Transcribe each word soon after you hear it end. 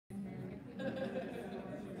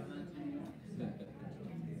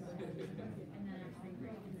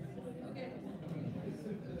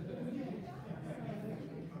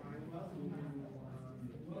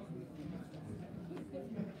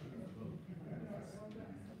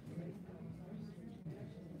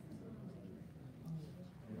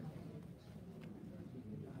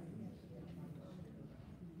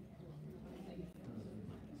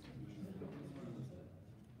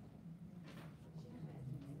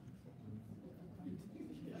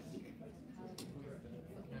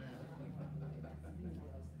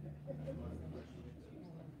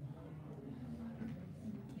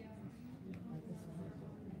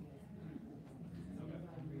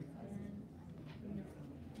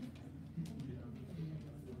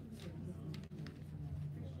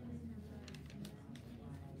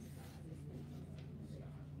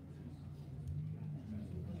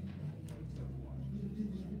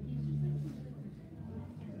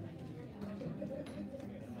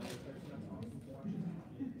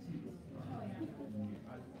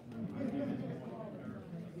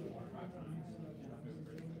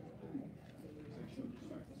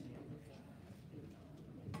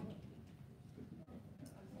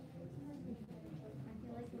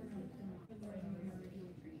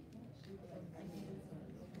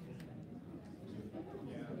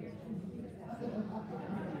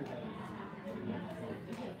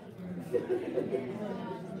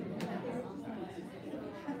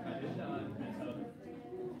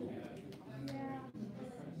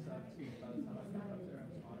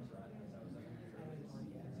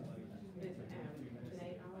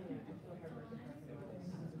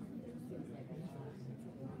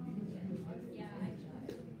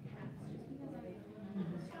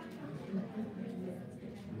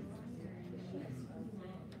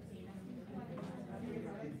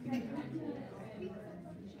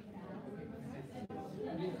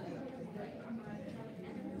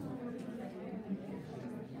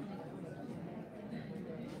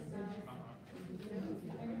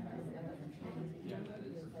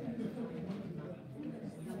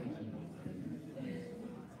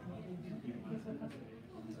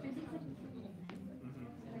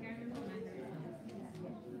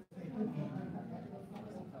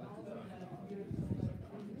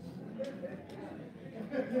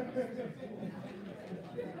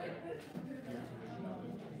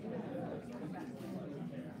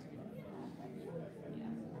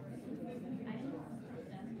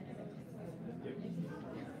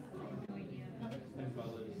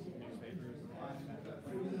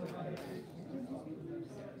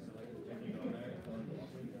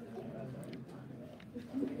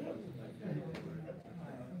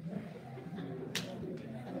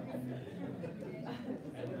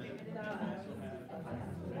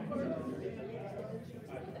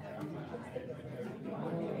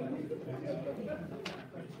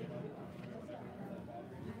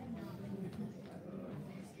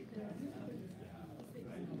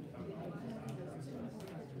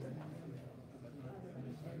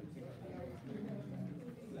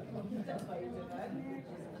That's why you did that.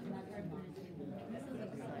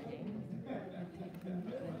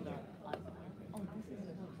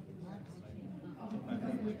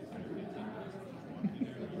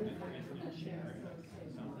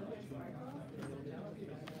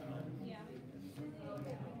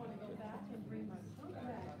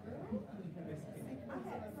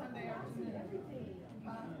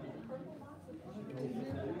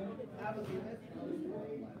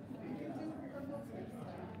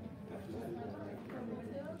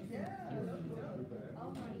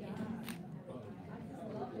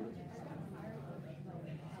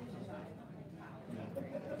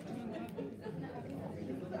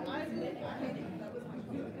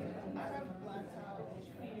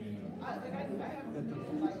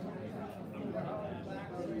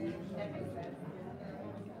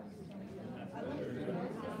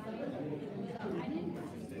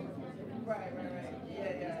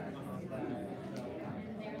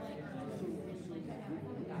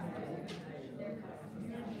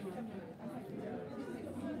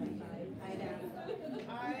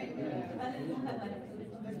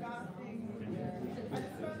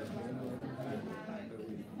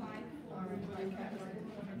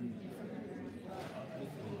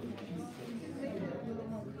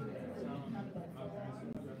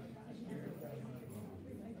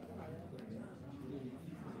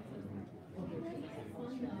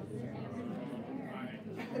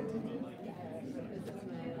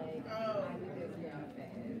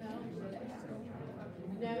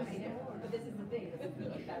 This is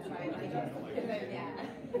exciting. That's why I like it. Yeah.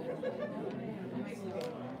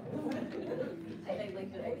 I like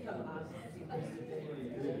that I come off.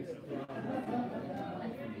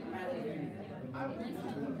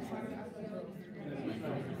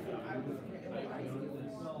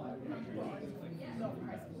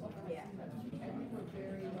 Yeah.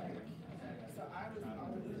 So I was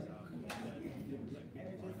always, and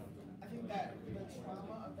it just, I think that the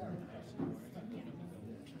trauma of that repression stuck in me.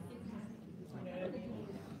 You know what I mean?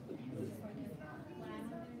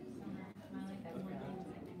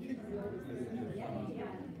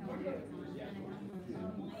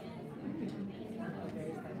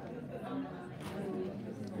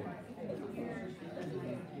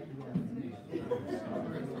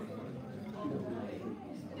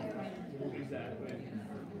 Exactly.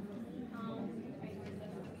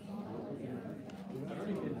 I've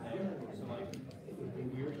already been there, so like when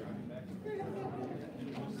we were driving back, and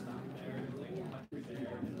we stopped there, like we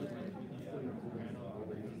there, and we ran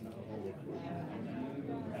over,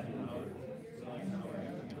 had an hour, so like an hour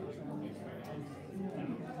after the experience.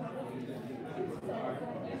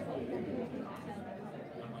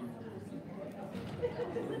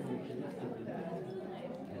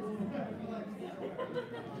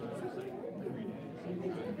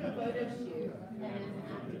 Photo shoot, and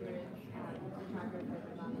afterwards, photographer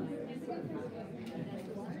from online.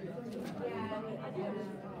 Yeah,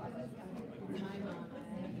 my mom.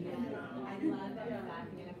 I love that you're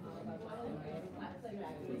laughing and I'm all about watching my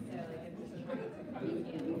actually so like I'm just trying to make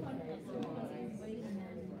it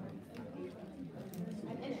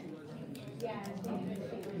I'm in it. Yeah,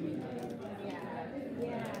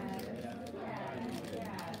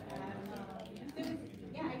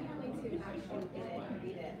 yeah, I can't wait to actually get it and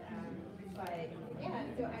read it. But yeah,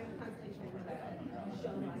 so I'm constantly trying to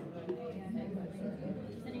show my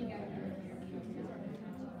Excuse me.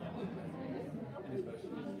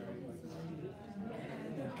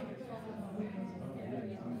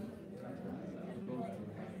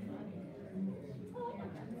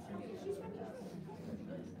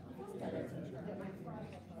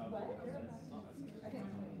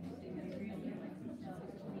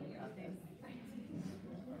 How did my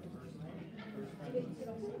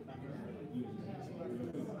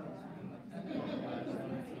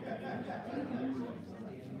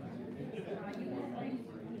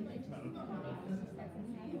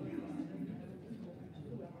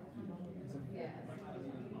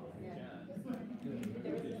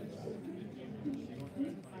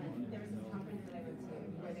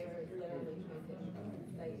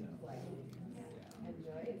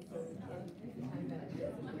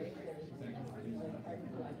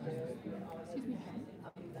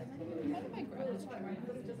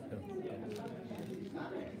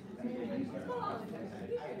grandma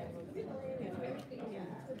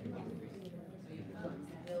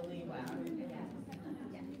really wow.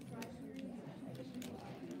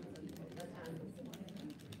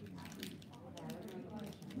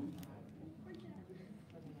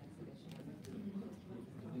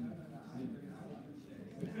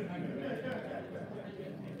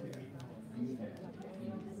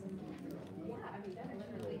 Yeah, I mean, that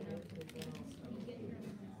literally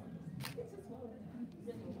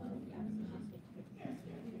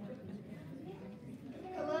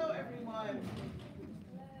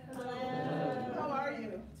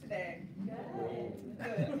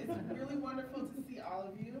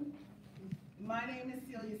name is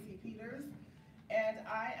Celia C. And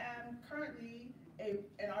I am currently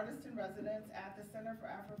an artist in residence at the Center for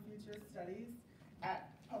Afrofuturist Studies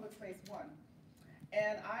at Public Space 1.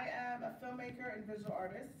 And I am a filmmaker and visual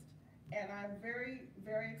artist, and I'm very,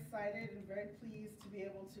 very excited and very pleased to be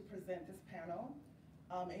able to present this panel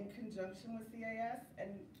in conjunction with CAS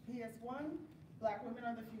and PS1, Black Women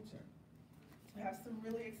Are the Future. We have some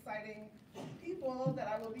really exciting people that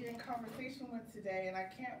I will be in conversation with today, and I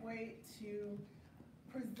can't wait to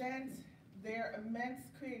present their immense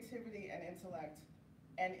creativity and intellect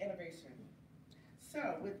and innovation.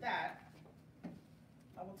 So with that,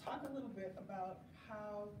 I will talk a little bit about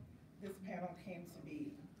how this panel came to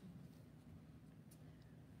be.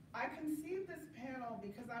 I conceived this panel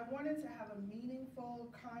because I wanted to have a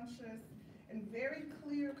meaningful, conscious, and very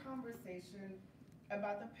clear conversation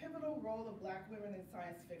about the pivotal role of Black women in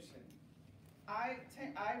science fiction.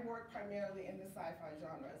 I work primarily in the sci-fi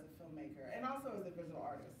genre as a filmmaker and also as a visual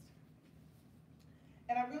artist.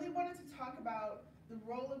 And I really wanted to talk about the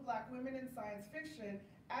role of Black women in science fiction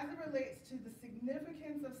as it relates to the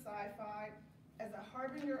significance of sci-fi as a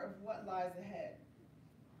harbinger of what lies ahead.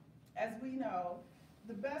 As we know,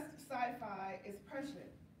 the best sci-fi is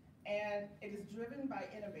prescient, and it is driven by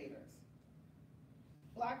innovators.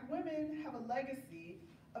 Black women have a legacy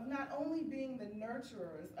of not only being the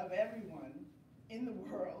nurturers of everyone in the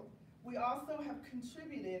world, we also have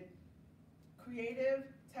contributed creative,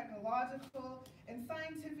 technological, and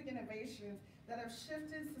scientific innovations that have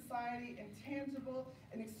shifted society in tangible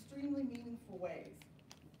and extremely meaningful ways.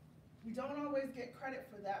 We don't always get credit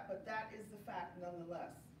for that, but that is the fact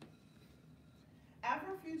nonetheless.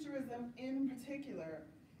 Afrofuturism in particular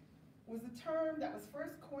was a term that was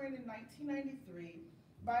first coined in 1993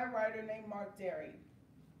 by a writer named Mark Derry.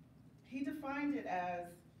 He defined it as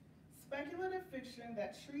speculative fiction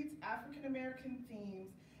that treats African American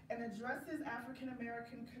themes and addresses African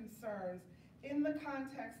American concerns in the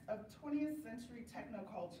context of 20th century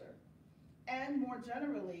technoculture, and more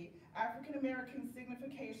generally, African American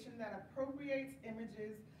signification that appropriates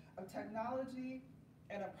images of technology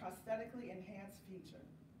and a prosthetically enhanced future.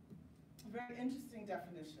 A very interesting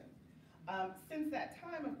definition. Since that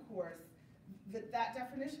time, of course, that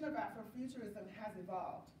definition of Afrofuturism has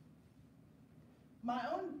evolved. My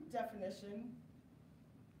own definition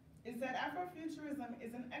is that Afrofuturism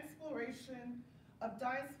is an exploration of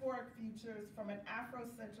diasporic futures from an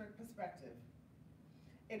Afrocentric perspective.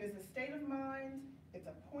 It is a state of mind, it's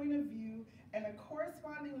a point of view, and a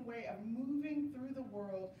corresponding way of moving through the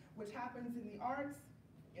world, which happens in the arts,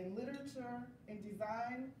 in literature, in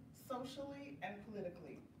design, socially, and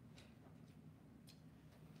politically.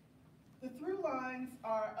 The through lines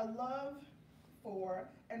are a love for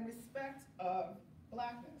and respect of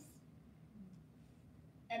Blackness,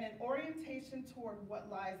 and an orientation toward what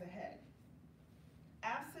lies ahead,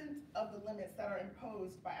 absent of the limits that are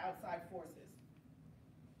imposed by outside forces.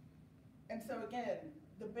 And so again,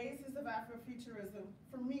 the basis of Afrofuturism,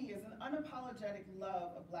 for me, is an unapologetic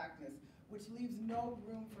love of Blackness, which leaves no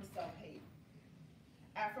room for self-hate.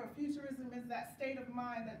 Afrofuturism is that state of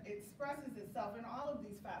mind that expresses itself in all of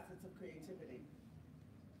these facets of creativity.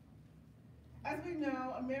 As we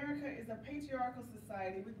know, America is a patriarchal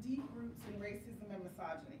society with deep roots in racism and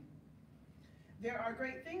misogyny. There are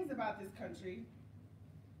great things about this country.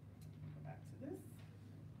 Go back to this.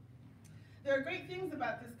 There are great things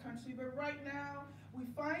about this country, but right now, we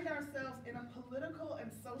find ourselves in a political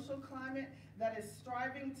and social climate that is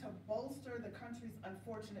striving to bolster the country's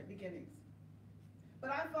unfortunate beginnings.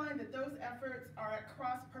 But I find that those efforts are at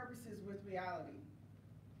cross purposes with reality.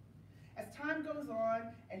 As time goes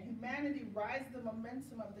on and humanity rides the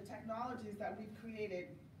momentum of the technologies that we've created,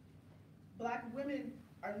 Black women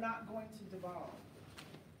are not going to devolve.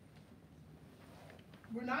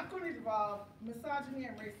 We're not going to devolve, misogyny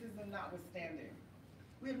and racism notwithstanding.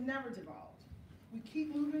 We have never devolved. We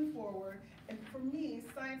keep moving forward, and for me,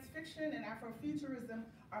 science fiction and Afrofuturism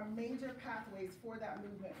are major pathways for that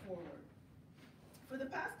movement forward. For the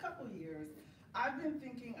past couple years, I've been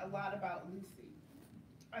thinking a lot about Lucy.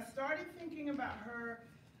 I started thinking about her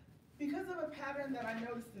because of a pattern that I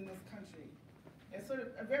noticed in this country. It's sort of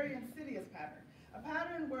a very insidious pattern. A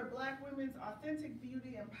pattern where Black women's authentic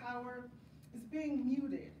beauty and power is being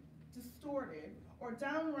muted, distorted, or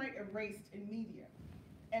downright erased in media.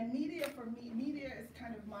 And media, for me, media is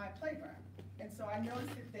kind of my playground. And so I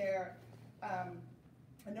noticed it there,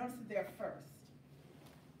 first.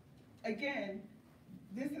 Again,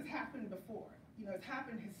 this has happened before. You know, it's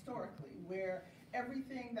happened historically, where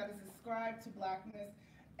everything that is ascribed to Blackness,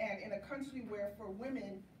 and in a country where for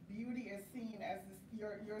women, beauty is seen as this,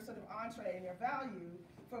 your sort of entree and your value,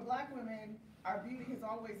 for Black women, our beauty has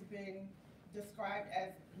always been described as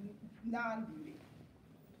non-beauty.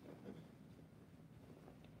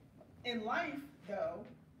 In life, though,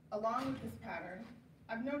 along with this pattern,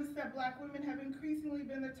 I've noticed that Black women have increasingly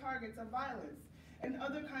been the targets of violence and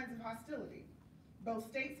other kinds of hostility, both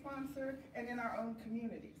state-sponsored and in our own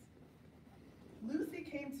communities. Lucy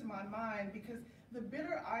came to my mind because the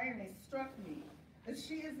bitter irony struck me that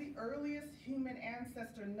she is the earliest human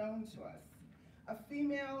ancestor known to us, a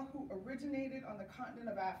female who originated on the continent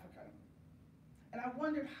of Africa. And I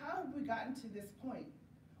wondered, how have we gotten to this point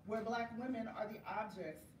where Black women are the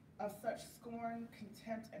objects of such scorn,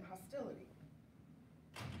 contempt, and hostility?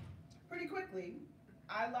 Pretty quickly,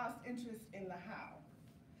 I lost interest in the how,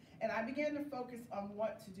 and I began to focus on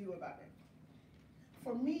what to do about it.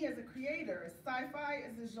 For me as a creator, sci-fi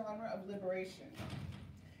is a genre of liberation.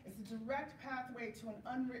 It's a direct pathway to an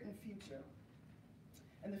unwritten future.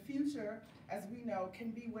 And the future, as we know,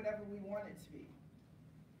 can be whatever we want it to be.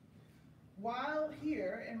 While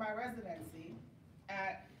here in my residency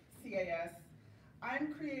at CAS,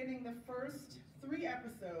 I'm creating the first 3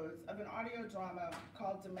 episodes of an audio drama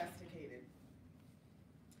called Domesticated.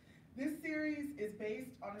 This series is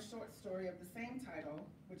based on a short story of the same title,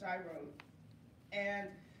 which I wrote. And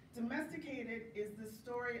Domesticated is the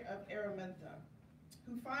story of Araminta,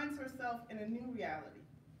 who finds herself in a new reality,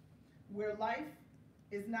 where life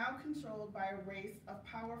is now controlled by a race of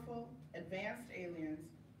powerful, advanced aliens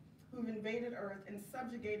who've invaded Earth and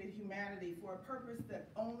subjugated humanity for a purpose that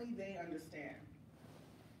only they understand.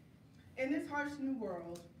 In this harsh new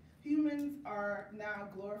world, humans are now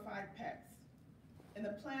glorified pets, and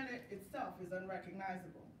the planet itself is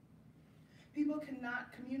unrecognizable. People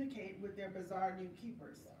cannot communicate with their bizarre new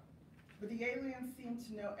keepers, but the aliens seem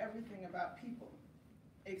to know everything about people,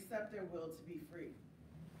 except their will to be free.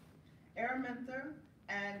 Araminta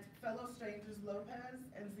and fellow strangers Lopez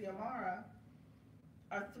and Xiomara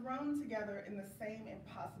are thrown together in the same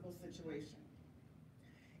impossible situation.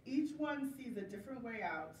 Each one sees a different way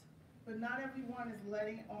out, but not everyone is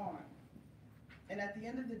letting on. And at the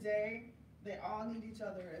end of the day, they all need each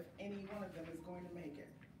other if any one of them is going to make it.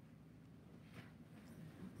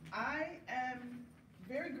 I am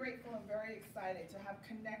very grateful and very excited to have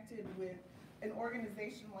connected with an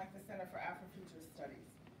organization like the Center for Afrofuturist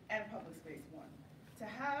Studies and Public Space One, to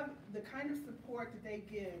have the kind of support that they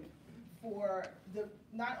give for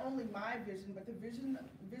not only my vision, but the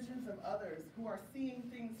visions of others who are seeing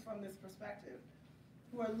things from this perspective,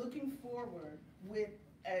 who are looking forward with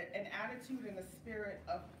an attitude and a spirit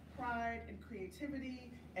of pride and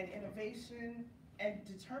creativity and innovation and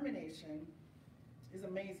determination, is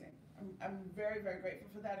amazing. I'm very, very grateful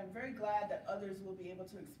for that. I'm very glad that others will be able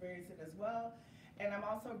to experience it as well. And I'm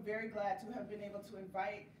also very glad to have been able to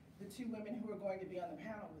invite the 2 women who are going to be on the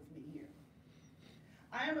panel with me here.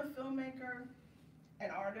 I am a filmmaker,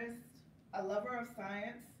 an artist, a lover of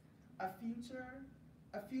science, a futurist,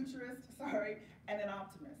 and an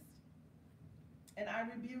optimist. And I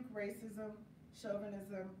rebuke racism,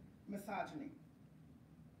 chauvinism, misogyny.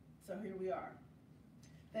 So here we are.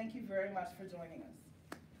 Thank you very much for joining us.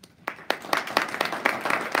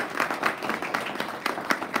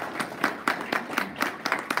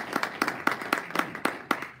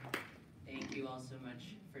 Thank you all so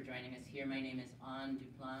much for joining us here. My name is Anne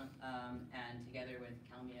Duplan, and together with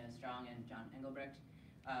Kalmia Strong and John Engelbrecht,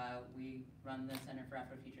 we run the Center for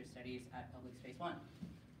Afrofuturist Studies at Public Space One.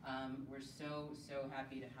 We're so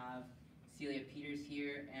happy to have Celia Peters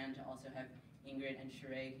here and to also have Ingrid and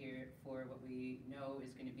Sheree here for what we know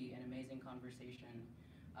is going to be an amazing conversation.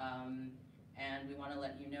 And we want to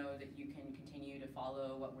let you know that you can continue to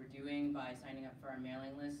follow what we're doing by signing up for our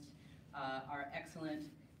mailing list. Our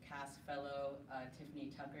excellent cast fellow,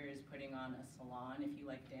 Tiffany Tucker, is putting on a salon if you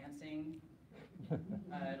like dancing.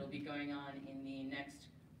 It'll be going on in the next,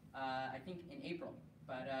 I think in April,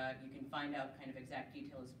 but you can find out kind of exact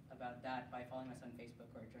details about that by following us on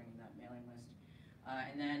Facebook or joining that mailing list.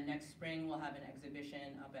 And then next spring, we'll have an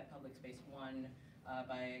exhibition up at Public Space One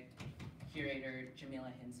by curator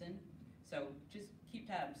Jamila Hinson. So just keep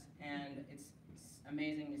tabs, and it's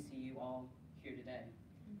amazing to see you all here today.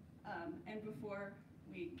 And before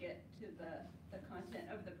we get to the content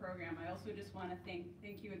of the program, I also just want to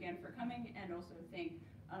thank you again for coming, and also thank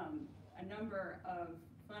a number of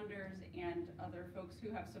funders and other folks who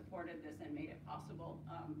have supported this and made it possible.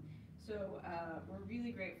 So we're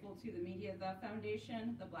really grateful to the mediaThe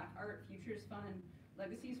Foundation, the Black Art Futures Fund,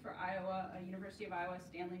 Legacies for Iowa, a University of Iowa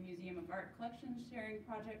Stanley Museum of Art collection sharing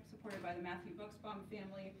project supported by the Matthew Bucksbaum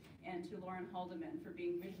Family, and to Lauren Haldeman for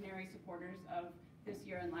being visionary supporters of this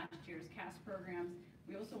year and last year's CAST programs.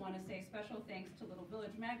 We also want to say special thanks to Little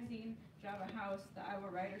Village Magazine, Java House, the Iowa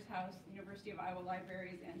Writers House, University of Iowa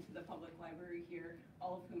Libraries, and to the public library here,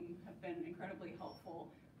 all of whom have been incredibly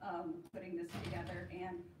helpful putting this together.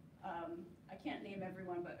 And I can't name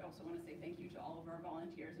everyone, but I also want to say thank you to all of our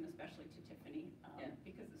volunteers, and especially to Tiffany,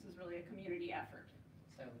 because this is really a community effort.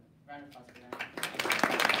 So, round of applause for that.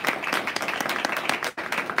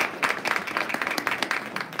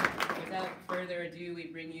 Without further ado, we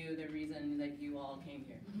bring you the reason that you all came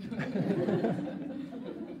here.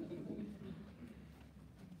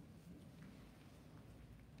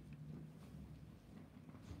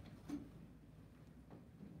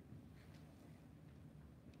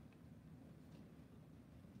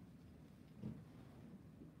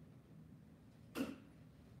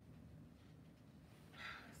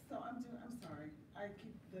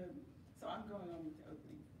 So I'm going on with the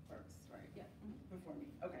opening first, right? Yeah. Before me,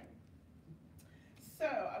 okay. So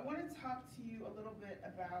I want to talk to you a little bit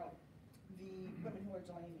about the women who are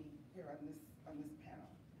joining me here on this panel.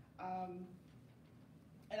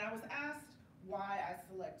 And I was asked why I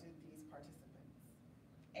selected these participants.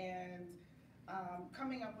 And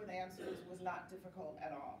coming up with answers was not difficult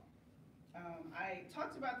at all. I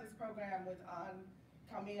talked about this program with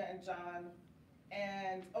Kamia and John,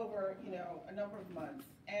 and over a number of months.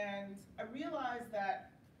 And I realized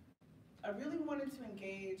that I really wanted to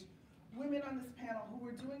engage women on this panel who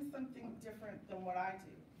were doing something different than what I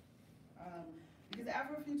do. Because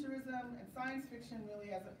Afrofuturism and science fiction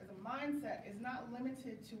really as a mindset is not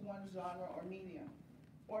limited to one genre or medium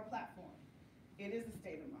or platform. It is a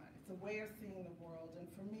state of mind. It's a way of seeing the world, and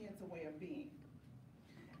for me, it's a way of being.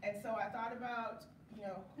 And so I thought about,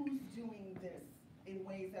 who's doing this in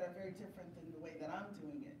ways that are very different than the way that I'm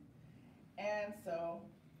doing it. And so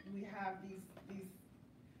we have these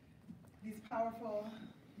powerful,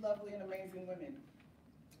 lovely, and amazing women.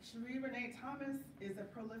 Sheree Renée Thomas is a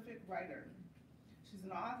prolific writer. She's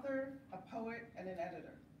an author, a poet, and an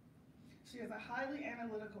editor. She has a highly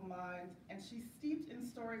analytical mind, and she's steeped in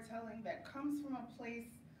storytelling that comes from a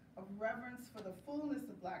place of reverence for the fullness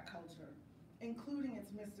of Black culture, including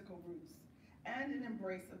its mystical roots, and an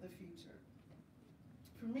embrace of the future.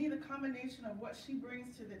 For me, the combination of what she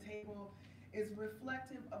brings to the table is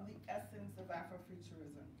reflective of the essence of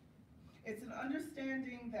Afrofuturism. It's an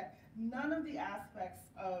understanding that none of the aspects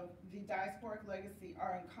of the diasporic legacy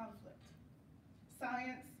are in conflict.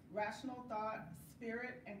 Science, rational thought,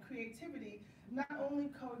 spirit, and creativity not only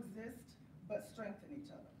coexist, but strengthen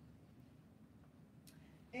each other.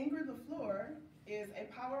 Ingrid LaFleur is a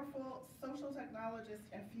powerful social technologist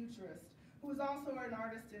and futurist who is also an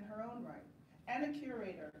artist in her own right, and a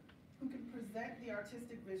curator who can present the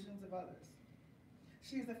artistic visions of others.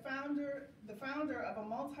 She is the founder of a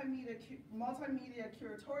multimedia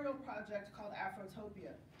curatorial project called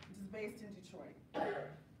Afrotopia, which is based in Detroit.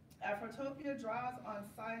 Afrotopia draws on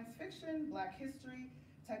science fiction, Black history,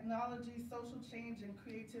 technology, social change, and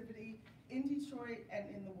creativity in Detroit and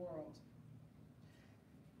in the world.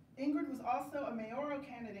 Ingrid was also a mayoral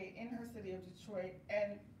candidate in her city of Detroit,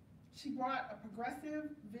 and she brought a progressive,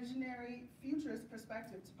 visionary, futurist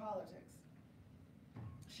perspective to politics.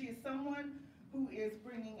 She is someone who is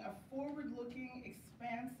bringing a forward-looking,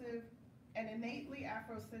 expansive, and innately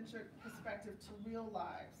Afrocentric perspective to real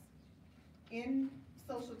lives in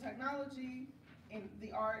social technology, in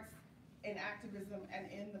the arts, in activism, and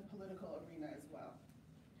in the political arena as well.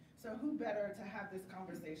 So who better to have this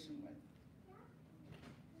conversation with?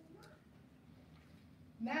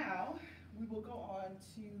 Now, we will go on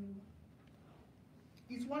to,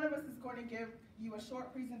 each one of us is going to give you a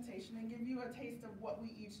short presentation and give you a taste of what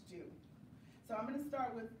we each do. So I'm going to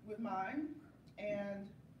start with mine, and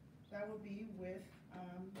that will be with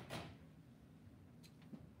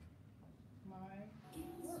my...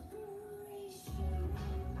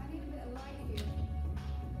 I need a bit of light here.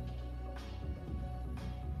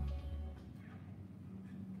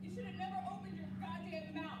 You should have never opened your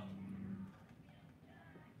goddamn mouth.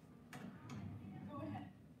 Go ahead.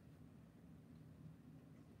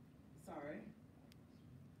 Sorry.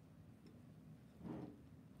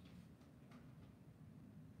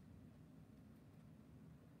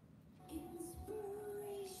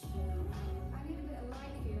 I need a bit of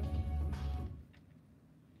light here.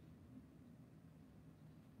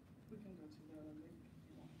 We can go to the other link if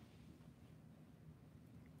you want.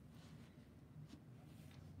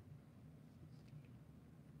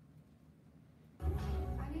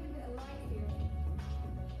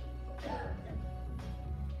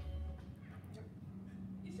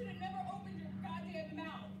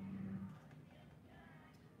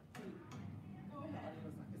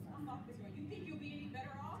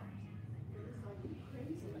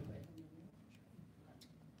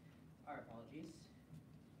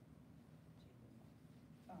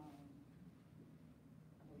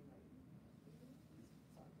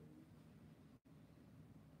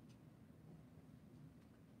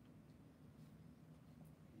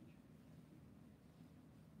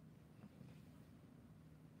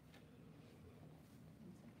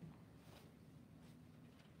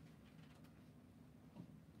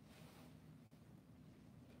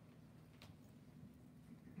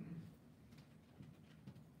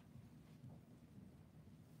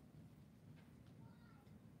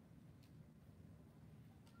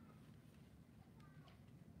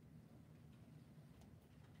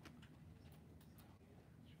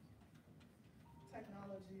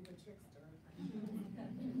 technology, the trickster.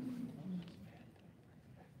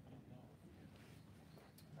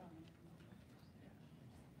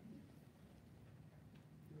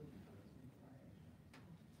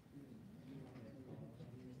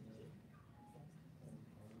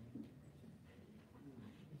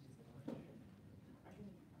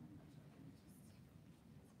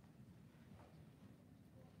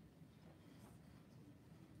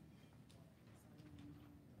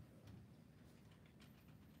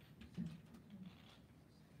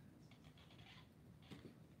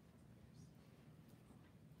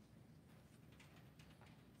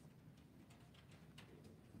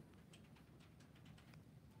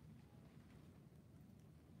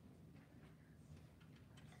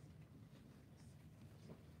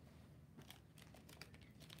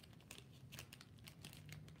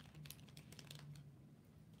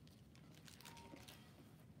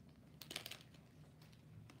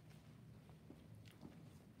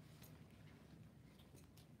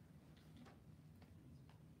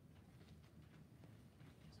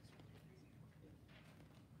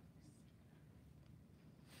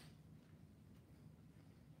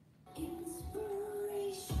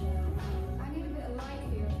 I need a bit of light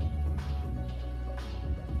here.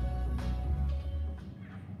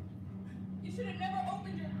 You should have never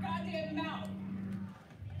opened your goddamn mouth.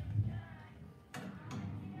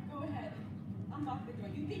 Go ahead. Unlock the door.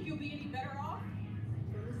 You think you'll be any better off?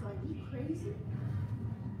 It's like, you crazy?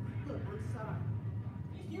 Look, I'm sorry.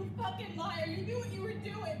 You fucking liar. You knew what you were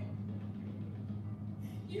doing.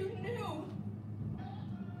 You knew.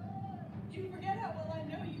 You forget how well I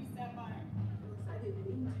know you, Sapphire. Phyllis, I didn't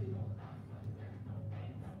mean to.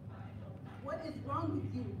 What is wrong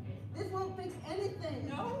with you? This won't fix anything.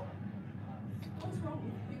 No? What's wrong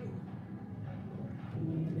with you?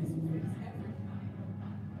 This will fix everything.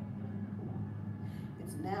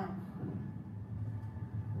 It's now.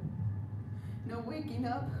 No waking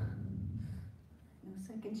up. No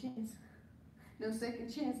second chance. No second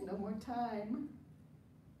chance. No more time.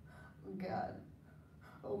 Oh God.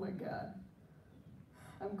 Oh my God.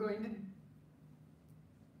 I'm going to...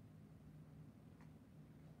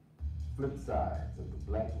 Flip sides of the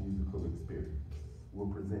Black musical experience will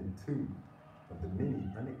present two of the many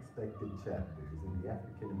unexpected chapters in the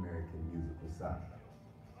African American musical saga,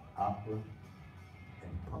 opera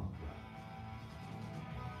and punk rock.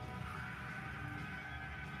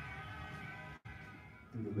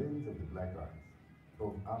 Through the lens of the Black artist,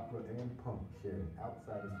 both opera and punk share an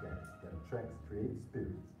outsider status that attracts creative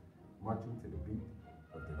spirits marching to the beat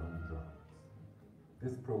of their own drums.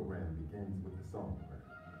 This program begins with the songbird,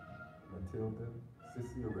 Matilda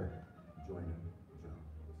Cicieretta Joyner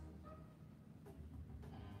Jones.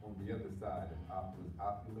 On the other side of opera's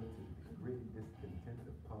opulence is the gritty discontent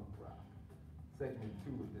of punk rock. Segment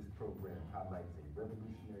 2 of this program highlights a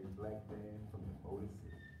revolutionary Black band from the Motor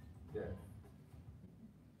City, Death.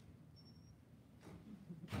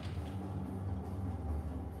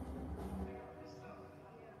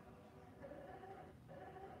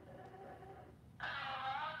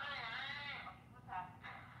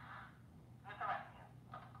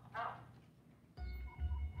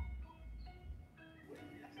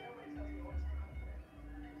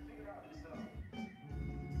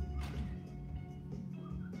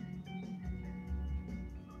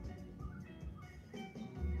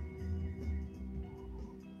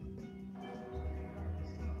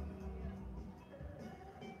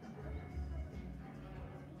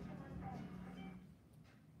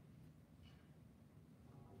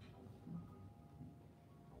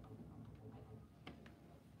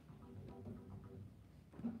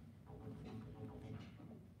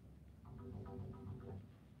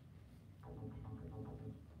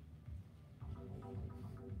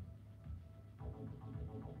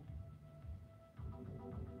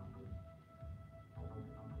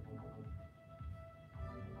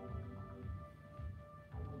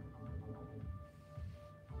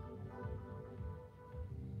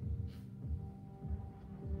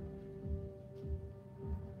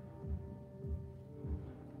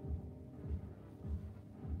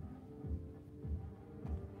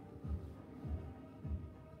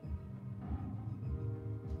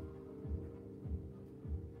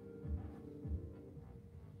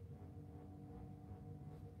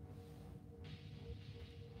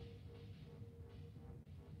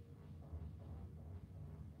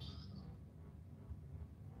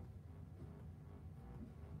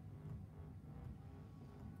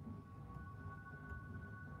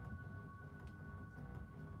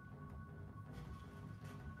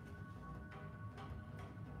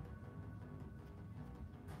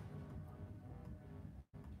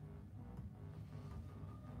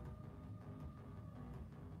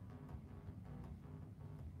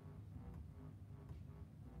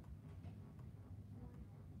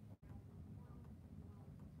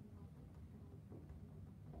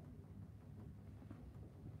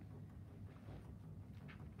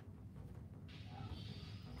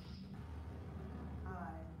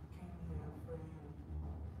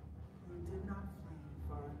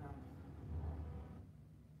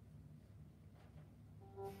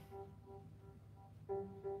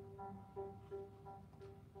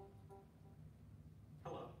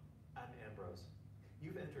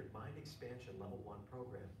 standard Mind Expansion Level 1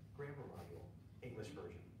 program, grammar module, English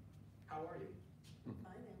version. How are you?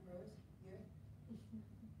 Fine, Ambrose. You're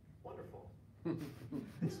Wonderful.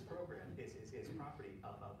 This program is property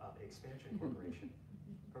of Expansion Corporation.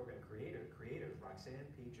 Program creator Roxanne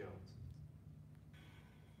P. Jones.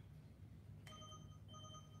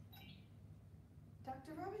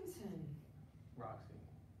 Dr. Robinson. Roxy,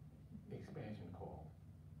 expansion call.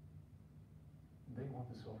 They want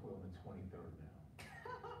the software on the 23rd now.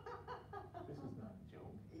 This is not a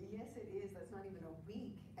joke. Yes, it is. That's not even a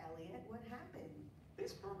week, Elliot. What happened?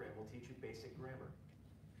 This program will teach you basic grammar.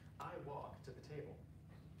 I walk to the table.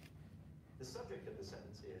 The subject of the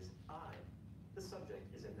sentence is I. The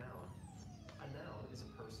subject is a noun. A noun is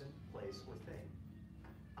a person, place, or thing.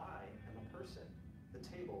 I am a person. The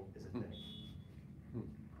table is a thing.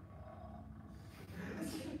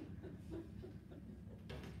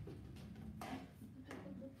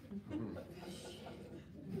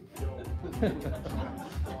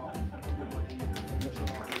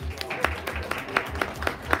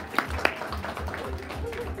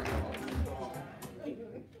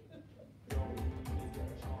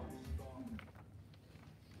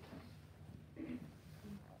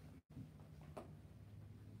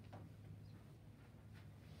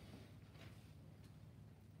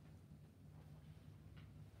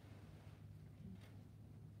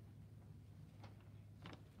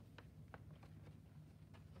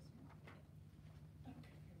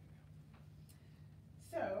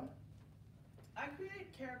 So, I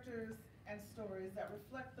create characters and stories that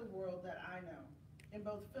reflect the world that I know, in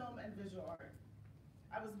both film and visual art.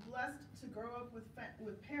 I was blessed to grow up with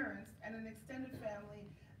parents and an extended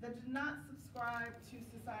family that did not subscribe to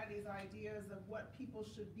society's ideas of what people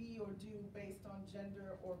should be or do based on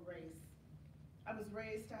gender or race. I was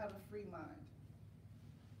raised to have a free mind.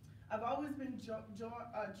 I've always been drawn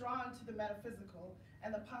to the metaphysical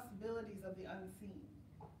and the possibilities of the unseen.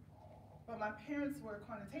 But my parents were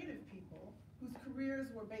quantitative people whose careers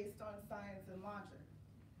were based on science and logic.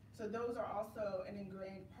 So those are also an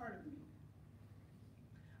ingrained part of me.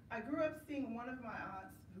 I grew up seeing one of my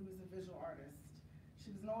aunts who was a visual artist.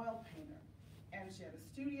 She was an oil painter, and she had a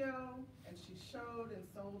studio, and she showed and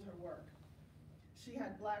sold her work. She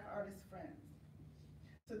had Black artist friends.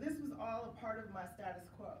 So this was all a part of my status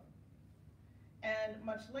quo. And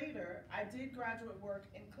much later, I did graduate work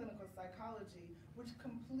in clinical psychology, which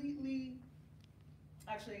completely,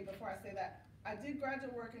 actually, before I say that, I did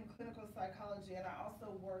graduate work in clinical psychology, and I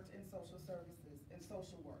also worked in social services and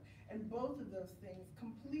social work. And both of those things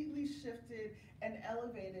completely shifted and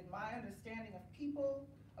elevated my understanding of people,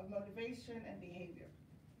 of motivation, and behavior.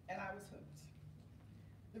 And I was hooked.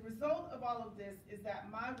 The result of all of this is that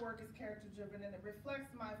my work is character-driven, and it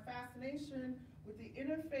reflects my fascination with the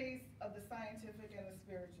interface of the scientific and the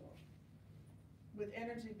spiritual, with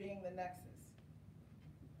energy being the nexus.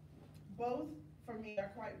 Both, for me,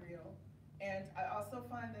 are quite real, and I also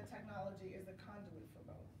find that technology is a conduit for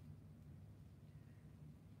both.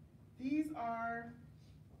 These are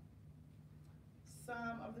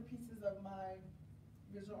some of the pieces of my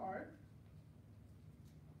visual art.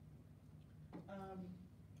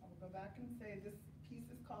 I'll go back and say this piece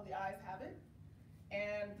is called The Eyes Have It,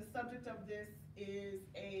 and the subject of this is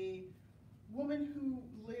a woman who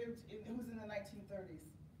was in the 1930s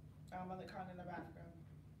on the continent of Africa.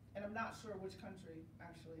 And I'm not sure which country,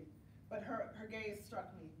 actually, but her gaze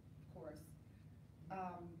struck me, of course.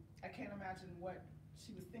 I can't imagine what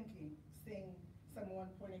she was thinking, seeing someone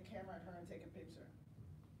point a camera at her and take a picture.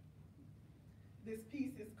 This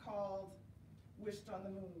piece is called Wished on the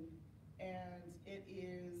Moon, and it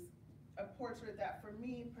is a portrait that, for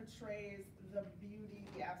me, portrays the beauty,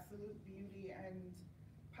 the absolute beauty and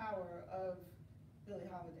power of Billie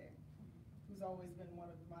Holiday, who's always been one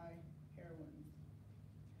of my heroines.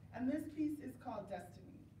 And this piece is called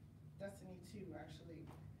Destiny, Destiny 2, actually.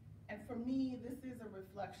 And for me, this is a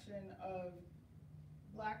reflection of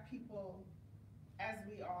Black people as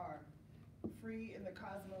we are, free in the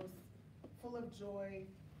cosmos, full of joy,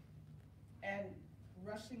 and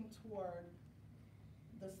rushing toward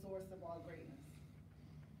the source of all greatness.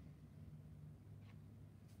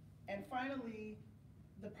 And finally,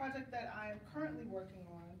 the project that I am currently working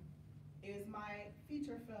on is my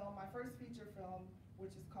feature film, my first feature film,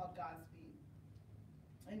 which is called Godspeed.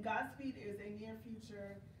 And Godspeed is a near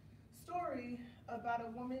future story about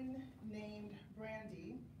a woman named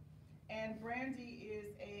Brandy. And Brandy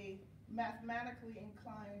is a mathematically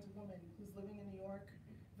inclined woman who's living in New York,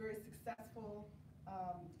 very successful.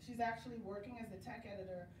 She's actually working as a tech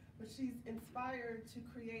editor, but she's inspired to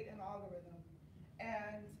create an algorithm.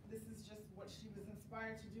 And this is just what she was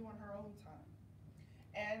inspired to do on her own time.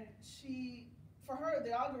 And she For her,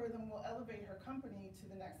 the algorithm will elevate her company to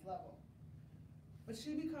the next level. But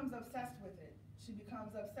she becomes obsessed with it. She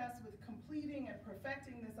becomes obsessed with completing and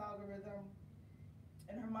perfecting this algorithm,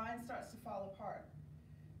 and her mind starts to fall apart,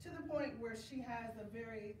 to the point where she has a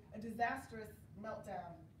disastrous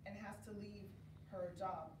meltdown and has to leave her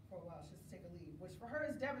job for a while. She has to take a leave, which for her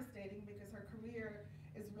is devastating because her career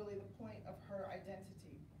is really the point of her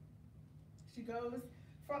identity. She goes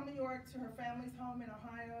from New York to her family's home in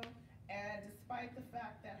Ohio, and despite the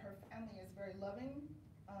fact that her family is very loving,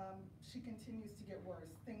 she continues to get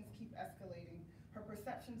worse. Things keep escalating. Her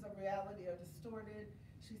perceptions of reality are distorted.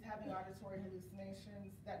 She's having auditory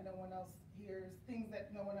hallucinations that no one else hears, things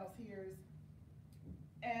that no one else hears.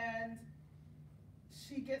 And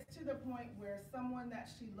she gets to the point where someone that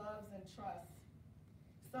she loves and trusts,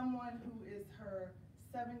 someone who is her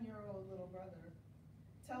 7-year-old little brother,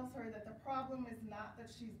 tells her that the problem is not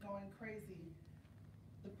that she's going crazy.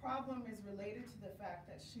 The problem is related to the fact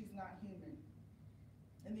that she's not human.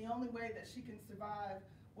 And the only way that she can survive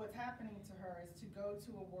what's happening to her is to go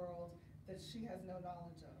to a world that she has no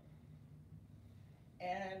knowledge of.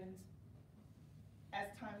 And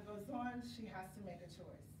as time goes on, she has to make a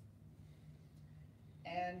choice.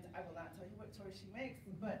 And I will not tell you what choice she makes,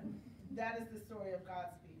 but that is the story of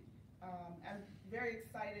Godspeed. I'm very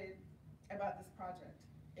excited about this project.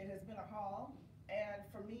 It has been a haul, and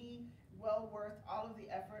for me, well worth all of the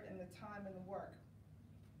effort and the time and the work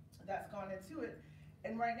that's gone into it.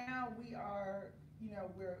 And right now we are,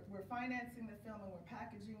 we're financing the film and we're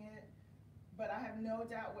packaging it, but I have no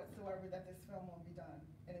doubt whatsoever that this film will be done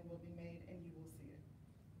and it will be made and you will see it.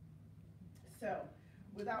 So,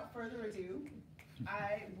 without further ado,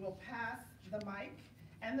 I will pass the mic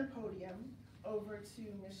and the podium over to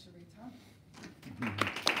Ms. Sheree Thomas.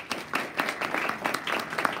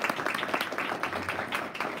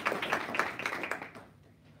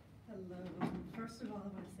 First of all, I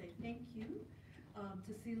want to say thank you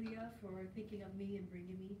to Celia for thinking of me and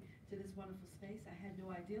bringing me to this wonderful space. I had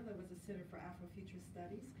no idea there was a Center for Afrofuturist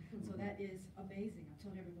Studies, so that is amazing. I've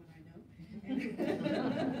told everyone I know.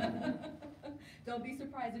 Don't be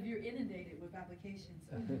surprised if you're inundated with applications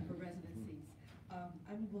for residencies.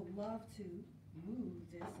 I would love to move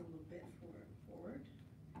this a little bit forward.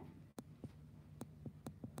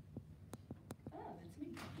 Ah, that's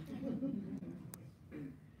me.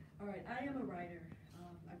 All right, I am a writer.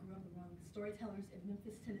 I grew up among storytellers in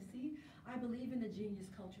Memphis, Tennessee. I believe in the genius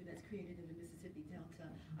culture that's created in the Mississippi Delta.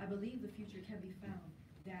 I believe the future can be found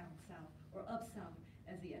down south or up south,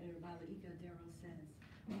 as the editor Malaika Darrow says.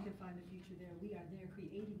 We can find the future there. We are there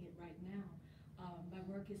creating it right now. My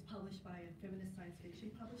work is published by a feminist science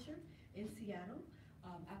fiction publisher in Seattle,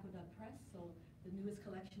 Aqueduct Press. So the newest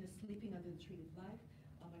collection is Sleeping Under the Tree of Life.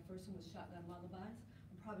 My first one was Shotgun Lullabies.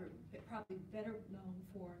 Probably better known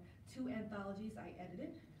for 2 anthologies I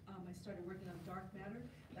edited. I started working on Dark Matter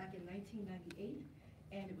back in 1998,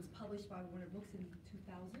 and it was published by Warner Books in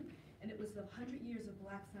 2000, and it was the 100 years of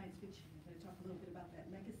Black science fiction. I'm going to talk a little bit about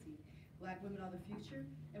that legacy. Black women are the future,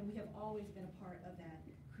 and we have always been a part of that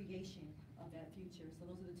creation of that future. So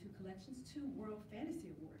those are the 2 collections, 2 World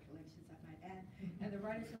Fantasy Award collections, I might add, and the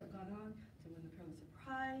writers have gone on to win the Pulitzer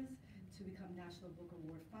Prize, to become National Book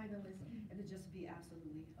Award finalists, and to just be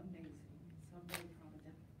absolutely amazing. So I'm very proud of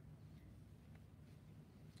them.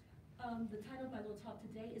 The title of my little talk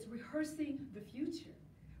today is Rehearsing the Future.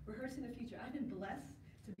 Rehearsing the future. I've been blessed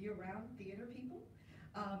to be around theater people,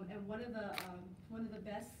 and one of the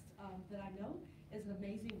best that I know is an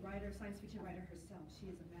amazing writer, science fiction writer herself.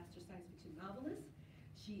 She is a master science fiction novelist.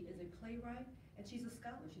 She is a playwright, and she's a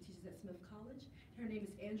scholar. She teaches at Smith College. Her name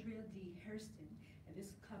is Andrea D. Hairston. And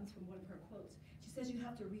this comes from one of her quotes. She says you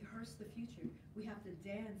have to rehearse the future. We have to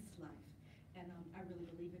dance life. And I really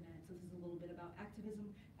believe in that. So this is a little bit about activism,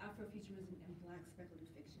 Afrofuturism, and Black speculative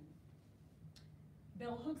fiction.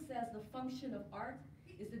 Bell Hooks says the function of art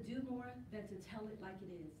is to do more than to tell it like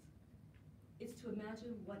it is. It's to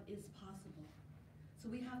imagine what is possible. So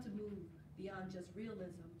we have to move beyond just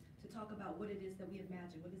realism to talk about what it is that we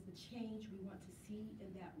imagine, what is the change we want to see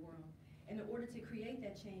in that world. And in order to create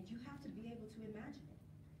that change, you have to be able to imagine it.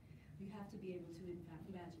 You have to be able to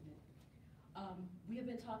imagine it. We have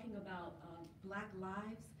been talking about Black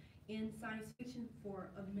lives in science fiction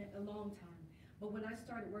for a long time. But when I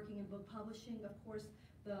started working in book publishing, of course,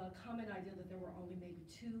 the common idea that there were only maybe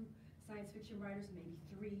 2 science fiction writers, maybe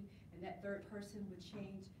 3, and that 3rd person would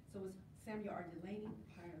change. So it was Samuel R. Delany,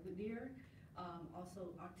 Pioneer,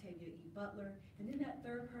 also Octavia E. Butler, and then that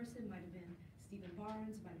 3rd person might have been Stephen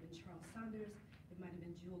Barnes, might have been Charles Saunders, it might have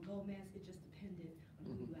been Jewel Gomez. It just depended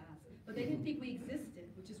on who you asked. But they didn't think we existed,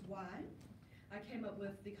 which is why I came up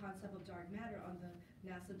with the concept of dark matter on the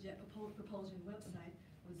NASA Jet Propulsion website.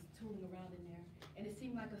 I was tooling around in there, and it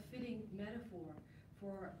seemed like a fitting metaphor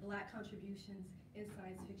for Black contributions in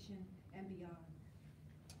science fiction and beyond.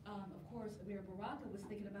 Of course, Amir Baraka was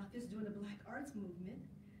thinking about this during the Black Arts Movement,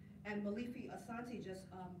 and Malifi Asante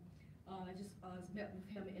I just met with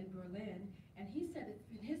him in Berlin, and he said that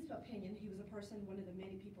in his opinion, he was a person, one of the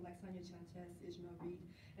many people like Sonia Chantes, Ishmael Reed,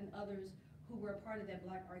 and others who were a part of that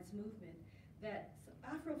Black Arts Movement, that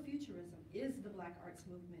Afrofuturism is the Black Arts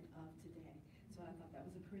Movement of today. So I thought that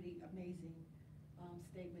was a pretty amazing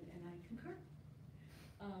statement, and I concur.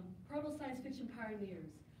 Proto science fiction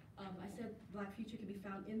pioneers. I said Black future can be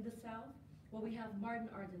found in the South. Well, we have Martin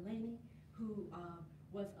R. Delaney, who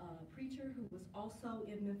was a preacher who was also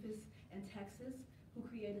in Memphis and Texas, who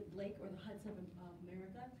created Blake, or the Hudson of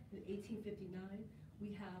America, in 1859.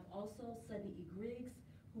 We have also Sidney E. Griggs,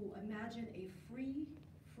 who imagined a free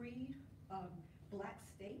Black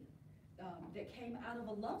state that came out of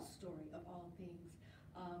a love story of all things.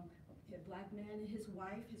 A Black man and his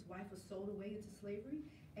wife was sold away into slavery,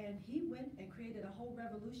 and he went and created a whole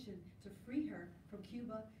revolution to free her from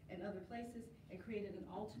Cuba and other places, and created an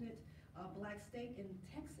alternate Black state in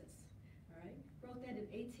Texas, all right? Wrote that in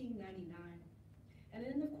 1899. And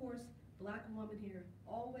then, of course, Black woman here,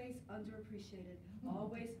 always underappreciated,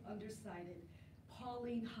 always undercited,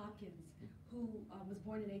 Pauline Hawkins, who was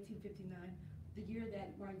born in 1859, the year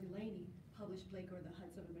that Martin Delaney published Blake, or the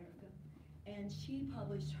Hudson of America. And she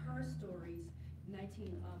published her stories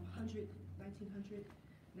 1900, 1901,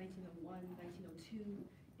 1902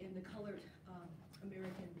 in the colored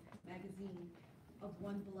American magazine of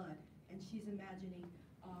One Blood. And she's imagining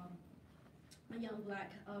a young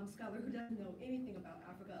Black scholar who doesn't know anything about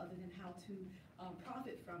Africa other than how to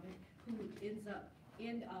profit from it, who ends up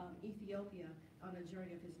in Ethiopia on a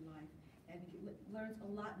journey of his life, and he learns a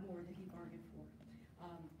lot more than he bargained for.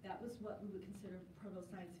 That was what we would consider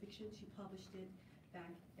proto-science fiction. She published it back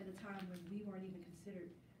at a time when we weren't even considered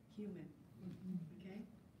human, okay?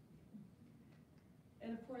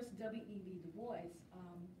 And of course, W.E.B. Du Bois,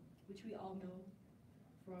 which we all know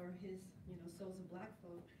for his, Souls of Black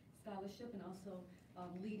Folk scholarship, and also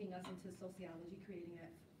leading us into sociology, creating that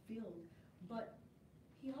field. But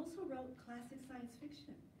he also wrote classic science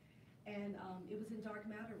fiction. And it was in Dark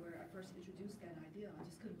Matter where I first introduced that idea. I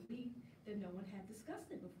just couldn't believe that no one had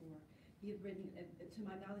discussed it before. He had written, to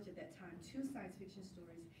my knowledge at that time, 2 science fiction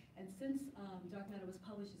stories. And since Dark Matter was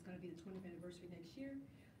published, it's going to be the 20th anniversary next year,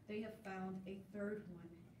 they have found a 3rd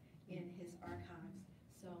one in his archives.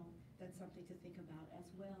 So that's something to think about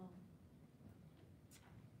as well.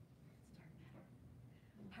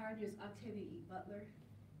 Pioneers Octavia E. Butler,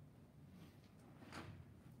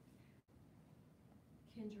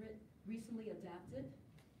 Kindred, recently adapted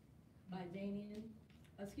by Damien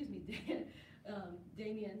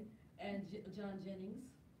and John Jennings,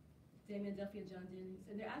 Damien Duffy and John Jennings.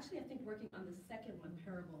 And they're actually, I think, working on the 2nd one,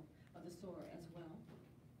 Parable of the Sower, as well.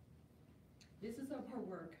 This is of her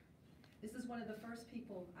work. This is one of the first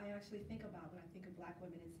people I actually think about when I think of Black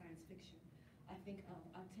women in science fiction. I think of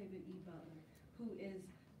Octavia E. Butler, who is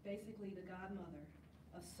basically the godmother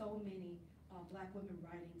of so many Black women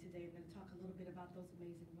writing today. I'm going to talk a little bit about those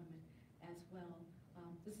amazing women as well.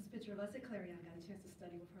 This is a picture of us at Clarion. I got a chance to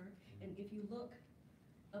study with her. And if you look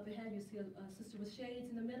up ahead, you see a sister with shades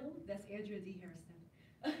in the middle. That's Andrea D. Harrison.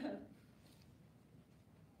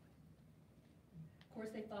 Of course,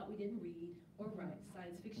 they thought we didn't read or write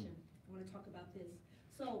science fiction. I want to talk about this.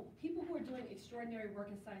 So people who are doing extraordinary work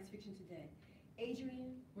in science fiction today: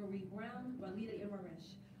 Adrienne Marie Brown, Walida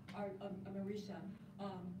Imarish, Marisha,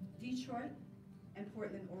 Detroit, and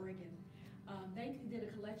Portland, Oregon. They did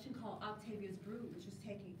a collection called Octavia's Brood, which was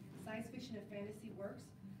taking science fiction and fantasy works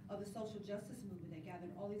of the social justice movement. They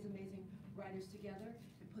gathered all these amazing writers together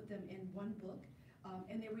and put them in one book.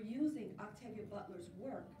 And they were using Octavia Butler's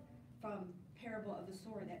work from Parable of the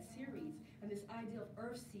Sower, that series, and this idea of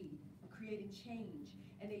earthseed, of creating change.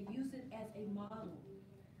 And they use it as a model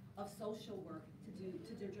of social work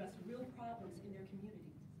to address real problems in their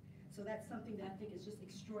communities. So that's something that I think is just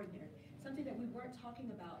extraordinary. Something that we weren't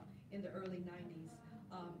talking about in the early 90s,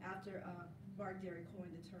 after Mark Derry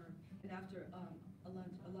coined the term, and after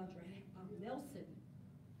Alondra Nelson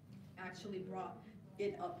actually brought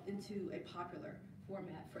it up into a popular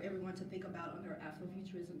format for everyone to think about on her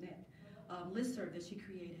Afrofuturism net listserv that she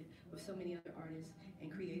created with so many other artists and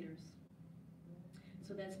creators.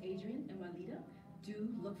 So that's Adrienne and Walida. Do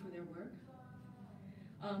look for their work.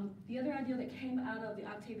 The other idea that came out of the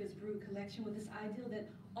Octavia's Brood collection was this idea that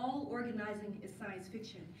all organizing is science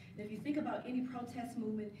fiction. And if you think about any protest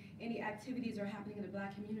movement, any activities are happening in the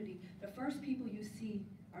Black community, the first people you see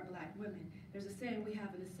are Black women. There's a saying we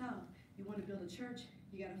have in the South, you want to build a church,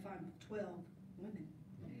 you got to find 12 women.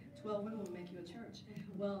 12 women will make you a church.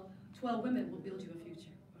 Well, 12 women will build you a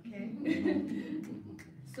future, okay?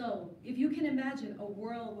 So if you can imagine a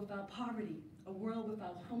world without poverty, a world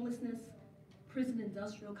without homelessness, prison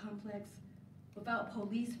industrial complex, without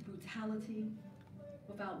police brutality,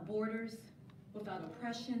 without borders, without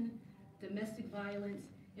oppression, domestic violence,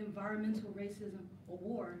 environmental racism, or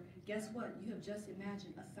war, guess what? You have just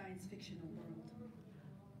imagined a science fictional world.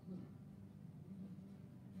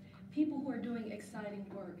 People who are doing exciting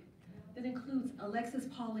work. That includes Alexis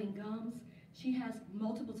Pauline Gumbs. She has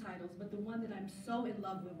multiple titles, but the one that I'm so in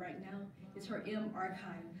love with right now is her M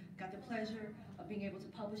Archive. Got the pleasure of being able to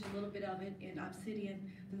publish a little bit of it in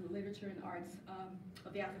Obsidian, the Literature and Arts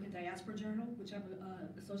of the African Diaspora Journal, which I'm an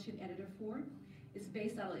associate editor for. It's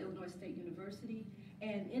based out of Illinois State University,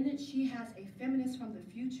 and in it she has a feminist from the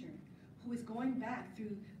future who is going back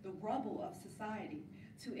through the rubble of society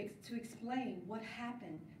to explain what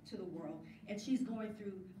happened to the world, and she's going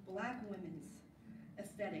through Black women's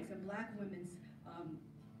aesthetics and Black women's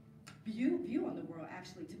view on the world,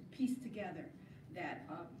 actually, to piece together that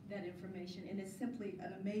information, and it's simply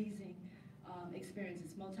an amazing experience.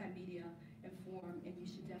 It's multimedia and form, and you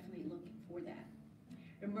should definitely look for that.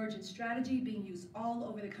 Emergent strategy being used all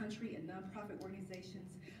over the country in nonprofit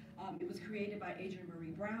organizations. It was created by Adrienne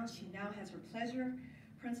Marie Brown. She now has her Pleasure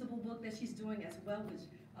Principle book that she's doing as well, which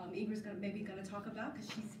Ingrid's maybe gonna talk about because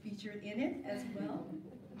she's featured in it as well.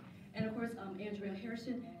 And of course, Andrea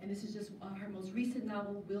Harrison, and this is just her most recent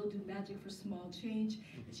novel, We'll Do Magic for Small Change,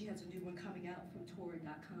 and she has a new one coming out from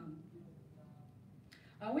Tor.com.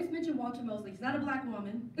 I always mention Walter Mosley. He's not a Black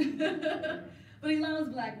woman, but he loves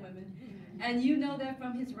Black women. And you know that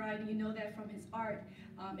from his writing, you know that from his art.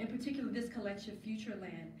 In particular, this collection,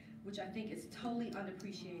 Futureland, which I think is totally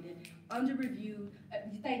underappreciated, under-reviewed,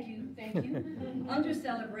 thank you,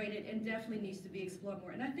 under-celebrated, and definitely needs to be explored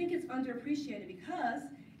more. And I think it's underappreciated because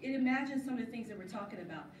it imagines some of the things that we're talking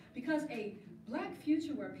about. Because a Black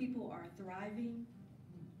future where people are thriving,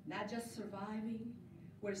 not just surviving,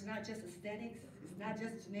 where it's not just aesthetics, it's not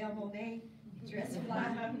just Janelle Monáe, dress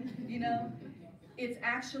fly, you know? It's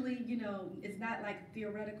actually, you know, it's not like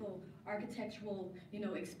theoretical architectural, you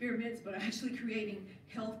know, experiments, but actually creating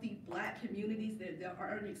healthy Black communities that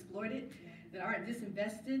aren't exploited, that aren't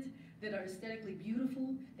disinvested, that are aesthetically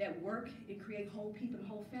beautiful, that work and create whole people and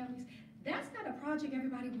whole families. That's not a project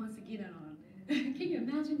everybody wants to get in on. Can you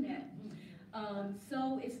imagine that?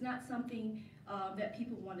 So it's not something that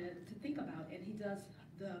people wanted to think about, and he does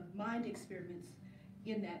the mind experiments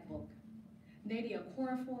in that book. Nadia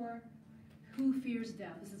Okorafor, Who Fears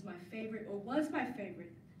Death? This is my favorite, or was my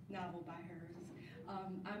favorite novel by hers.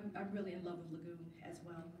 I'm really in love with Lagoon as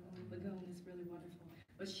well. Lagoon is really wonderful.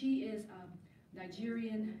 But she is a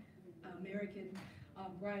Nigerian American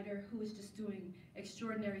writer who is just doing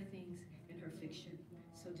extraordinary things in her fiction.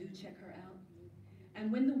 So do check her out.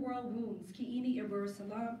 And When the World Wounds, Kiini Ibur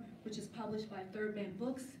Salam, which is published by Third Man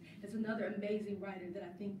Books, is another amazing writer that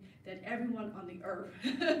I think that everyone on the earth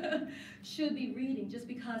should be reading, just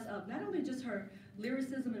because of not only just her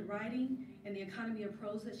lyricism and writing and the economy of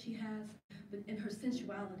prose that she has, but in her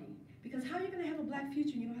sensuality. Because how are you gonna have a Black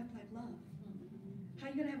future when you don't have Black love? How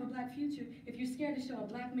are you gonna have a Black future if you're scared to show a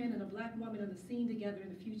Black man and a Black woman on the scene together in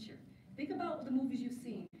the future? Think about the movies you've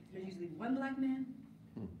seen. There's usually one Black man,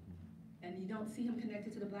 and you don't see him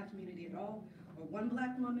connected to the Black community at all, or one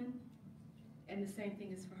Black woman, and the same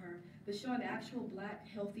thing is for her. But showing actual Black,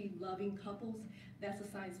 healthy, loving couples, that's a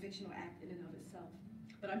science fictional act in and of itself.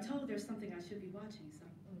 But I'm told there's something I should be watching, so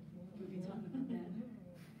we'll be talking about that.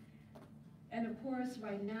 And of course,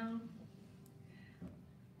 right now,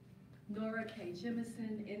 Nora K.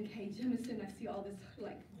 Jemison, N.K. Jemison, I see all this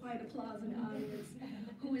like quiet applause in the audience,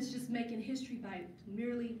 who is just making history by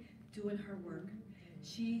merely doing her work.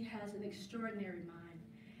 She has an extraordinary mind,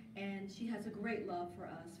 and she has a great love for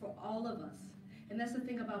us, for all of us. And that's the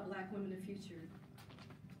thing about Black women in the future.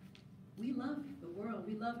 We love the world,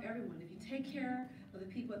 we love everyone. If you take care of the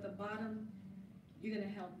people at the bottom, you're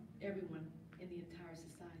gonna help everyone in the entire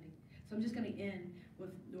society. So I'm just gonna end with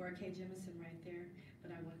Nora K. Jemison right there,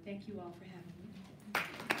 but I wanna thank you all for having me.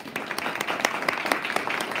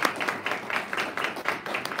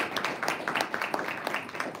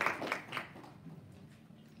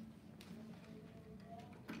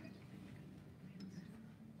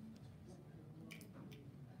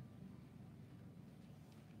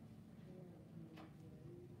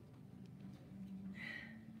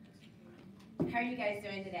 How are you guys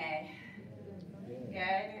doing today?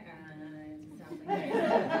 Good? Sounds like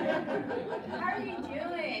good. How are you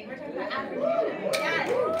doing? We're talking about Afrofuturist. Yes.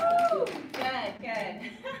 Good, good.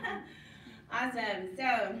 Awesome.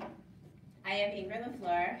 So, I am Ingrid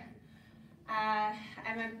LaFleur.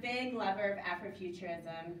 I'm a big lover of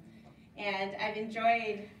Afrofuturism, and I've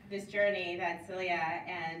enjoyed this journey that Celia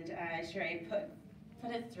and Sheree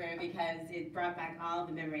put us through because it brought back all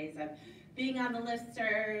the memories of being on the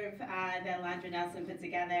listserv that Landra Nelson put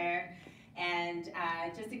together, and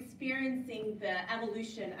just experiencing the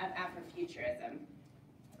evolution of Afrofuturism.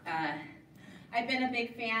 I've been a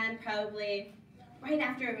big fan probably right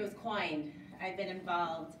after it was coined. I've been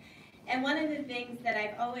involved. And one of the things that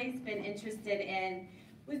I've always been interested in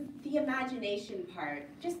was the imagination part,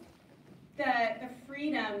 just the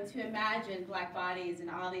freedom to imagine Black bodies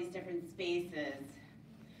in all these different spaces.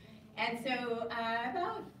 And so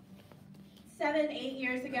about 7, 8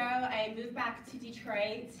 years ago, I moved back to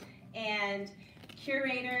Detroit and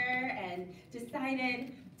curator and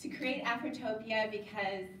decided to create Afrotopia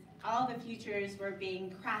because all the futures were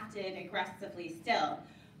being crafted aggressively still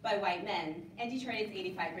by white men, and Detroit is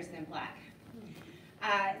 85% Black.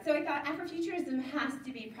 So I thought Afrofuturism has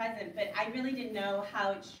to be present, but I really didn't know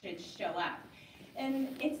how it should show up.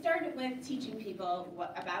 And it started with teaching people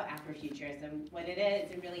about Afrofuturism, what it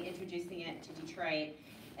is, and really introducing it to Detroit,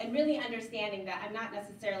 and really understanding that I'm not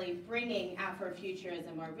necessarily bringing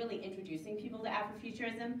Afrofuturism or really introducing people to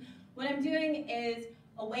Afrofuturism. What I'm doing is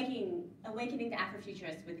awakening the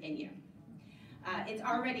Afrofuturists within you. It's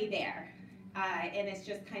already there. And it's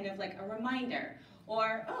just kind of like a reminder,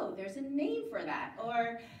 or, oh, there's a name for that,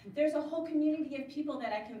 or there's a whole community of people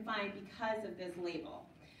that I can find because of this label.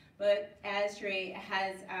 But as Sheree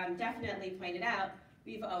has definitely pointed out,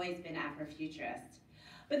 we've always been Afrofuturist.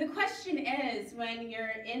 But the question is, when you're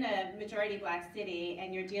in a majority Black city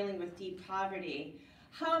and you're dealing with deep poverty,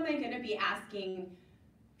 how am I going to be asking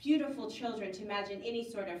beautiful children to imagine any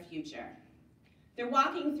sort of future? They're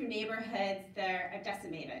walking through neighborhoods that are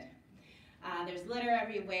decimated. There's litter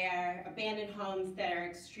everywhere, abandoned homes that are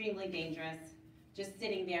extremely dangerous, just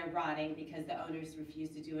sitting there rotting because the owners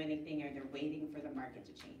refuse to do anything or they're waiting for the market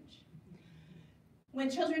to change. When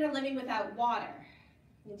children are living without water,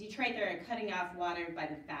 in Detroit they're cutting off water by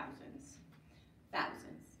the thousands,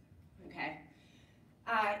 okay?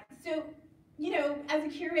 So, you know, as a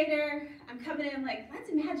curator, I'm coming in like, let's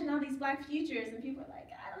imagine all these Black futures, and people are like,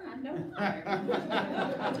 I don't have no water.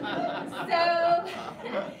 So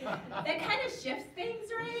that kind of shifts things,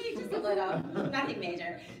 right? Just a little, nothing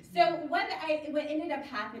major. So what ended up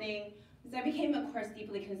happening was I became, of course,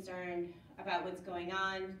 deeply concerned about what's going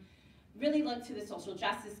on, really looked to the social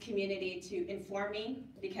justice community to inform me,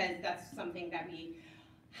 because that's something that we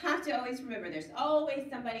have to always remember. There's always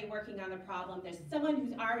somebody working on the problem. There's someone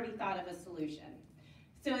who's already thought of a solution.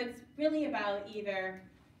 So it's really about either,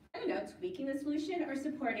 I don't know, tweaking the solution or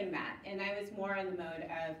supporting that. And I was more in the mode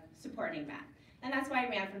of supporting that. And that's why I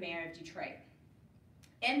ran for mayor of Detroit.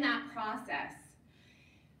 In that process,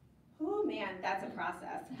 oh man, that's a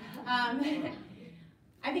process.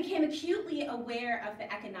 I became acutely aware of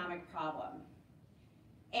the economic problem.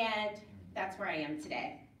 And that's where I am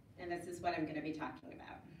today. And this is what I'm going to be talking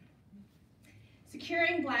about.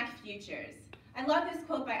 Securing Black futures. I love this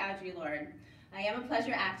quote by Audre Lorde. I am a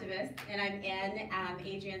pleasure activist, and I'm in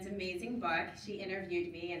Adrienne's amazing book. She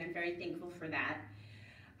interviewed me, and I'm very thankful for that.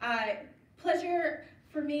 Pleasure,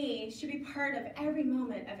 for me, should be part of every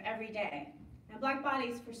moment of every day. And Black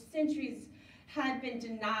bodies, for centuries, had been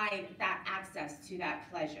denied that access to that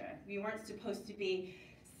pleasure. We weren't supposed to be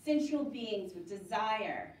sensual beings with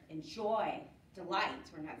desire and joy, delight.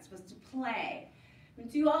 We're not supposed to play. We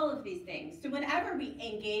do all of these things. So whenever we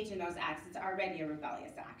engage in those acts, it's already a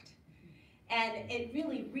rebellious act. And it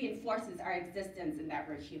really reinforces our existence in that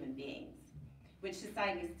we're human beings, which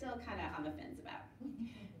society is still kind of on the fence about.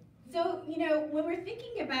 So, you know, when we're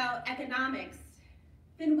thinking about economics,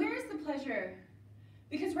 then where's the pleasure?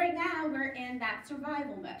 Because right now we're in that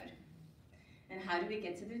survival mode. And how do we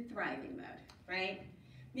get to the thriving mode, right?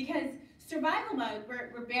 Because survival mode,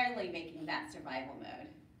 we're barely making that survival mode.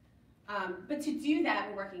 But to do that,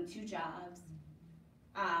 we're working 2 jobs.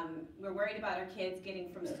 We're worried about our kids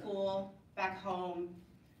getting from school back home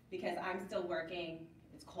because I'm still working,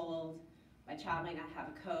 it's cold, my child might not have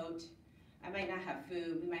a coat, I might not have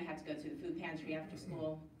food, we might have to go to the food pantry after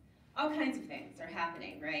school. All kinds of things are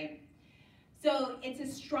happening, right? So it's a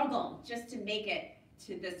struggle just to make it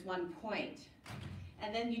to this one point.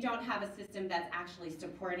 And then you don't have a system that's actually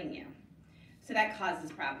supporting you. So that causes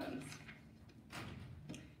problems.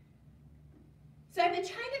 So I've been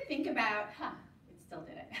trying to think about, it still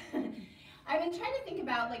did it. I've been trying to think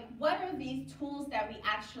about, like, what are these tools that we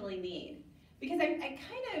actually need? Because I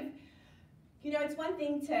kind of, you know, it's one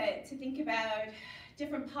thing to think about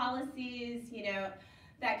different policies, you know,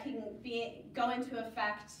 that can go into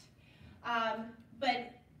effect.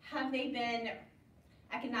 but have they been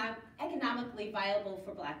economically viable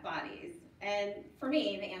for Black bodies? And for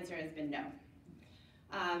me, the answer has been no.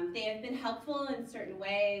 They have been helpful in certain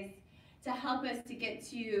ways to help us to get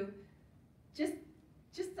to just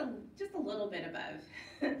a little bit above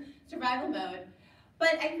survival mode.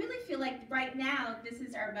 But I really feel like right now, this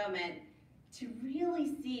is our moment to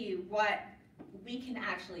really see what we can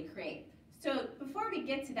actually create. So before we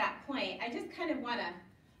get to that point, I just kind of want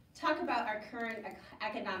to talk about our current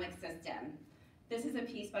economic system. This is a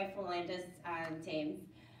piece by Philandus James.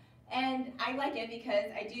 And I like it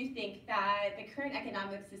because I do think that the current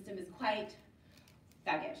economic system is quite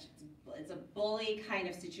thuggish. It's a bully kind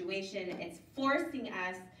of situation. It's forcing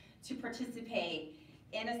us to participate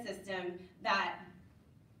in a system that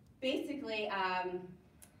basically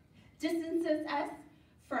distances us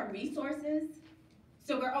from resources.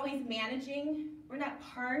 So we're always managing. We're not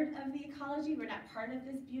part of the ecology. We're not part of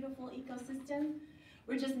this beautiful ecosystem.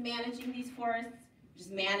 We're just managing these forests,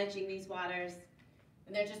 just managing these waters,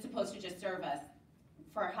 and they're just supposed to just serve us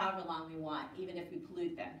for however long we want, even if we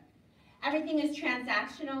pollute them. Everything is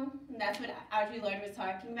transactional, and that's what Audre Lorde was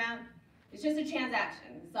talking about. It's just a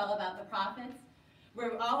transaction. It's all about the profits.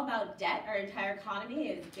 We're all about debt. Our entire economy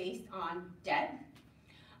is based on debt.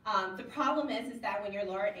 The problem is that when you're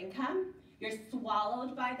lower income, you're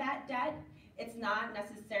swallowed by that debt. It's not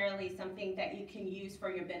necessarily something that you can use for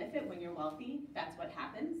your benefit when you're wealthy. That's what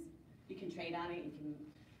happens. You can trade on it. You can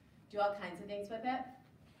do all kinds of things with it.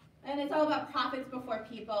 And it's all about profits before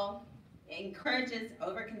people. It encourages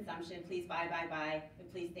overconsumption. Please buy,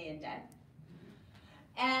 and please stay in debt.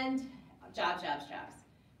 And jobs.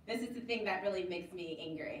 This is the thing that really makes me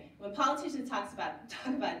angry. When politicians talk about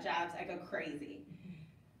jobs, I go crazy.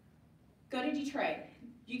 Go to Detroit.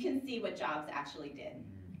 You can see what jobs actually did.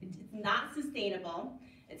 It's not sustainable.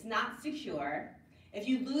 It's not secure. If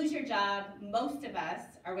you lose your job, most of us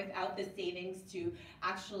are without the savings to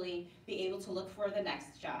actually be able to look for the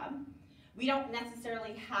next job. We don't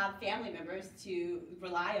necessarily have family members to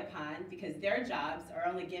rely upon because their jobs are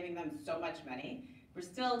only giving them so much money. We're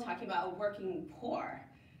still talking about a working poor,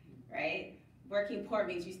 right? Working poor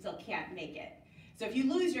means you still can't make it. So if you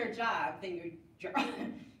lose your job, then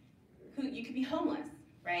you could be homeless,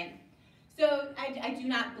 right? So I do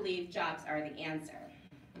not believe jobs are the answer.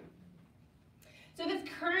 So this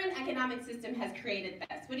current economic system has created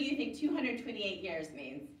this. What do you think 228 years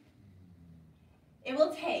means? It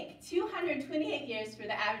will take 228 years for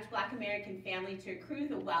the average Black American family to accrue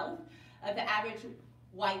the wealth of the average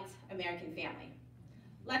white American family.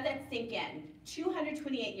 Let that sink in.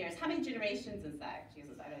 228 years. How many generations is that?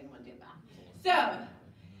 Jesus, I don't even want to do that. So,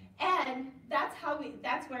 and that's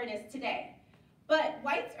where it is today. But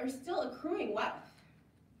whites are still accruing wealth.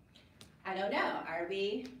 I don't know. Are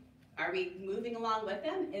we moving along with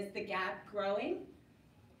them? Is the gap growing?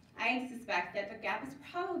 I suspect that the gap is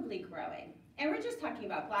probably growing. And we're just talking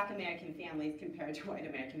about Black American families compared to white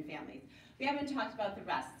American families. We haven't talked about the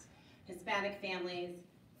rest. Hispanic families,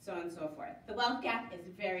 so on and so forth. The wealth gap is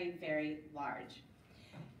very, very large.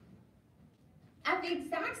 At the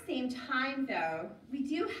exact same time, though, we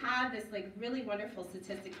do have this really wonderful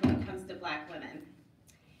statistic when it comes to Black women.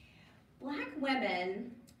 Black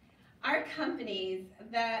women, our companies,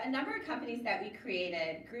 the number of companies that we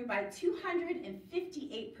created grew by 258%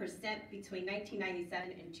 between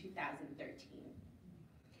 1997 and 2013.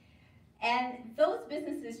 And those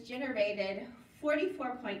businesses generated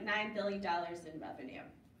 $44.9 billion in revenue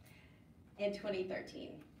in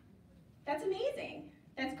 2013. That's amazing.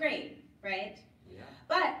 That's great, right? Yeah.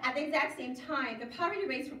 But at the exact same time, the poverty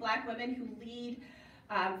rates for Black women who lead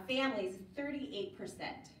families is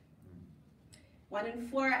 38%. 1 in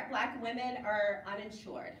 4 Black women are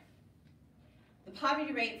uninsured. The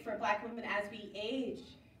poverty rate for Black women as we age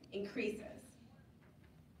increases.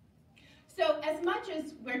 So as much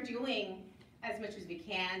as we're doing as much as we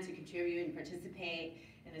can to contribute and participate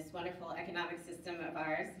in this wonderful economic system of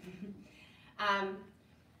ours,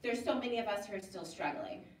 there's so many of us who are still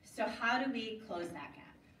struggling. So how do we close that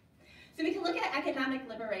gap? So we can look at economic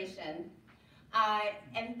liberation,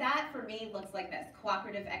 and that for me looks like this: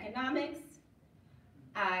 cooperative economics,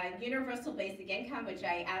 universal basic income, which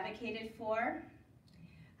I advocated for,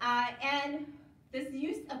 and this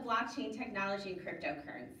use of blockchain technology and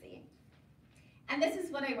cryptocurrency. And this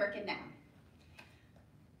is what I work in now.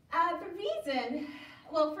 The reason,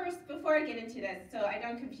 well, first, before I get into this, so I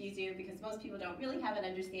don't confuse you, because most people don't really have an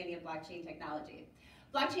understanding of blockchain technology.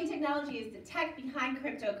 Blockchain technology is the tech behind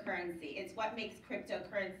cryptocurrency. It's what makes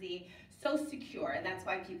cryptocurrency so secure, and that's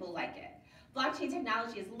why people like it. Blockchain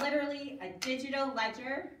technology is literally a digital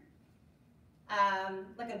ledger,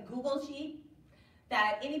 like a Google sheet,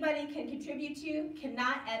 that anybody can contribute to,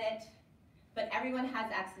 cannot edit, but everyone has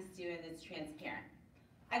access to, and it's transparent.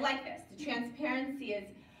 I like this. The transparency is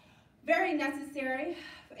very necessary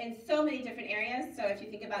in so many different areas. So if you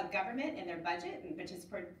think about government and their budget and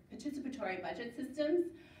participatory budget systems,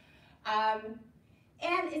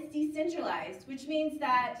 and it's decentralized, which means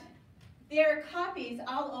that there are copies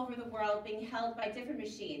all over the world being held by different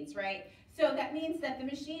machines, right? So that means that the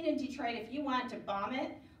machine in Detroit, if you want to bomb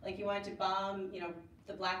it, like you want to bomb, you know,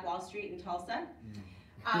 the Black Wall Street in Tulsa,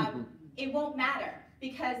 it won't matter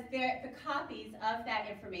because the copies of that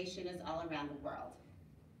information is all around the world.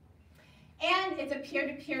 And it's a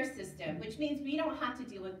peer-to-peer system, which means we don't have to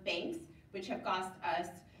deal with banks, which have cost us,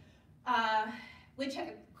 which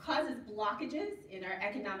causes blockages in our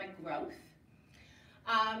economic growth,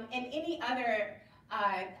 and any other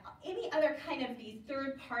kind of these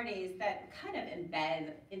third parties that kind of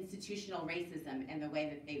embed institutional racism in the way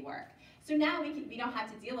that they work. So now we don't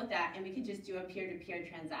have to deal with that, and we can just do a peer-to-peer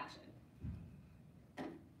transaction.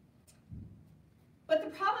 But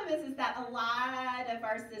the problem is that a lot of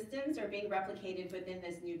our systems are being replicated within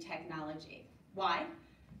this new technology. Why?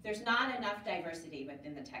 There's not enough diversity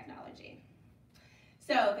within the technology.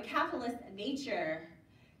 So the capitalist nature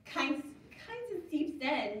kind of seeps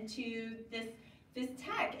into this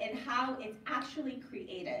tech and how it's actually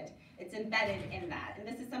created. It's embedded in that. And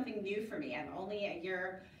this is something new for me. I'm only a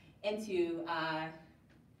year into,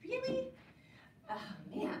 really? Oh,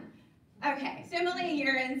 man. Okay, so I'm only a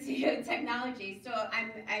year into technology, so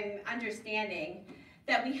I'm understanding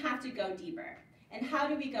that we have to go deeper. And how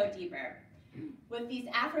do we go deeper? With these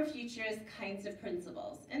Afrofuturist kinds of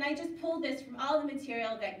principles. And I just pulled this from all the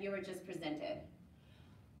material that you were just presented.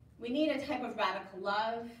 We need a type of radical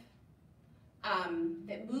love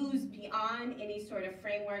that moves beyond any sort of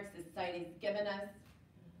frameworks that society's given us.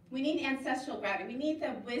 We need ancestral gravity. We need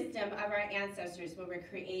the wisdom of our ancestors when we're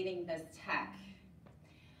creating this tech.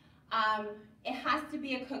 It has to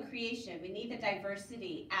be a co-creation. We need the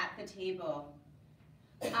diversity at the table.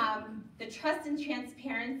 The trust and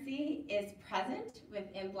transparency is present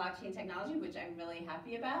within blockchain technology, which I'm really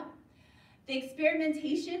happy about. The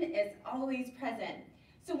experimentation is always present.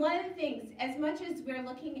 So one of the things, as much as we're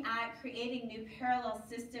looking at creating new parallel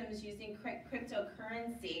systems using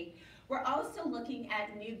cryptocurrency, we're also looking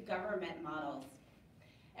at new government models.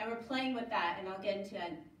 And we're playing with that, and I'll get into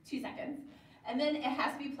it in 2 seconds. And then it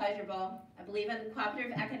has to be pleasurable. I believe in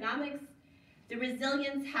cooperative economics. The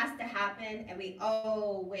resilience has to happen, and we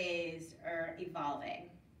always are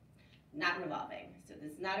evolving, not revolving. So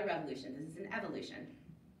this is not a revolution, this is an evolution.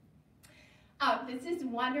 This is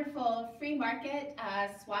wonderful free market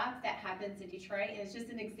swap that happens in Detroit, and it's just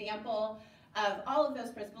an example of all of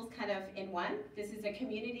those principles kind of in one. This is a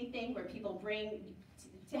community thing where people bring,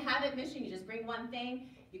 to have admission, you just bring one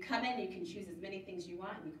thing, you come in, you can choose as many things you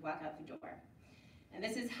want, and you can walk out the door. And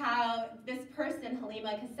this is how this person,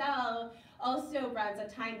 Halima Cassell, also runs a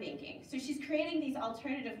time banking. So she's creating these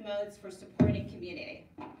alternative modes for supporting community.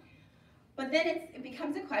 But then it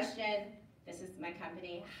becomes a question, this is my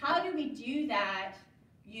company, how do we do that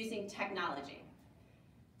using technology?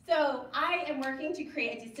 So I am working to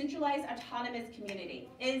create a decentralized autonomous community.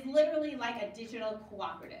 It is literally like a digital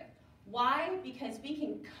cooperative. Why? Because we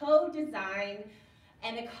can co-design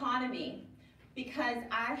an economy because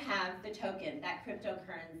I have the token, that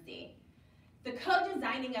cryptocurrency. The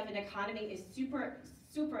co-designing of an economy is super,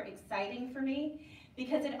 super exciting for me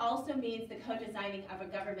because it also means the co-designing of a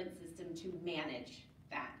government system to manage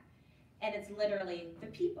that. And it's literally the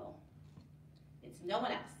people. It's no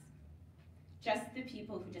one else, just the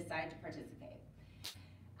people who decide to participate.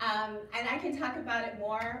 And I can talk about it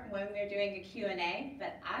more when we're doing a Q&A,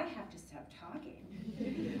 but I have to stop talking.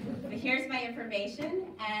 But here's my information,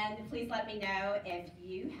 and please let me know if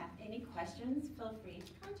you have any questions. Feel free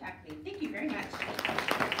to contact me. Thank you very much.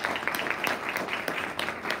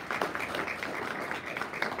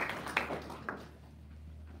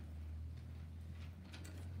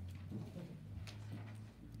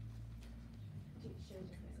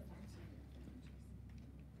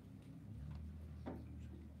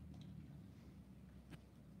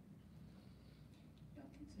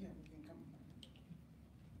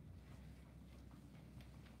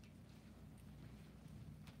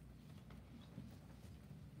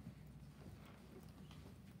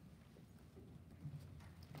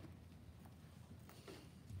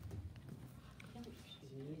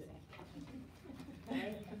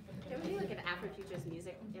 Can we do like an Afrofuturist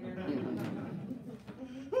music interview?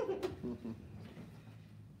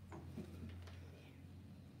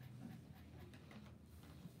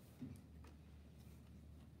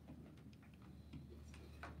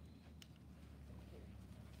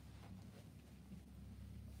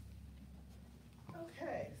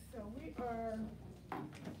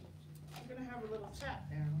 talk chat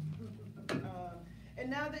now. And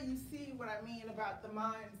now that you see what I mean about the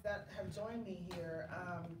minds that have joined me here,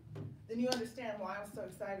 then you understand why I'm so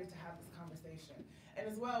excited to have this conversation. And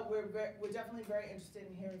as well, we're definitely very interested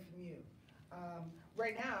in hearing from you.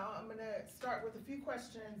 Right now, I'm gonna start with a few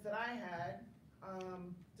questions that I had,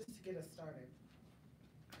 just to get us started.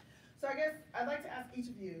 So I guess I'd like to ask each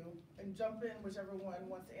of you, and jump in whichever one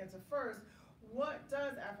wants to answer first, what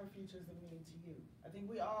does Afrofuturism mean to you? I think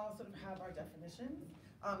we all sort of have our definitions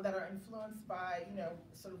that are influenced by, you know,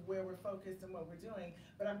 sort of where we're focused and what we're doing,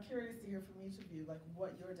 but I'm curious to hear from each of you, like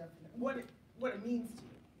what your definition, what it means to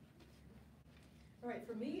you. All right,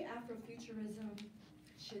 for me, Afrofuturism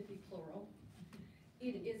should be plural.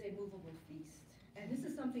 It is a movable feast. And this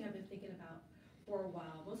is something I've been thinking about for a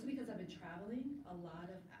while, mostly because I've been traveling a lot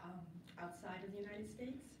of outside of the United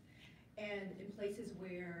States and in places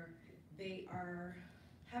where they are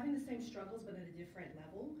having the same struggles but at a different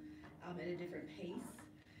level, at a different pace,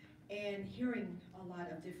 and hearing a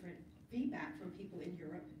lot of different feedback from people in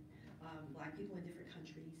Europe, Black people in different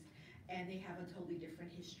countries, and they have a totally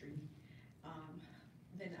different history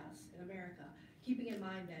than us in America. Keeping in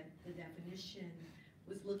mind that the definition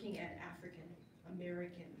was looking at African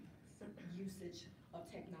American usage of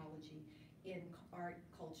technology in art,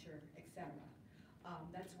 culture, etc.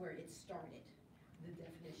 That's where it started, the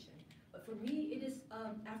definition. But for me, it is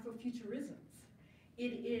Afrofuturisms.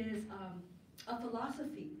 It is a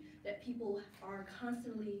philosophy that people are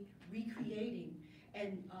constantly recreating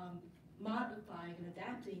and modifying and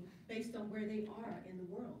adapting based on where they are in the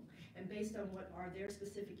world and based on what are their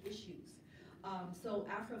specific issues. So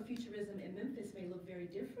Afrofuturism in Memphis may look very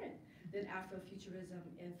different than Afrofuturism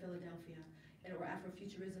in Philadelphia, or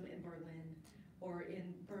Afrofuturism in Berlin, or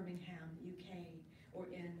in Birmingham, UK, or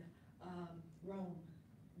in Rome,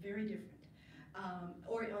 very different.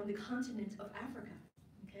 Or on the continent of Africa,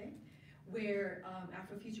 okay? Where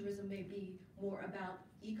Afrofuturism may be more about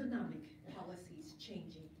economic policies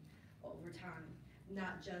changing over time,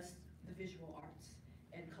 not just the visual arts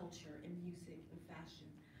and culture and music and fashion.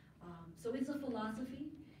 So it's a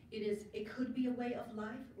philosophy. It could be a way of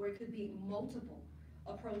life, or it could be multiple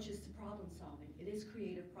approaches to problem solving. It is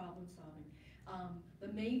creative problem solving.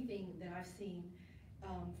 The main thing that I've seen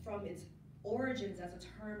from its origins as a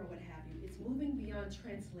term or what have you, it's moving beyond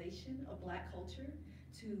translation of Black culture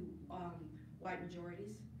to white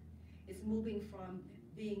majorities. It's moving from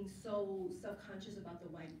being so self-conscious about the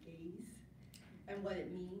white gaze and what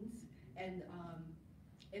it means, and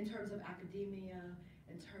in terms of academia,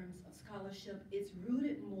 in terms of scholarship, it's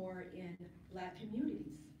rooted more in Black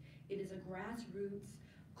communities. It is a grassroots,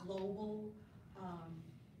 global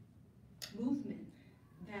movement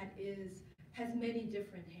that has many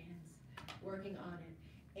different hands working on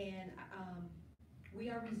it. And we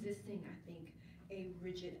are resisting, I think, a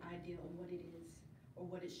rigid ideal of what it is or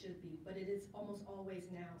what it should be. But it is almost always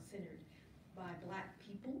now centered by Black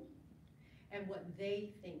people and what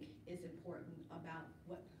they think is important about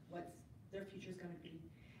what their future is going to be.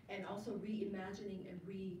 And also reimagining and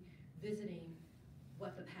revisiting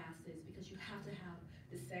what the past is, because you have to have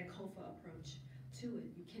the Sankofa approach to it.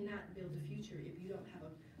 You cannot build the future if you don't have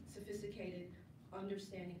a sophisticated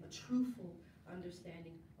understanding, a truthful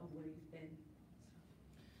understanding of where you've been.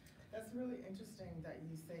 That's really interesting that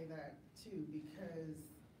you say that too, because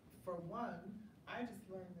for one, I just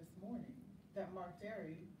learned this morning that Mark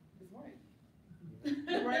Derry is white.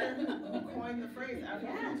 The writer who coined the phrase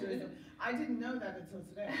Afrofuturism. I didn't know that until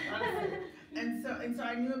today, honestly. And so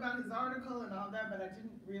I knew about his article and all that, but I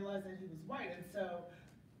didn't realize that he was white. And so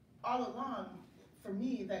all along, for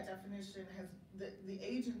me, that definition has the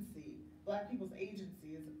agency, Black people's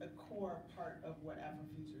agency, is a core part of what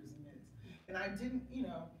Afrofuturism is. And I didn't,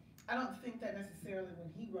 I don't think that necessarily when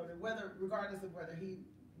he wrote it, regardless of whether he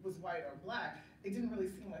was white or Black, it didn't really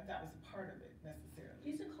seem like that was a part of it necessarily.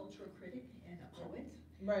 He's a cultural critic and a poet.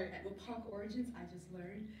 Right. With punk origins, I just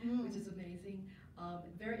learned, which is amazing.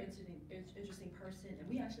 Very interesting person, and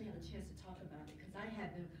we actually had a chance to talk about it because I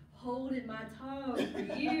had been holding my tongue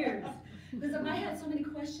for years because I had so many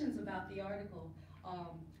questions about the article.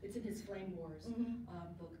 It's in his Flame Wars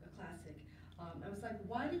book, a classic. I was like,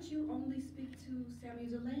 why did you only speak to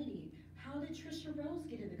Samuel Delaney? How did Trisha Rose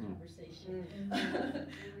get in the conversation?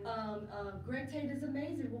 Greg Tate is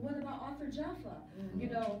amazing. Well, what about Arthur Jaffa?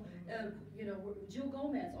 Jill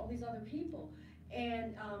Gomez, all these other people.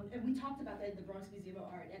 And we talked about that at the Bronx Museum of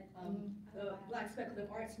Art, at the Black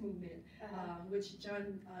Speculative Arts Movement, which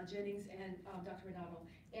John Jennings and Dr. Renato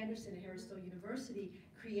Anderson at Harris Stowe University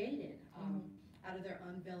created out of their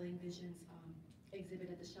Unveiling Visions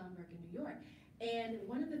exhibit at the Schomburg in New York. And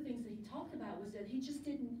one of the things that he talked about was that he just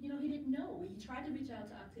didn't, he didn't know. He tried to reach out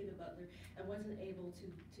to Octavia Butler and wasn't able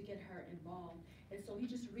to get her involved. And so he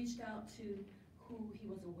just reached out to who he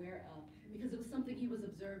was aware of, because it was something he was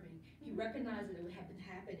observing. He recognized that it had been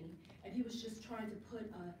happening, and he was just trying to put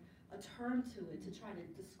a term to it, to try to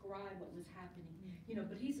describe what was happening.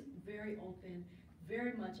 But he's very open,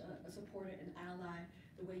 very much a supporter and ally,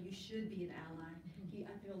 the way you should be an ally.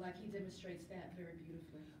 I feel like he demonstrates that very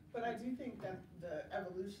beautifully. But I do think that the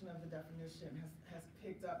evolution of the definition has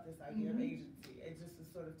picked up this idea of agency. It just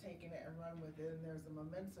is sort of taking it and run with it, and there's a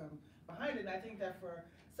momentum behind it. And I think that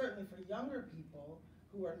certainly for younger people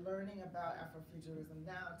who are learning about Afrofuturism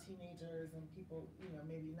now, teenagers and people,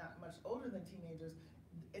 maybe not much older than teenagers,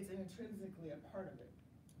 it's intrinsically a part of it,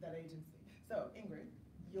 that agency. So Ingrid,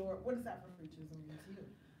 what does Afrofuturism mean to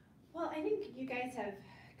you? Well, I think you guys have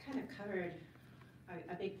kind of covered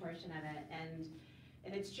a big portion of it, and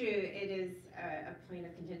it's true, it is a point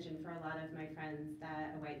of contention for a lot of my friends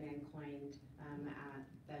that a white man coined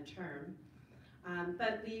the term,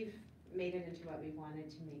 but we've made it into what we wanted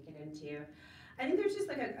to make it into. I think there's just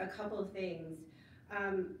like a couple of things.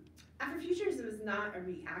 Afrofuturism is not a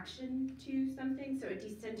reaction to something, so it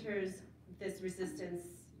decenters this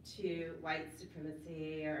resistance to white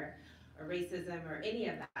supremacy or racism or any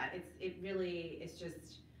of that. It really is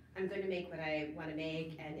just, I'm going to make what I want to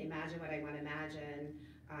make and imagine what I want to imagine,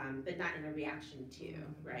 but not in a reaction to,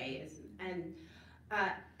 right? And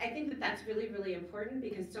I think that that's really, really important,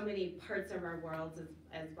 because so many parts of our worlds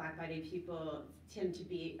as Black-bodied people tend to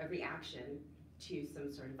be a reaction to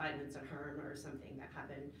some sort of violence or harm or something that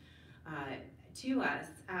happened to us.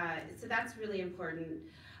 So that's really important.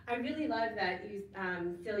 I really love that you,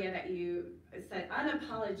 Celia, that you said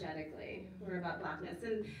unapologetically we're about Blackness.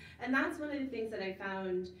 And that's one of the things that I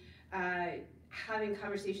found having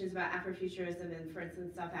conversations about Afrofuturism in, for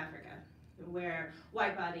instance, South Africa, where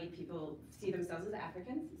white-bodied people see themselves as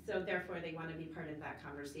Africans, so therefore they want to be part of that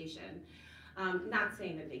conversation. Not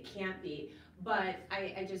saying that they can't be, but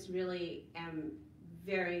I just really am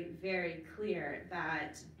very, very clear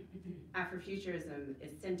that Afrofuturism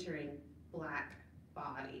is centering Black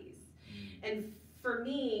bodies. And for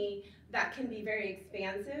me, that can be very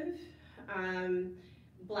expansive.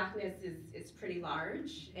 Blackness is pretty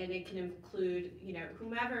large, and it can include,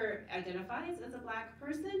 whomever identifies as a Black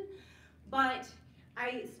person, but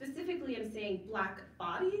I specifically am saying Black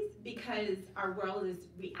bodies because our world is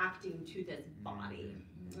reacting to this body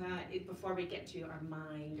before we get to our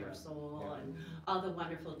mind, our soul, and all the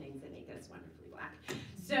wonderful things that make us wonderfully Black.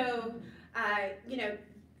 So,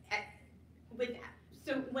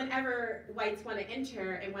 so whenever whites want to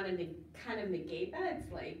enter and want to kind of negate that, it's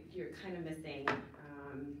like you're kind of missing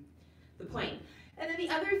the point. And then the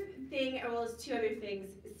other thing, well, there's two other things.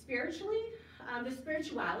 Spiritually, the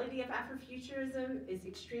spirituality of Afrofuturism is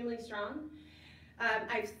extremely strong.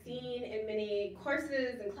 I've seen in many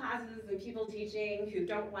courses and classes and people teaching who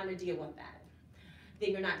don't want to deal with that.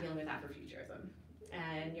 Then you're not dealing with Afrofuturism,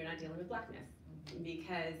 and you're not dealing with Blackness,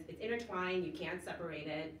 because it's intertwined, you can't separate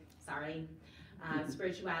it, sorry.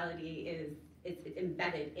 Spirituality it's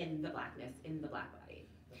embedded in the Blackness, in the Black body,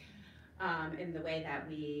 in the way that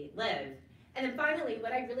we live. And then finally,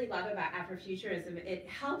 what I really love about Afrofuturism, it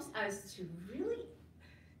helps us to really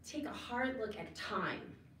take a hard look at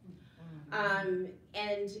time. And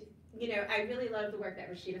I really love the work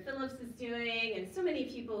that Rashida Phillips is doing, and so many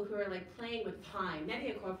people who are like playing with time.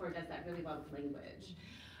 mediaThe does that really well with language,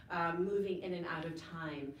 moving in and out of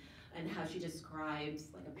time, and how she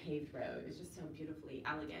describes like a paved road. It's just so beautifully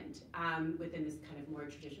elegant within this kind of more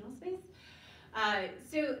traditional space.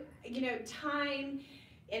 So, time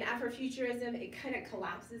in Afrofuturism, it kind of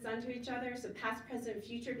collapses onto each other. So past, present,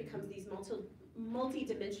 future becomes these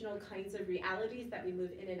multi-dimensional kinds of realities that we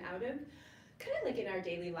move in and out of, kind of like in our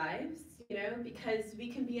daily lives, because we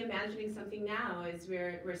can be imagining something now as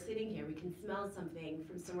we're sitting here. We can smell something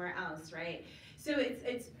from somewhere else, right? So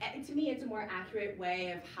it's to me, it's a more accurate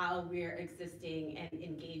way of how we're existing and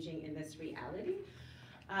engaging in this reality.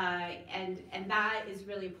 And that is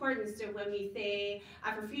really important. So when we say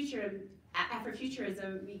Afrofuturism,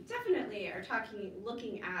 we definitely are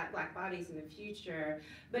looking at Black bodies in the future,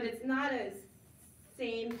 but it's not a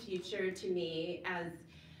same future to me as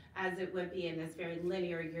it would be in this very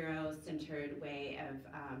linear Euro-centered way of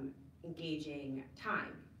engaging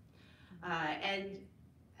time. And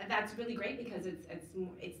that's really great because it's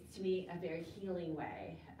to me a very healing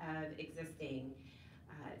way of existing.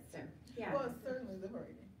 So yeah. Well, it's certainly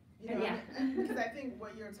liberating. Because I think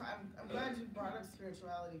what you're talking, I'm glad you brought up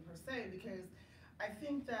spirituality per se, because I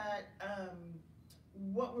think that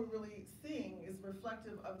what we're really seeing is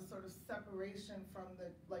reflective of a sort of separation from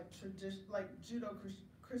the tradition,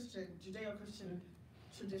 Judeo-Christian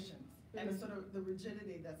traditions, and a sort of the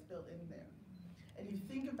rigidity that's built in there. And you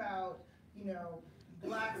think about,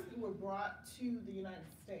 blacks who were brought to the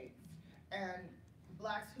United States, and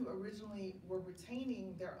blacks who originally were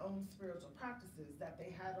retaining their own spiritual practices that they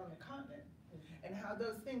had on the continent, and how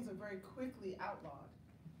those things are very quickly outlawed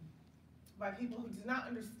by people who did not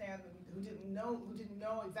understand them, who didn't know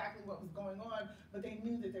exactly what was going on, but they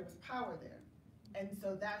knew that there was power there. And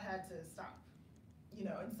so that had to stop.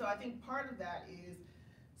 And so I think part of that is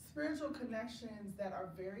spiritual connections that are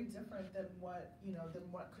very different than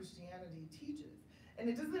what Christianity teaches. And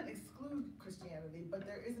it doesn't exclude Christianity, but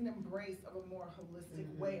there is an embrace of a more holistic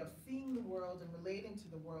way of seeing the world and relating to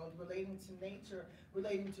the world, relating to nature,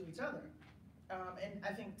 relating to each other. And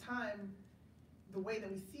I think time, the way that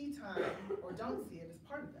we see time or don't see it, is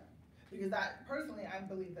part of that. Because I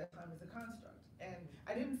believe that time is a construct. And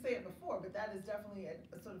I didn't say it before, but that is definitely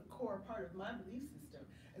a sort of core part of my belief system.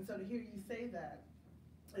 And so to hear you say that's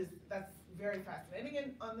very fascinating.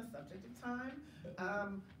 And on the subject of time,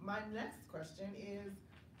 my next question is,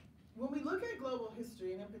 when we look at global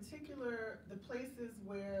history, and in particular the places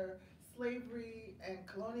where slavery and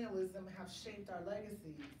colonialism have shaped our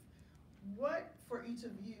legacies, what, for each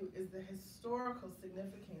of you, is the historical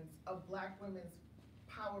significance of Black women's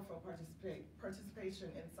powerful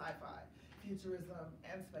participation in sci-fi, futurism,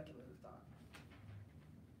 and speculative thought?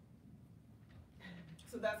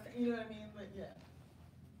 So that's, you know what I mean? But yeah.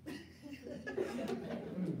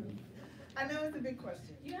 I know it's a big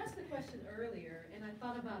question. You asked the question earlier, and I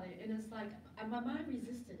thought about it, and it's like, my mind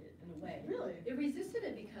resisted it in a way. Really? It resisted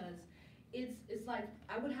it because it's like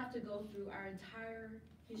I would have to go through our entire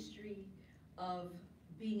history of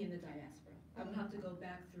being in the diaspora. I would have to go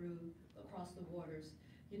back through, across the waters,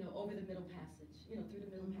 over the Middle Passage, through the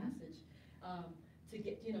Middle Passage, to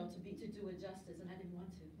get, to do it justice, and I didn't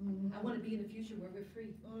want to. I want to be in the future where we're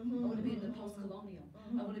free. I want to be in the post-colonial.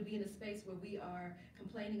 I want to be in a space where we are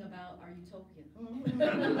complaining about our utopia.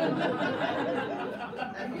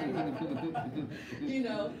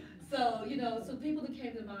 So people that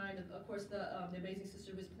came to mind, of course, the Amazing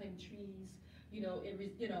Sister was planting trees, in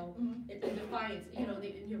defiance,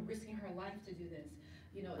 risking her life to do this.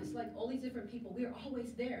 It's like all these different people, we're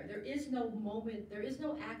always there. There is no moment, there is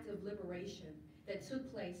no act of liberation that took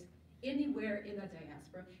place anywhere in the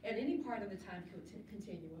diaspora, at any part of the time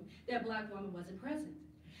continuum, that Black woman wasn't present.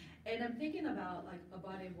 And I'm thinking about like a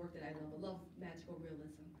body of work that I love magical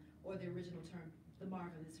realism, or the original term, the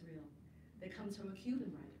marvelous real, that comes from a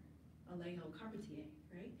Cuban writer, Alejo Carpentier,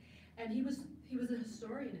 right? And he was a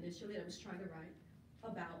historian initially that was trying to write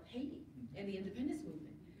about Haiti and the independence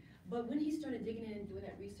movement. But when he started digging in and doing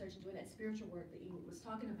that research and doing that spiritual work that Ingrid was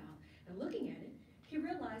talking about and looking at it, he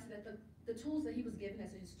realized that the tools that he was given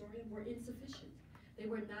as a historian were insufficient. They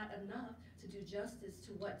were not enough to do justice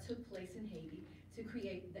to what took place in Haiti to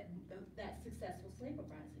create that successful slave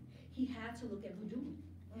uprising. He had to look at voodoo.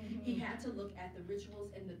 He had to look at the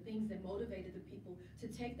rituals and the things that motivated the people to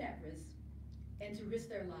take that risk and to risk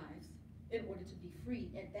their lives in order to be free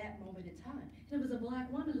at that moment in time. And it was a Black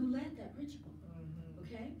woman who led that ritual,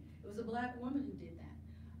 okay? It was a Black woman who did that.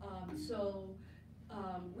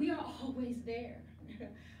 We are always there.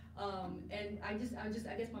 And I guess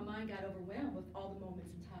my mind got overwhelmed with all the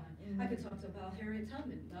moments in time. I could talk about Harriet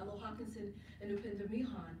Tubman, Lalo Hawkinson, and Upendra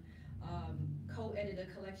Mihan co-edited a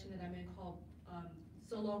collection that I'm in called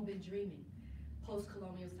So Long Been Dreaming,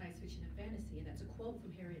 Post-Colonial Science Fiction and Fantasy, and that's a quote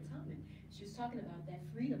from Harriet Tubman. She was talking about that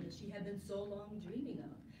freedom that she had been so long dreaming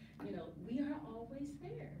of. We are always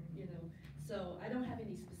there, So I don't have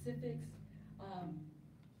any specifics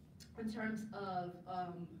in terms of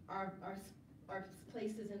our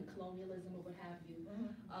places in colonialism or what have you.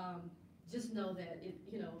 Just know that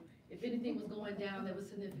if anything was going down that was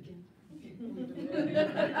significant,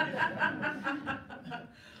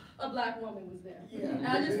 a Black woman was there. And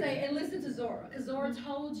I'll just say, and listen to Zora, because Zora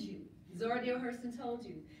told you, Zora Neale Hurston told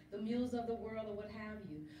you, the mules of the world or what have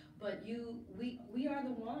you. But we are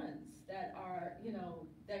the ones that are,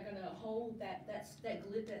 that are gonna hold that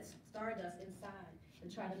stardust inside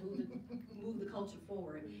and try to move the culture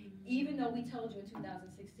forward. Even though we told you in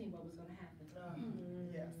 2016 what was gonna happen.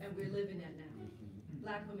 Yes. And we're living that now.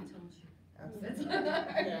 Black women told you. Absolutely.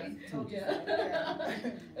 Yes, told you. Yeah.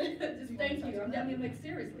 Just thank you. I mean, like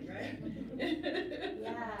seriously, right?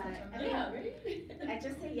 Yeah, I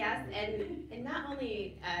just say yes, and not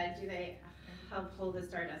only do they help hold the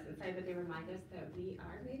stardust inside, but they remind us that we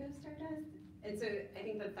are made of stardust. And so I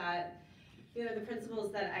think that you know, the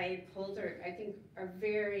principles that I pulled I think are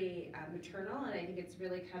very maternal, and I think it's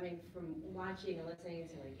really coming from watching and listening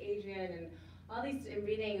to like Adrian and all these, and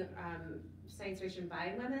reading science fiction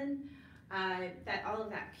by women, that all of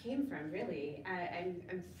that came from, really.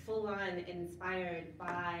 I'm full on inspired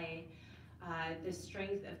by the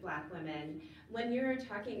strength of Black women. When you were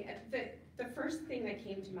talking, the first thing that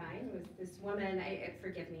came to mind was this woman,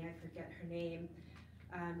 forgive me, I forget her name,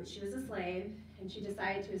 she was a slave, and she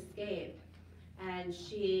decided to escape. And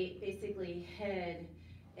she basically hid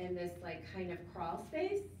in this like kind of crawl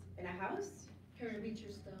space in a house. Harriet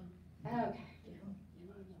Beecher Stone. Oh, okay.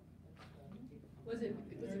 Was it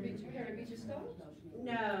Harriet Beecher Stone?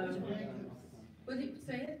 No. Was it,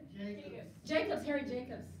 say it? Jacobs, Harriet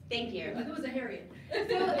Jacobs. Thank you. It was a Harriet. So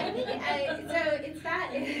I think, so it's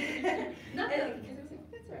that. Nothing.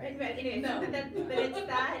 That's all right. But anyway, No. but it's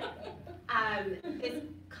that, this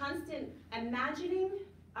constant imagining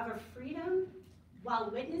of a freedom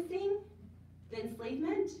while witnessing the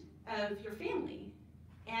enslavement of your family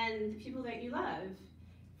and the people that you love.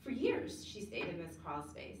 For years, she stayed in this crawl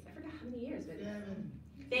space. I forgot how many years, but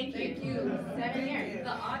thank you. 7 years.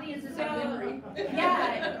 The audience is a memory.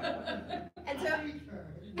 Yeah. And so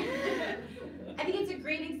I think it's a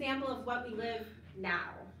great example of what we live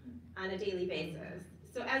now on a daily basis.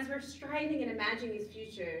 So as we're striving and imagining these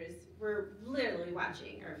futures, we're literally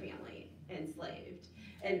watching our family enslaved.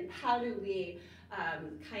 And how do we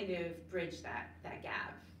kind of bridge that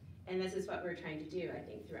gap? And this is what we're trying to do, I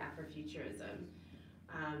think, through Afrofuturism.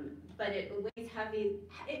 But it weighs heavy,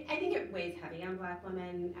 I think it weighs heavy on Black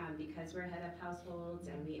women because we're head of households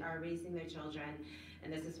and we are raising their children.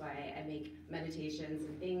 And this is why I make meditations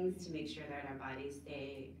and things to make sure that our bodies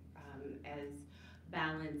stay as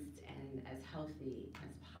balanced and as healthy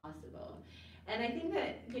as possible. And I think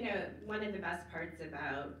that, you know, one of the best parts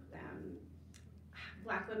about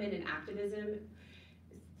Black women in activism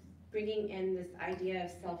is bringing in this idea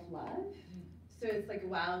of self-love. So it's like,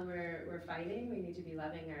 while we're fighting, we need to be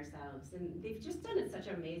loving ourselves. And they've just done such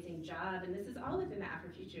an amazing job. And this is all within the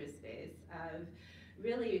Afrofuturist space of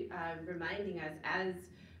really reminding us, as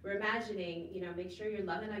we're imagining, you know, make sure you're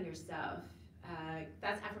loving on yourself.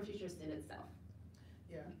 That's Afrofuturist in itself.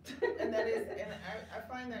 Yeah, and that is, and I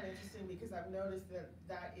find that interesting because I've noticed that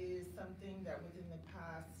that is something that within the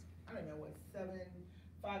past, I don't know, what,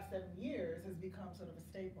 5-7 years has become sort of a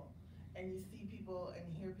staple. And you see people and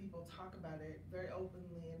hear people talk about it very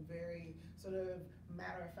openly and very sort of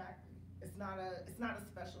matter-of-factly. It's not a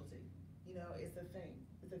specialty, you know, it's a thing.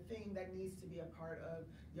 It's a thing that needs to be a part of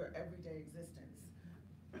your everyday existence,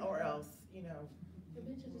 or else, you know. I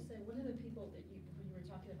mentioned to say, one of the people that when you were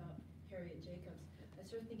talking about Harriet Jacobs, I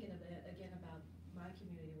started thinking again about my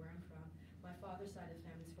community where I'm from. My father's side of the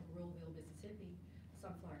family is from Ruralville, Mississippi,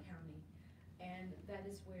 Sunflower County. And that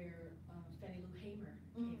is where Fannie Lou Hamer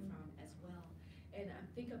came from as well. And I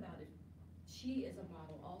think about it, she is a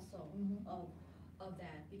model also of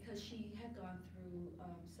that, because she had gone through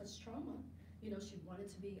such trauma. You know, she wanted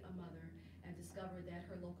to be a mother and discovered that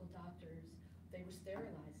her local doctors, they were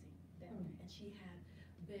sterilizing them. And she had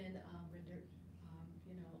been rendered,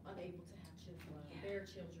 you know, unable to have children, bear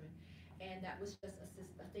children. And that was just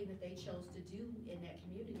a thing that they chose to do in that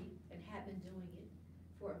community and had been doing it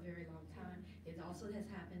for a very long time. It also has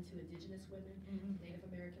happened to Indigenous women, Native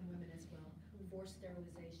American women as well, forced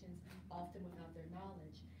sterilizations, often without their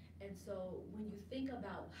knowledge. And so when you think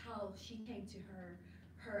about how she came to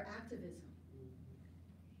her activism,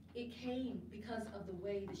 it came because of the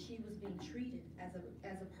way that she was being treated as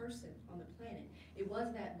a person on the planet. It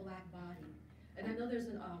was that Black body. And I know there's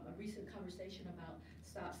a recent conversation about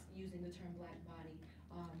stop using the term Black body.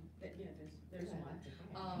 But yeah, there's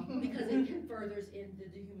one. Because it furthers in the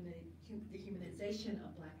dehumanization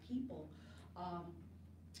of Black people.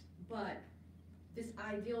 But this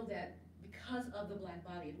ideal that because of the Black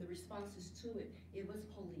body and the responses to it, it was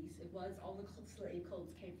police, it was all the slave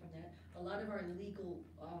codes came from that. A lot of our legal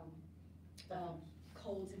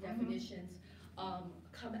codes and definitions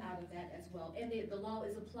come out of that as well. And the law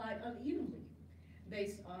is applied unevenly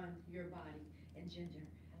based on your body and gender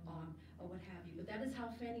or what have you. But that is how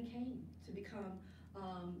Fannie came to become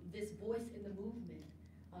this voice in the movement.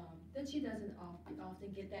 That she doesn't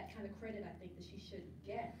often get that kind of credit, I think, that she should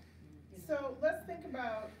get. You know? So let's think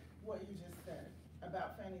about what you just said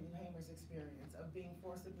about Fannie Lou Hamer's experience of being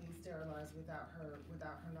forcibly sterilized without her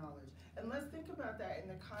knowledge. And let's think about that in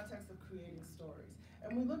the context of creating stories.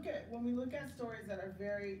 And when we look at stories that are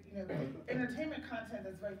very, you know, entertainment content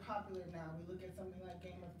that's very popular now, we look at something like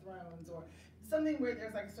Game of Thrones, or something where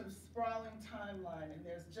there's like a sort of sprawling timeline and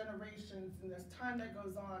there's generations and there's time that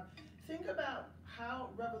goes on. Think about how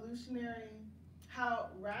revolutionary, how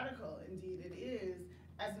radical indeed it is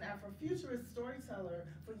as an Afrofuturist storyteller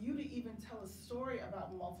for you to even tell a story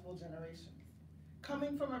about multiple generations.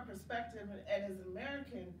 Coming from a perspective, and as an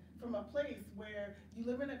American, from a place where you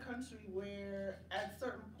live in a country where at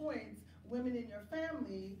certain points, women in your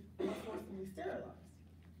family were forcibly sterilized.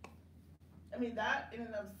 I mean, that in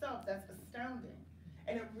and of itself, that's astounding.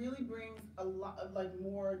 And it really brings a lot of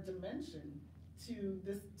more dimension to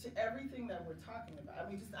this, to everything that we're talking about. I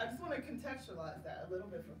mean, I just want to contextualize that a little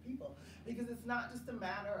bit for people, because it's not just a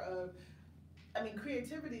matter of, I mean,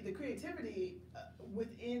 creativity, the creativity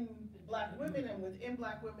within Black women and within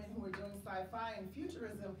Black women who are doing sci-fi and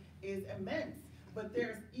futurism is immense, but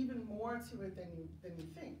there's even more to it than you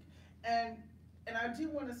think. And I do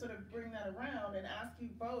want to sort of bring that around and ask you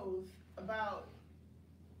both about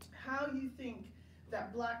how you think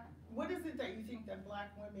that what is it that you think that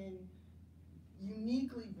Black women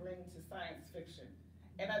uniquely bring to science fiction?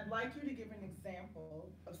 And I'd like you to give an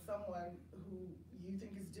example of someone who you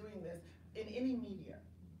think is doing this in any medium.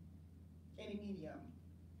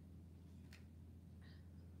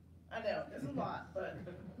 I know, there's a lot, but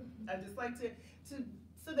I'd just like to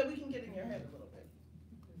so that we can get in your head a little bit.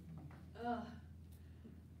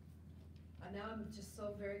 Now I'm just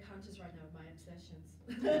so very conscious right now of my obsessions.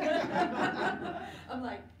 I'm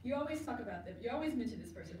like, you always talk about them. You always mention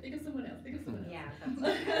this person. Think of someone else. Think of someone else. Yeah,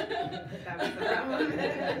 that was the problem.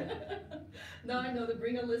 Now I know to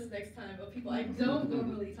bring a list next time of people I don't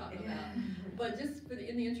normally talk about. But just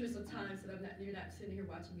in the interest of time, so that you're not sitting here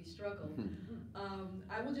watching me struggle,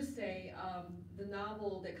 I will just say the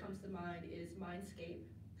novel that comes to mind is Mindscape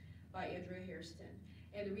by Andrea Hairston.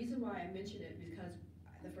 And the reason why I mention it is because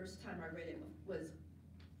the first time I read it was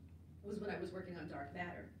when I was working on Dark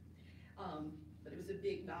Matter. But it was a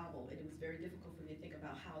big novel, and it was very difficult for me to think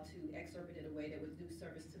about how to excerpt it in a way that would do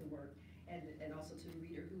service to the work, and also to the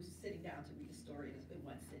reader who's sitting down to read a story in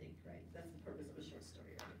one sitting, right? That's the purpose of a short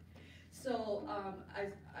story, right? So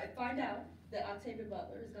I find out that Octavia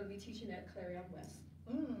Butler is going to be teaching at Clarion West.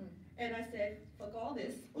 And I said, fuck all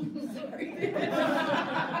this. Sorry.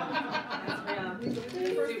 That's real.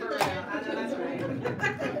 Super real. I know that's right.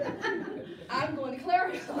 I'm going to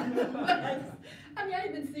Clarion. I mean, I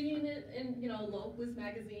had been seeing it in, Localist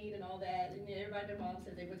magazine and all that, and everybody, their mom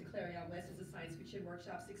said they went to Clarion West. It's a science fiction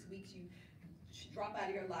workshop, 6 weeks. You drop out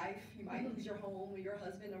of your life. You might lose your home or your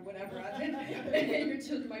husband or whatever. And your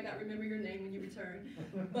children might not remember your name when you return.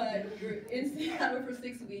 But you're in Seattle for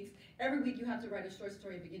 6 weeks. Every week you have to write a short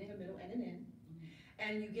story, a beginning, a middle, and an end.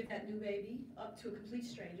 And you give that new baby up to a complete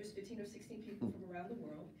strangers, 15 or 16 people from around the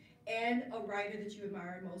world, and a writer that you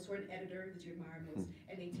admire most, or an editor that you admire most,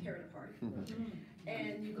 and they tear it apart.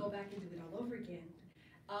 And you go back and do it all over again.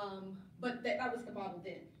 But that was the model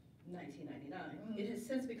then. 1999. It has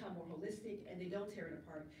since become more holistic, and they don't tear it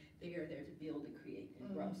apart. They are there to build and create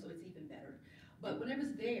and grow, so it's even better. But when I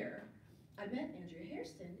was there, I met Andrea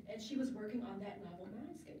Hairston, and she was working on that novel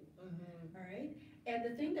Mindscape. All right? And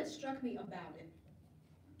the thing that struck me about it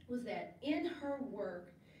was that in her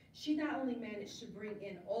work, she not only managed to bring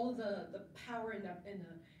in all the power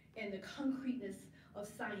and the concreteness of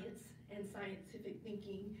science and scientific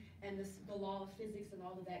thinking and the law of physics and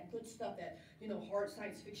all of that good stuff that, hard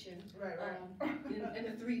science fiction, right. And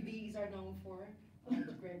the 3 Bs are known for,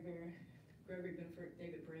 Gregory Benford,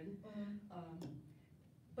 David Brin.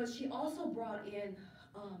 But she also brought in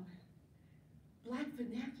Black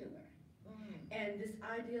vernacular and this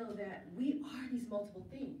idea that we are these multiple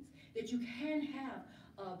things, that you can have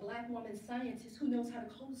a Black woman scientist who knows how to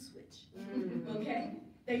code switch, okay?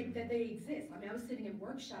 That they exist. I mean, I was sitting in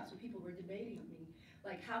workshops where people were debating with me,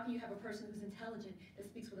 like, how can you have a person who's intelligent that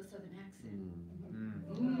speaks with a Southern accent?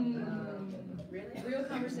 Really? Real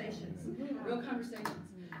conversations. Real conversations.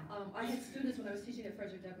 I had students when I was teaching at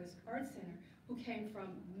Frederick Douglass Art Center who came from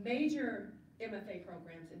major MFA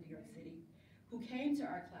programs in New York City, who came to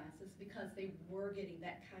our classes because they were getting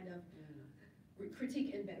that kind of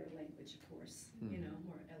critique in better language, of course,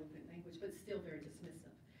 more eloquent language, but still very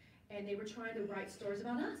dismissive. And they were trying to write stories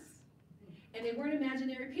about us. And they weren't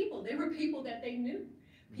imaginary people. They were people that they knew.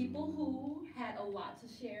 People who had a lot to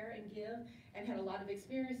share and give and had a lot of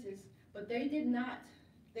experiences, but they did not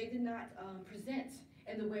present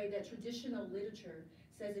in the way that traditional literature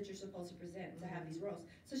says that you're supposed to present, to have these roles.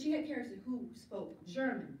 So she had characters who spoke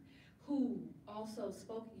German, who also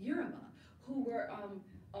spoke Yoruba, who were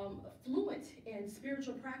fluent in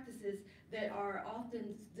spiritual practices that are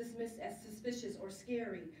often dismissed as suspicious or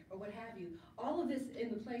scary or what have you. All of this in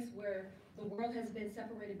the place where the world has been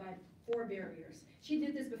separated by 4 barriers. She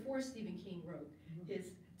did this before Stephen King wrote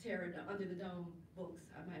his Terror Under the Dome books,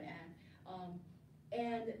 I might add.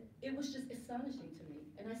 And it was just astonishing to me.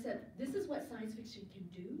 And I said, this is what science fiction can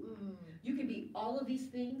do. You can be all of these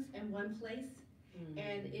things in one place,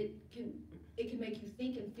 and it can make you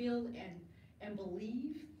think and feel and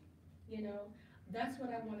believe, you know. That's what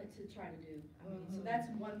I wanted to try to do. I mean, so that's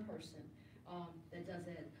one person that does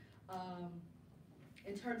it.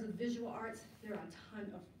 In terms of visual arts, there are a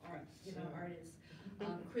ton of artists.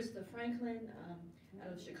 Krista Franklin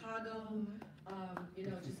out of Chicago, you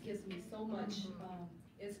know, just gives me so much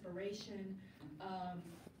inspiration.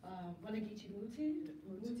 Wanagichi Mutu.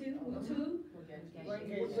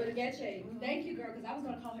 Thank you, girl, because I was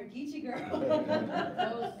gonna call her Geechee girl.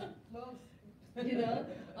 Close. You know,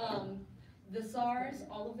 the SARS,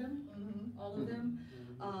 all of them,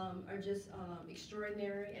 are just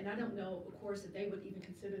extraordinary. And I don't know, of course, if they would even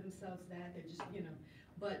consider themselves that. They're just, you know,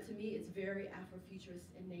 but to me, it's very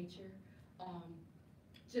Afrofuturist in nature.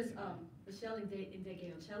 Michelle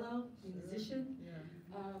Ndegeocello, musician.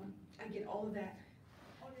 I get all of that.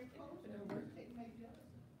 On your poster, take my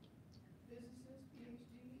physicist,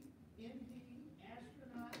 PhD, MD,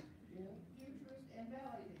 astronaut, futurist,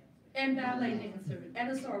 and ballet dancer. And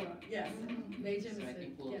a soror, yes. Major So I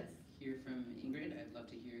think we'll hear from Ingrid. I'd love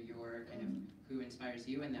to hear your kind of who inspires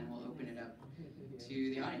you, and then we'll open it up to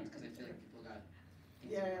the audience, because I feel like people got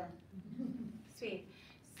things. Sweet.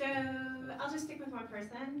 So I'll just stick with one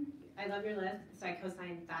person. I love your list, so I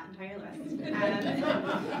co-signed that entire list.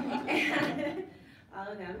 And all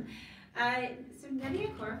of them. So Nadia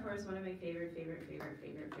Okorafor is one of my favorite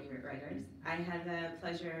writers. I had the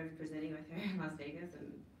pleasure of presenting with her in Las Vegas,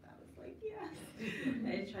 and that was like, yes.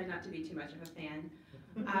 I try not to be too much of a fan.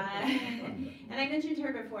 And I mentioned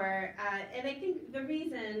her before, and I think the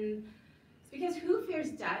reason is because Who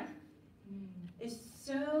Fears Death is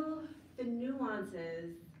so, the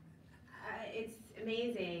nuances, it's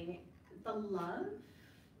amazing. The love,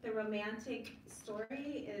 the romantic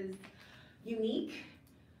story is unique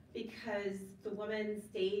because the woman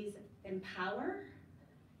stays in power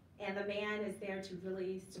and the man is there to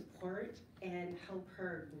really support and help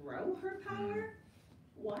her grow her power.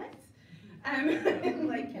 What?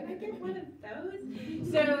 Like, can I get one of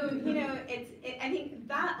those? So, you know, I think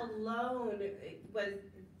that alone was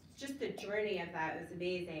just the journey of that was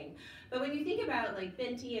amazing. But when you think about like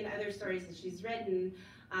Binti and other stories that she's written,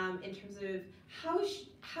 in terms of how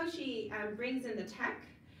she brings in the tech,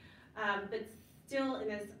 but still in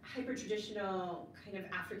this hyper-traditional kind of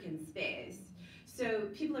African space. So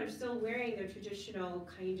people are still wearing their traditional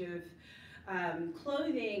kind of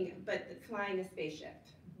clothing, but flying a spaceship.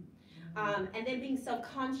 And then being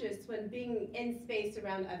self-conscious when being in space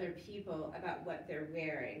around other people about what they're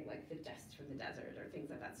wearing, like the dust from the desert or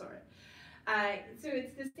things of that sort. So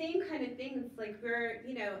it's the same kind of thing. It's like we're,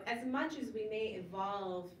 you know, as much as we may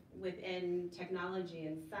evolve within technology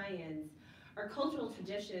and science, our cultural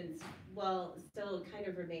traditions will still kind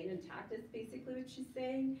of remain intact, is basically what she's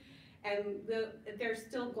saying. And there's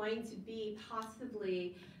still going to be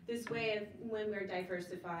possibly this way of when we're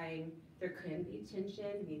diversifying, there can be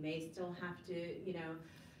tension. We may still have to, you know,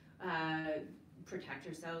 protect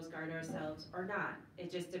ourselves, guard ourselves, or not.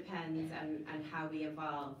 It just depends on how we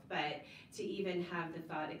evolve. But to even have the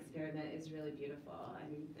thought experiment is really beautiful.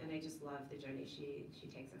 And I just love the journey she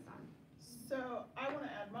takes us on. So I want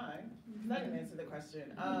to add mine, because I didn't answer the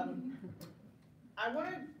question.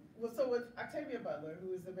 So with Octavia Butler,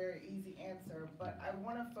 who is a very easy answer, but I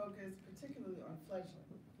want to focus particularly on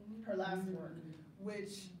Fledgling, her last work,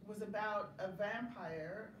 which was about a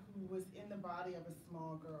vampire who was in the body of a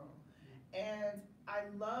small girl. And I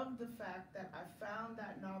love the fact that I found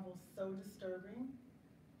that novel so disturbing.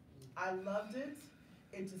 I loved it,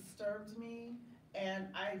 it disturbed me, and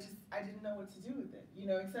I didn't know what to do with it, you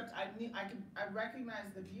know, except I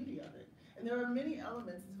recognized the beauty of it. And there are many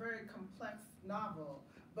elements, it's a very complex novel,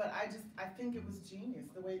 but I think it was genius,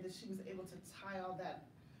 the way that she was able to tie all that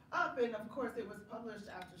up. And of course it was published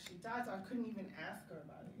after she died, so I couldn't even ask her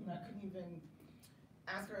about it. You know, I couldn't even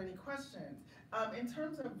ask her any questions. In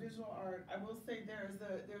terms of visual art, I will say there's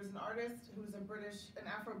an artist who's an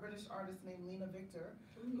Afro-British artist named Lena Victor,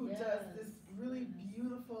 who does this really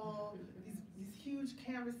beautiful, these huge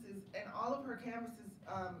canvases, and all of her canvases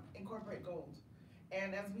incorporate gold.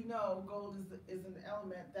 And as we know, gold is an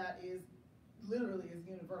element that is literally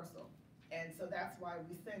universal. And so that's why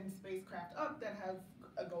we send spacecraft up that has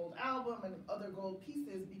a gold album and other gold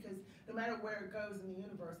pieces, because no matter where it goes in the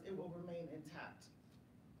universe, it will remain intact.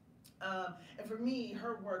 And for me,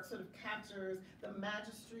 her work sort of captures the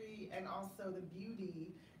majesty and also the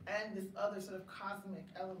beauty and this other sort of cosmic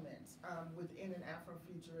element within an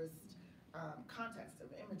Afrofuturist context of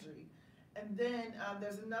imagery. And then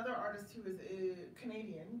there's another artist who is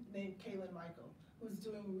Canadian named Kaylin Michael, who's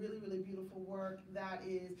doing really, really beautiful work. That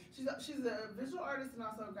is, she's a visual artist and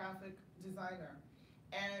also a graphic designer.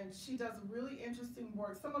 And she does really interesting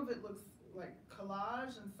work. Some of it looks like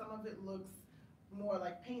collage and some of it looks more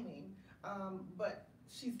like painting. But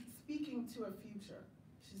she's speaking to a future.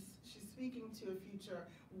 She's speaking to a future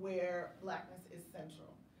where Blackness is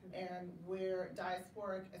central and where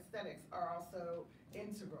diasporic aesthetics are also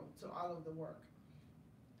integral to all of the work.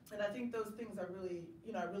 And I think those things are really,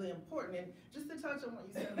 really important. And just to touch on what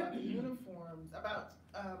you said about the uniforms, about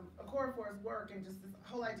Okorafor's work and just this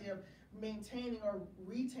whole idea of maintaining or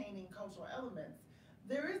retaining cultural elements,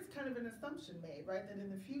 there is kind of an assumption made, right, that in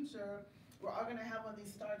the future, we're all gonna have on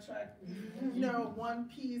these Star Trek, one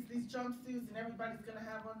piece, these jumpsuits, and everybody's gonna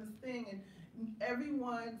have on this thing, and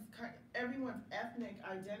everyone's ethnic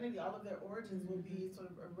identity, all of their origins will be sort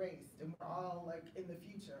of erased, and we're all like in the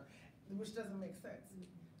future, which doesn't make sense.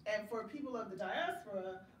 And for people of the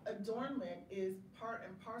diaspora, adornment is part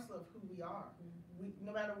and parcel of who we are.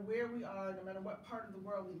 No matter where we are, no matter what part of the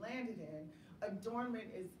world we landed in,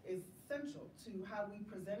 adornment is central to how we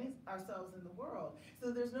present ourselves in the world.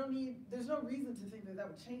 So there's no reason to think that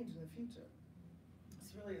would change in the future.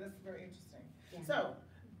 That's very interesting. Yeah. So,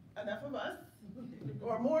 enough of us,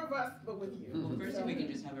 or more of us, but with you. Well, first, if we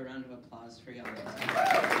can just have a round of applause for y'all.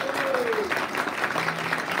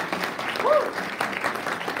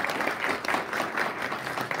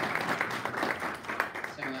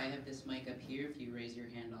 So I have this mic up here. If you raise your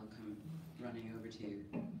hand, I'll come running over to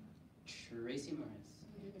Tracy Morris.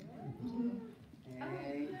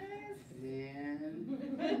 Hey, man.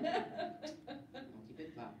 I'll keep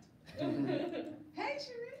it locked. Hey,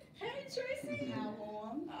 Sheree. Hey, Tracy. How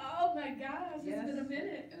long? Oh my gosh, Yes. It's been a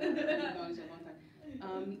minute. We've known each other a long time.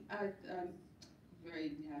 I'm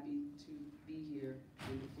very happy to be here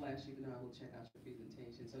in the flesh, even though I will check out your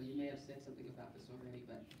presentation. So you may have said something about this already,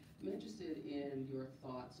 but I'm interested in your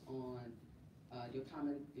thoughts on your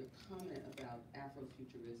comment about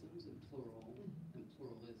Afrofuturisms and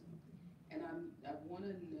pluralism. And I want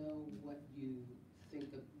to know what you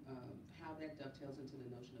think of how that dovetails into the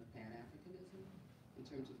notion of Pan-Africanism in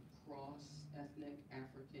terms of cross-ethnic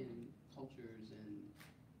African cultures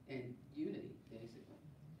and unity, basically.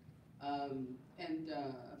 And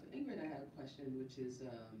for Ingrid, I had a question, which is,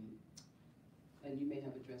 and you may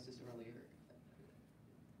have addressed this earlier.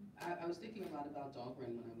 I was thinking a lot about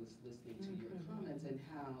Dahlgren when I was listening to your comments and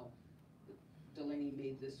how Delaney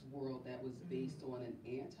made this world that was based on an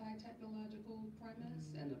anti-technological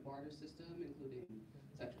premise and a barter system, including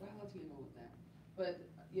sexuality and all of that. But,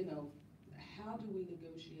 how do we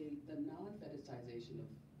negotiate the non-fetishization of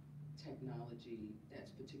technology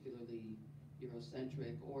that's particularly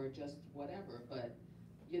Eurocentric or just whatever? But,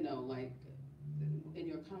 like in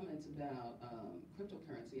your comments about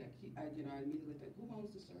cryptocurrency, I immediately think, who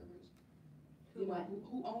owns the servers?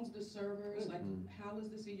 Who owns the servers? Like, how is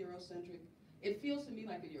this a Eurocentric? It feels to me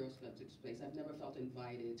like a Eurocentric space. I've never felt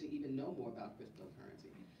invited to even know more about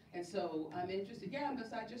cryptocurrency. And so I'm interested, I'm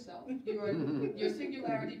beside yourself. Your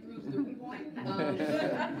singularity proves the point. But I'm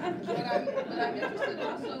interested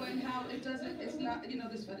also in how it's not,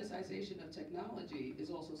 this fetishization of technology is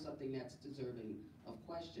also something that's deserving of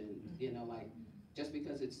question, like just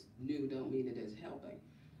because it's new don't mean it is helping.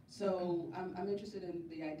 So I'm interested in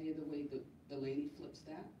the idea, the way that Delaney flips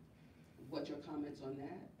that, what your comments on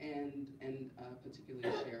that, and particularly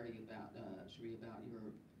Sheree about your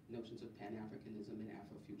notions of Pan-Africanism and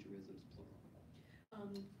Afrofuturisms, plural.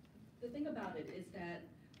 The thing about it is that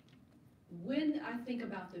when I think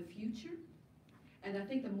about the future, and I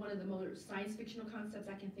think that one of the more science fictional concepts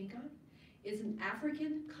I can think of is an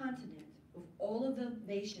African continent of all of the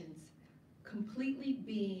nations completely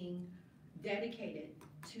being dedicated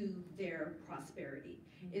to their prosperity.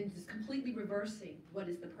 It is completely reversing what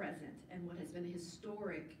is the present and what has been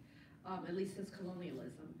historic, at least since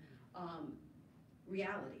colonialism,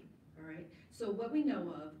 reality, all right? So what we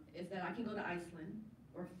know of is that I can go to Iceland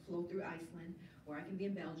or flow through Iceland, or I can be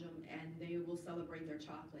in Belgium and they will celebrate their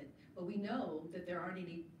chocolate. But we know that there aren't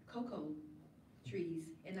any cocoa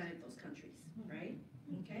trees in any of those countries, right?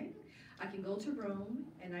 Okay? I can go to Rome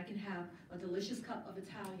and I can have a delicious cup of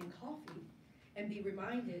Italian coffee and be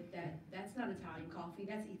reminded that that's not Italian coffee,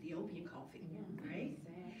 that's Ethiopian coffee, right?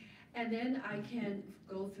 And then I can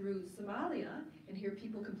go through Somalia and hear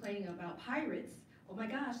people complaining about pirates. Oh my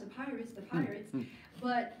gosh, the pirates,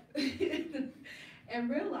 but, and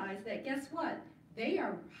realize that guess what? They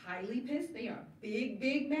are highly pissed, they are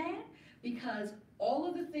big mad, because all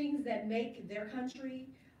of the things that make their country,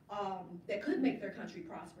 that could make their country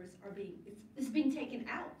prosperous are being taken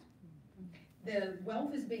out. the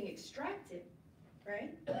wealth is being extracted,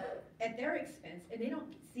 right, at their expense, and they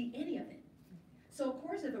don't see any of it. So of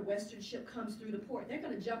course, if a Western ship comes through the port, they're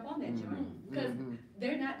gonna jump on that joint, because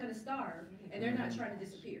they're not gonna starve, and they're not trying to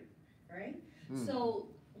disappear, right? So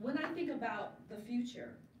when I think about the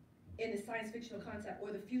future in the science fictional concept,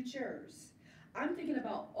 or the futures, I'm thinking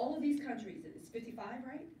about all of these countries. It's 55,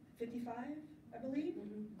 right? 55, I believe,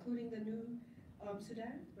 including the new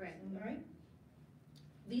Sudan. Right. All right.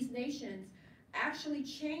 These nations actually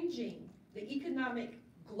changing the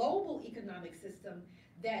global economic system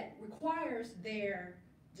that requires their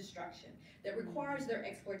destruction, that requires their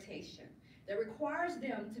exploitation, that requires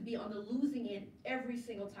them to be on the losing end every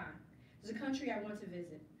single time. There's a country I want to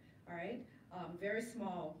visit, all right? Very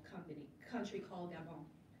small country called Gabon.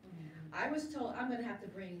 I was told I'm gonna have to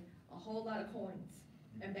bring a whole lot of coins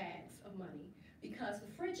and bags of money because the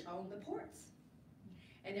French own the ports.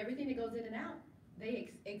 And everything that goes in and out,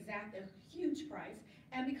 they exact a huge price.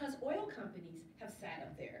 And because oil companies have sat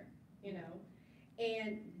up there, you know,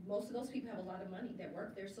 and most of those people have a lot of money that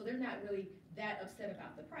work there, so they're not really that upset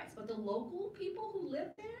about the price. But the local people who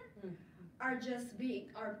live there are just being,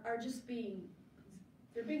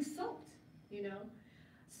 they're being soaked, you know.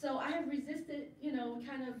 So I have resisted, you know,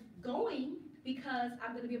 kind of going because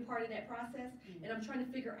I'm going to be a part of that process, and I'm trying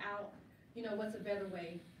to figure out, you know, what's a better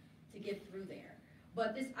way to get through there.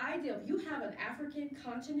 But this idea of you have an African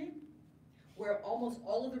continent where almost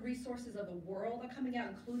all of the resources of the world are coming out,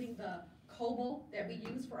 including the cobalt that we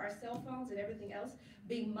use for our cell phones and everything else,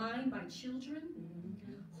 being mined by children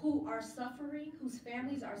who are suffering, whose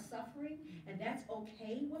families are suffering, and that's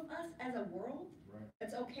okay with us as a world. Right.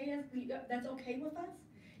 That's okay with us.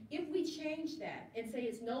 If we change that and say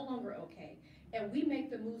it's no longer okay, and we make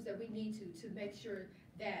the moves that we need to make sure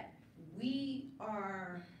that we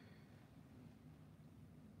are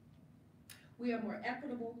more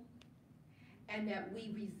equitable, and that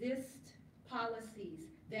we resist policies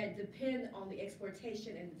that depend on the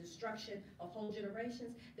exploitation and the destruction of whole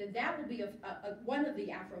generations, then that will be one of the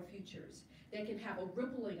Afrofutures that can have a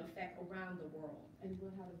rippling effect around the world. And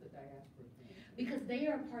how does the diaspora think? Because they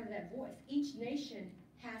are part of that voice. Each nation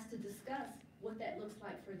has to discuss what that looks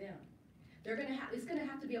like for them. It's gonna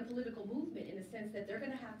have to be a political movement in the sense that they're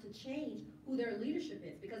gonna have to change who their leadership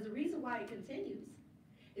is. Because the reason why it continues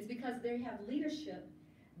is because they have leadership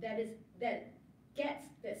that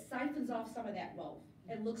siphons off some of that wealth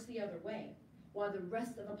and looks the other way, while the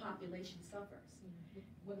rest of the population suffers.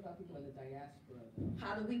 What about people in the diaspora?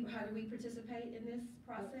 How do we participate in this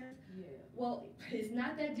process? Yeah. Well, it's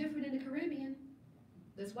not that different in the Caribbean.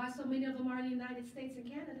 That's why so many of them are in the United States and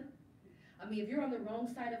Canada. I mean, if you're on the wrong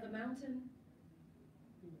side of the mountain,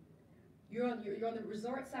 you're on the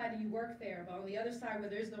resort side and you work there, but on the other side where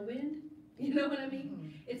there's no wind, you know what I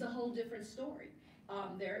mean? It's a whole different story.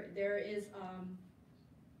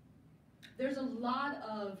 There's a lot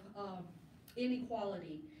of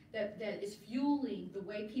inequality that is fueling the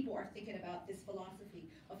way people are thinking about this philosophy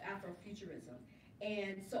of Afrofuturism.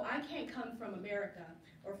 And so I can't come from America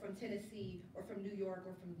or from Tennessee or from New York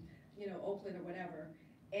or from, you know, Oakland or whatever,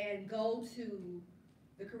 and go to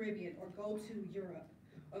the Caribbean or go to Europe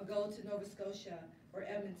or go to Nova Scotia or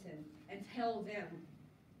Edmonton and tell them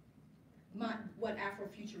what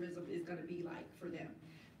Afrofuturism is going to be like for them.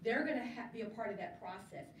 They're going to be a part of that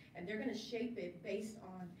process, and they're going to shape it based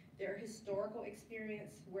on their historical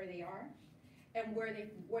experience, where they are, and where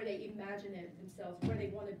they imagine themselves, where they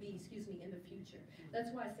want to be, in the future.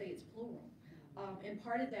 That's why I say it's plural. And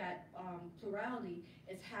part of that plurality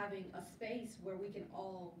is having a space where we can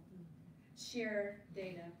all share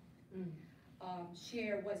data,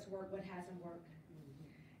 share what's worked, what hasn't worked,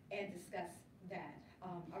 and discuss that.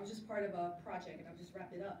 I was just part of a project, and I'll just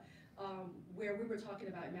wrap it up, where we were talking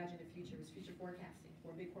about Imagine the Future. It was future forecasting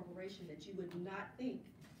for a big corporation that you would not think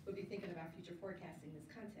would be thinking about future forecasting in this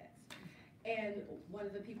context. And one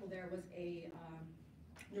of the people there was a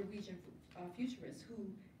Norwegian futurist who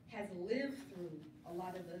has lived through a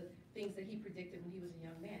lot of the things that he predicted when he was a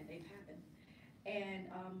young man. They've happened. And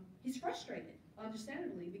he's frustrated,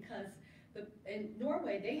 understandably, because in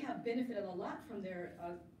Norway, they have benefited a lot from their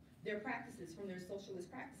practices, from their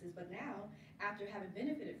socialist practices, but now, after having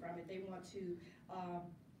benefited from it, they want to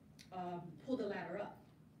pull the ladder up.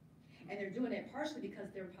 And they're doing that partially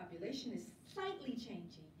because their population is slightly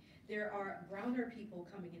changing. There are browner people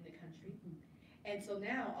coming in the country. And so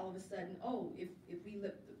now, all of a sudden, oh, if we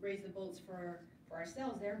raise the votes for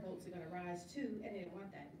ourselves, their votes are gonna rise too, and they don't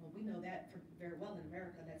want that. Well, we know that very well in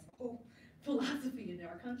America. That's the whole philosophy in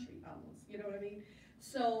our country, almost, you know what I mean?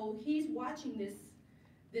 So he's watching this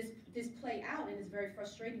play out, and it's very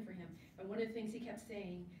frustrating for him. And one of the things he kept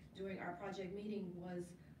saying during our project meeting was,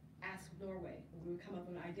 Ask Norway. We would come up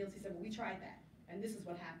with ideas. He said, well, we tried that, and this is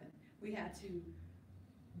what happened. We had to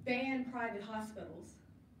ban private hospitals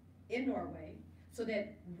in Norway so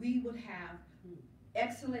that we would have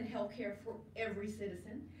excellent health care for every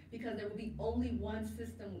citizen, because there would be only one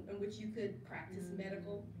system in which you could practice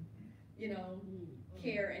medical,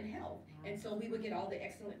 care and health. And so we would get all the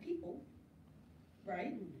excellent people,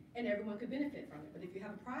 right? And everyone could benefit from it. But if you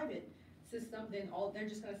have a private system, then they're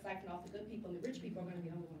just going to siphon off the good people, and the rich people are going to be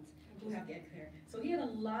the only ones who have the care. So he had a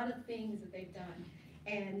lot of things that they've done.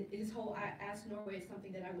 And his whole Ask Norway is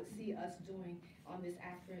something that I would see us doing on this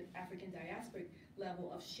African diasporic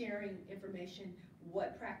level of sharing information,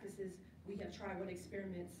 what practices we have tried, what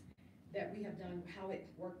experiments that we have done, how it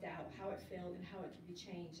worked out, how it failed, and how it can be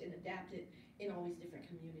changed and adapted in all these different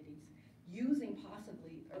communities, using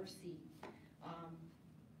possibly Earthsea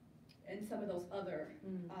and some of those other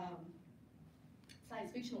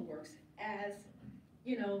science fictional works as,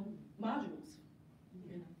 modules.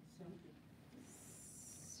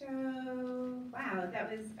 So, wow,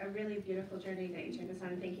 that was a really beautiful journey that you took us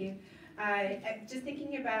on. Thank you. Just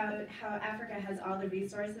thinking about how Africa has all the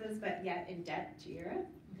resources, but yet in debt to Europe.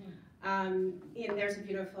 There's a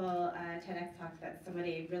beautiful TEDx talk that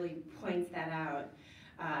somebody really points that out.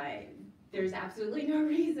 There's absolutely no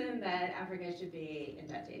reason that Africa should be in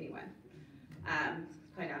debt to anyone.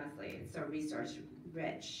 Quite honestly, it's so resource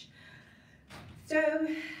rich. So,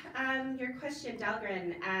 your question,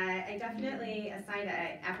 Dahlgren, I definitely assigned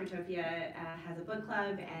Afrotopia has a book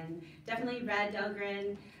club, and definitely read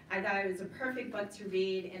Dahlgren. I thought it was a perfect book to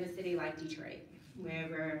read in a city like Detroit,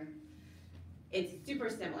 where it's super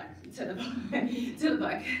similar to the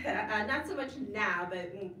book. Not so much now,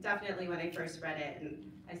 but definitely when I first read it,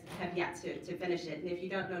 and I have yet to finish it. And if you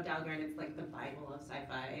don't know Dahlgren, it's like the Bible of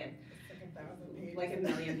sci-fi, and like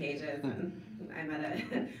 1,000,000 pages, and I'm at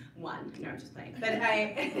a 1. No, I'm just playing. But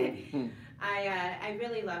I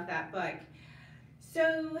really love that book.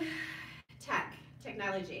 So,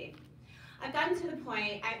 technology. I've gotten to the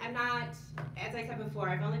point, I'm not, as I said before,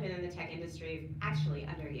 I've only been in the tech industry actually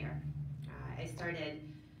under a year. I started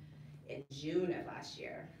in June of last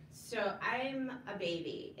year. So I'm a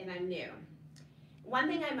baby and I'm new. One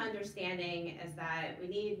thing I'm understanding is that we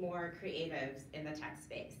need more creatives in the tech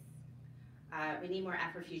space. We need more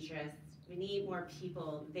Afrofuturists. We need more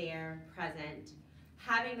people there, present,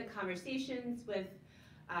 having the conversations with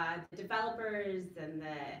the developers and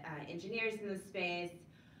the engineers in the space,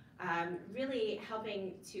 really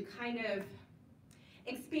helping to kind of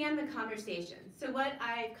expand the conversation. So what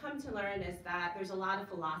I've come to learn is that there's a lot of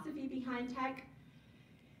philosophy behind tech,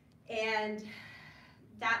 and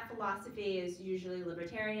that philosophy is usually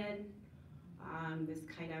libertarian, this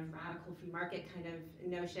kind of radical free market kind of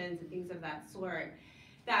notions and things of that sort,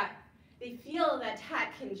 that they feel that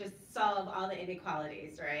tech can just solve all the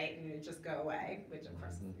inequalities, right? And it just go away, which of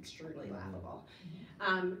course is extremely laughable.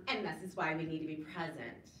 And this is why we need to be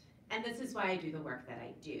present. And this is why I do the work that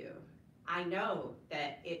I do. I know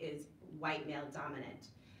that it is white male dominant,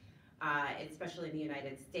 especially in the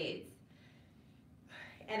United States.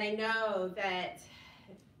 And I know that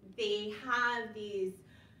they have these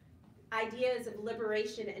ideas of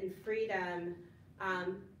liberation and freedom,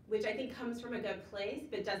 which I think comes from a good place,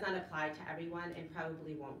 but does not apply to everyone and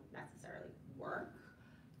probably won't necessarily work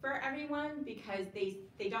for everyone, because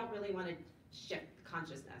they don't really want to shift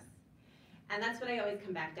consciousness. And that's what I always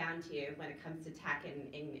come back down to when it comes to tech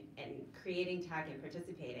and creating tech and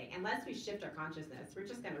participating. Unless we shift our consciousness, we're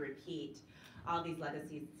just going to repeat all these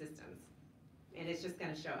legacy systems. And it's just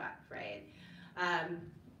going to show up, right?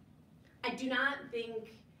 I do not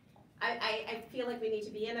think, I feel like we need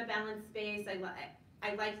to be in a balanced space.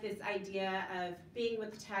 I like this idea of being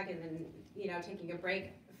with the tech and then, taking a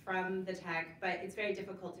break from the tech, but it's very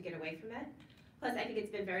difficult to get away from it. Plus, I think it's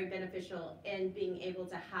been very beneficial in being able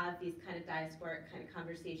to have these kind of diasporic kind of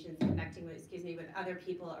conversations, connecting with, with other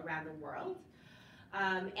people around the world.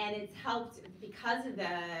 And it's helped, because of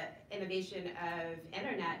the innovation of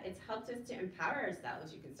internet, it's helped us to empower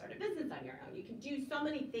ourselves. You can start a business on your own. You can do so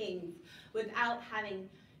many things without having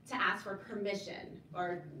to ask for permission,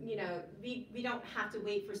 or, we don't have to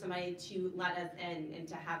wait for somebody to let us in and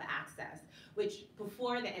to have access, which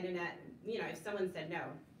before the internet, if someone said no,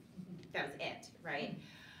 that was it, right?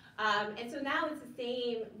 And so now it's the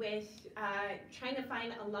same with trying to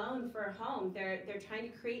find a loan for a home. They're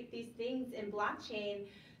trying to create these things in blockchain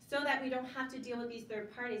so that we don't have to deal with these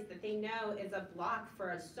third parties that they know is a block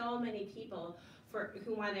for so many people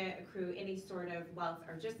who want to accrue any sort of wealth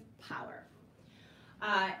or just power.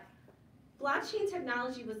 Blockchain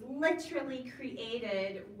technology was literally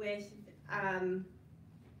created with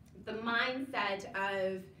the mindset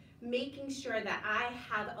of making sure that I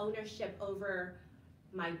have ownership over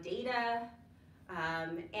my data,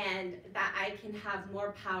 and that I can have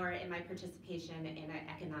more power in my participation in an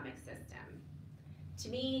economic system. To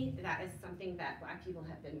me, that is something that Black people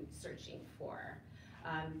have been searching for,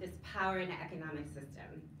 this power in an economic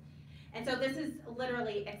system. And so this is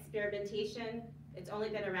literally experimentation. It's only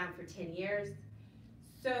been around for 10 years.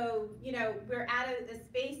 So, you know, we're at a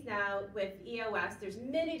space now with EOS. There's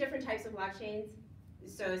many different types of blockchains.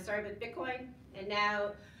 So it started with Bitcoin, and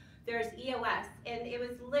now there's EOS. And it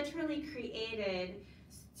was literally created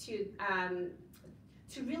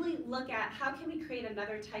to really look at how can we create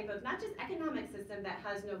another type of, not just economic system that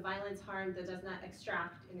has no violence, harm, that does not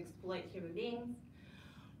extract and exploit human beings,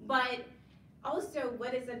 but also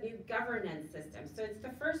what is a new governance system. So it's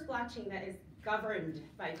the first blockchain that is governed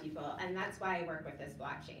by people, and that's why I work with this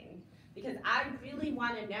blockchain. Because I really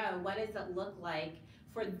want to know what does it look like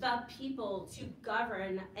for the people to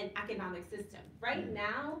govern an economic system. Right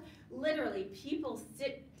now, literally, people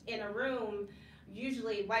sit in a room,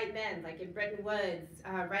 usually white men, like in Bretton Woods,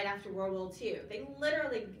 right after World War II. They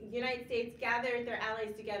literally, United States gathered their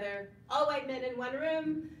allies together, all white men in one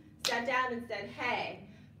room, sat down and said, hey,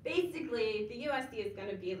 basically, the USD is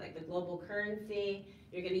gonna be like the global currency.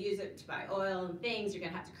 You're gonna use it to buy oil and things. You're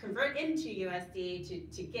gonna have to convert into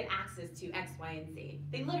USD to get access to X, Y, and Z.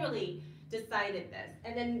 They literally decided this,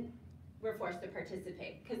 and then we're forced to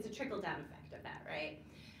participate because the trickle-down effect of that, right?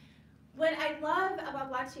 What I love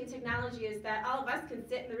about blockchain technology is that all of us can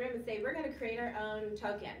sit in the room and say, we're gonna create our own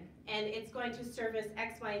token, and it's going to service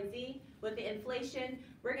X, Y, and Z. With the inflation,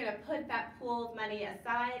 we're gonna put that pool of money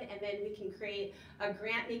aside, and then we can create a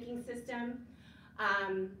grant-making system.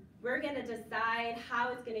 We're gonna decide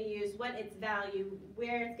how it's gonna use, what its value,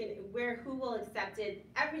 who will accept it,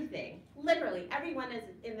 everything. Literally, everyone is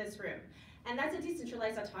in this room. And that's a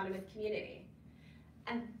decentralized autonomous community.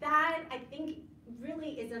 And that, I think,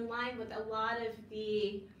 really is in line with a lot of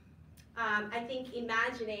the, I think,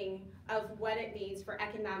 imagining of what it means for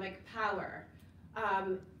economic power.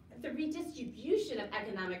 The redistribution of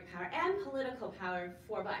economic power and political power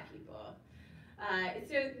for Black people.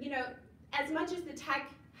 So, you know, as much as the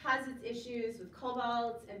tech has its issues with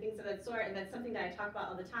cobalt and things of that sort, and that's something that I talk about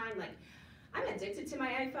all the time, like, I'm addicted to my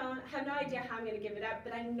iPhone. I have no idea how I'm gonna give it up,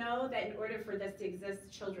 but I know that in order for this to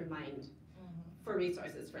exist, children mined for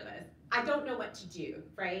resources for this. I don't know what to do,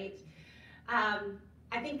 right?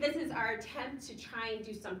 I think this is our attempt to try and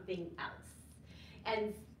do something else.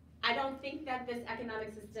 And I don't think that this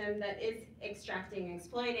economic system that is extracting and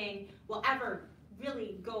exploiting will ever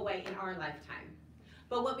really go away in our lifetime.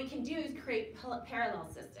 But what we can do is create parallel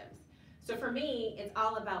systems. So for me, it's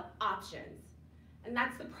all about options. And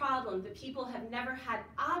that's the problem. The people have never had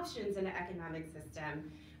options in an economic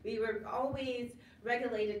system. We were always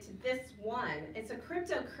regulated to this one. And so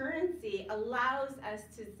cryptocurrency allows us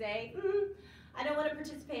to say, I don't want to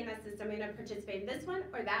participate in that system. I'm going to participate in this one,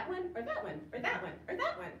 or that one, or that one, or that one, or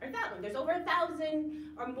that one, or that one. There's over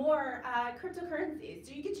 1,000 or more cryptocurrencies.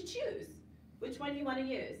 So you get to choose which one you want to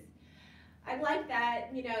use. I like that,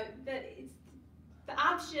 you know, that it's the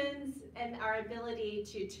options and our ability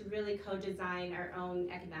to really co-design our own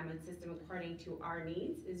economic system according to our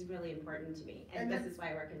needs is really important to me. And this is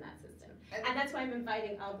why I work in that system. And that's why I'm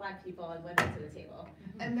inviting all Black people and women to the table.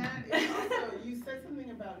 And that is also, you said something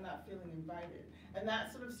about not feeling invited. And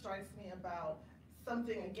that sort of strikes me about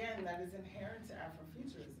something, again, that is inherent to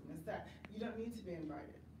Afrofuturism, is that you don't need to be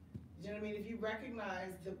invited. You know what I mean? If you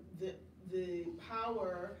recognize the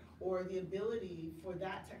power or the ability for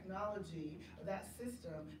that technology or that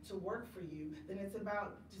system to work for you, then it's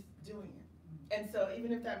about just doing it. And so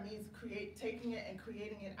even if that means taking it and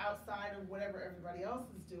creating it outside of whatever everybody else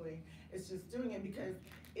is doing, it's just doing it, because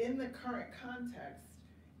in the current context,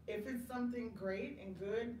 if it's something great and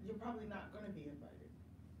good, you're probably not going to be invited.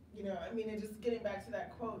 You know, I mean, and just getting back to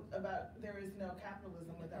that quote about there is no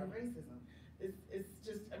capitalism without racism. It's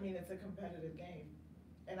just, I mean, it's a competitive game.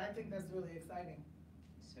 And I think that's really exciting.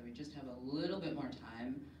 So we just have a little bit more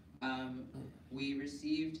time. We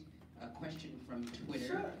received a question from Twitter.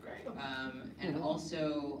 Sure, great. And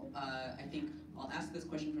also, I think I'll ask this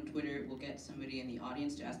question from Twitter. We'll get somebody in the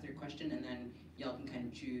audience to ask their question, and then y'all can kind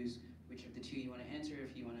of choose which of the two you want to answer,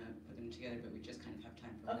 if you want to put them together, but we just kind of have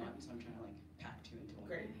time for one, so I'm trying to like pack two into one.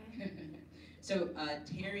 Great. So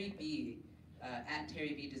Terry B, at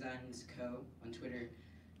Terry B Designs Co. on Twitter,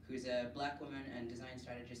 who's a Black woman and design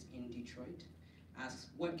strategist in Detroit, asks,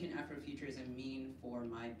 what can Afrofuturism mean for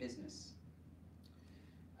my business?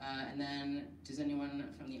 And then, does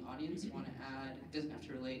anyone from the audience want to add, it doesn't have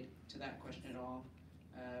to relate to that question at all,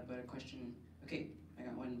 but a question, okay, I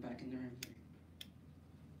got one back in the room here.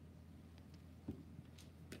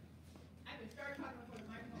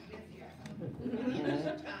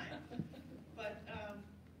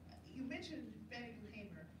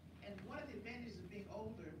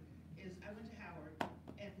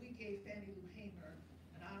 gave Fannie Lou Hamer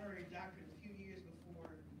an honorary doctorate a few years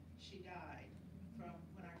before she died from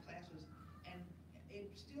when our class was, and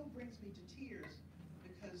it still brings me to tears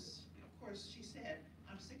because, of course, she said,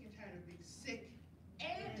 I'm sick and tired of being sick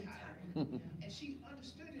and tired. And she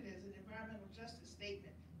understood it as an environmental justice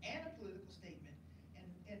statement and a political statement.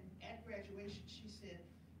 And at graduation, she said,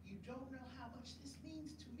 you don't know how much this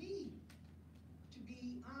means to me. To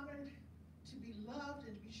be honored, to be loved,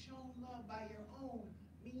 and to be shown love by your own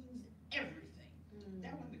means everything.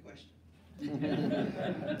 That wasn't the question.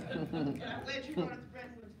 And I'm glad you brought up the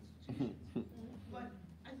Bretton Woods institutions. But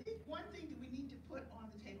I think one thing that we need to put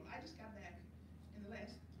on the table, I just got back in the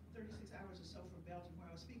last 36 hours or so from Belgium where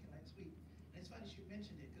I was speaking last week. And it's funny you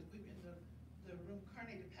mentioned it because we were in the room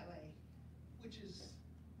Carnet de Palais, which is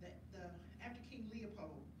after King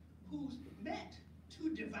Leopold, who's met to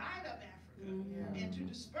divide up Africa and to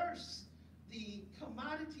disperse the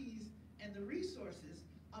commodities and the resources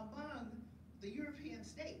among the European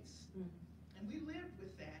states. And we lived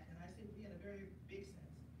with that, and I say we in a very big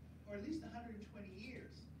sense, for at least 120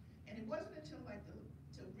 years. And it wasn't until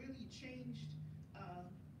till really changed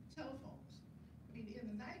telephones. I mean,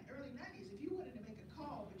 in the early 90s, if you wanted to make a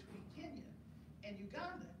call between Kenya and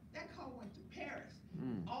Uganda, that call went to Paris.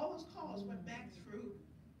 All those calls went back through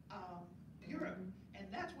Europe. And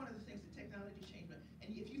that's one of the things that technology changed. And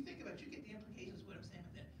if you think about it, you get the implications of what I'm saying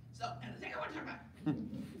with that. So, and the thing I want to talk about,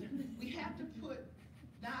 we have to put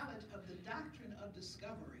knowledge of the doctrine of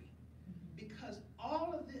discovery, because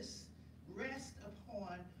all of this rests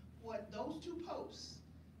upon what those two popes,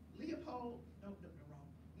 Leopold, no, wrong,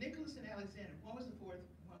 Nicholas and Alexander, one was the fourth,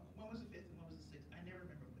 one was the fifth, and one was the sixth, I never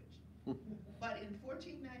remember which. But in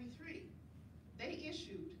 1493, they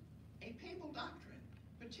issued a papal doctrine,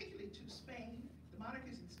 particularly to Spain, the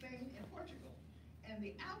monarchies in Spain and Portugal. And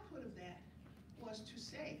the output of that was to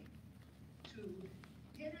say to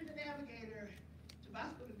Henry the Navigator, to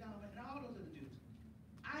Vasco da Gama, and all those other dudes,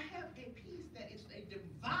 I have a piece that is a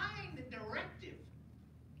divine directive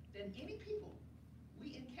that any people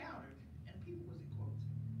we encountered, and people was in quotes,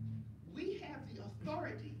 we have the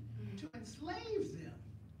authority to enslave them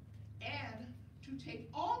and to take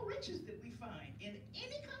all riches that we find in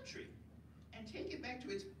any country and take it back to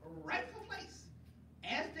its rightful place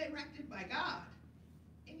as directed by God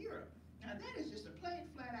in Europe. Now that is just a plain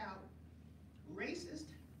flat out racist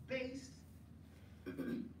based,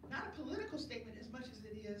 not a political statement as much as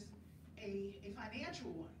it is a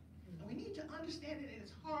financial one. And we need to understand it in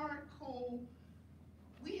its hard, cold.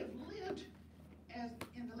 We have lived as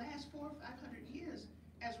in the last 400 or 500 years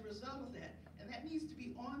as a result of that. And that needs to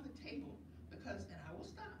be on the table because, and I will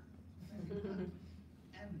stop.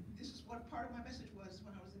 And this is what part of my message was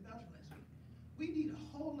when I was in Belgium last week. We need a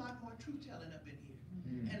whole lot more truth-telling up in here.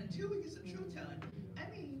 And until we get some truth-telling, I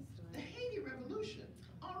mean, the Haiti Revolution,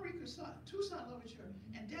 Henri Toussaint Louverture,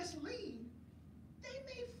 and Dessalines, they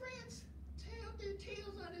made France tail their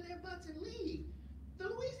tails under their butts and leave. The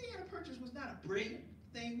Louisiana Purchase was not a brilliant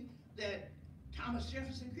thing that Thomas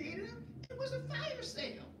Jefferson created. It was a fire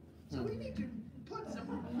sale. So we need to put some,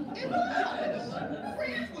 it was.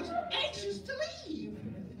 France was anxious to leave.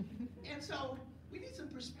 And so we need some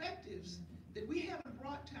perspectives that we haven't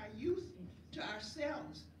brought to our youth, to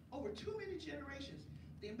ourselves, over too many generations.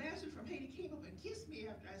 The ambassador from Haiti came up and kissed me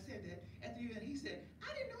after I said that at the event. He said,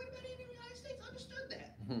 I didn't know anybody in the United States understood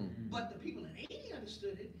that. But the people in Haiti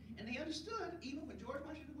understood it, and they understood even when George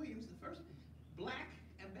Washington Williams, the first black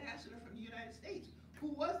ambassador from the United States,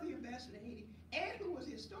 who was the ambassador to Haiti and who was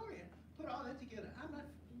a historian, put all that together. I'm not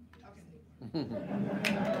talking anymore.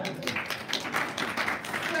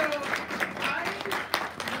 So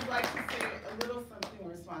I would like to say a little something in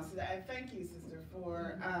response to that. I thank you, sister,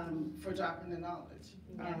 for dropping the knowledge.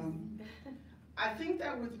 Yes. I think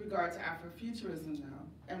that with regard to Afrofuturism now,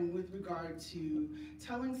 and with regard to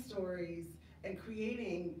telling stories and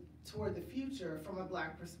creating toward the future from a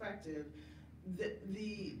Black perspective,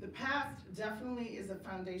 the past definitely is a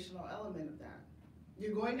foundational element of that.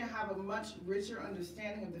 You're going to have a much richer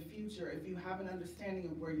understanding of the future if you have an understanding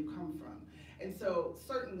of where you come from. And so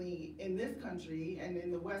certainly in this country and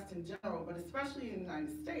in the West in general, but especially in the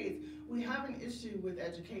United States, we have an issue with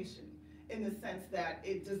education in the sense that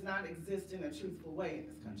it does not exist in a truthful way in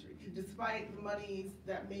this country. Despite the monies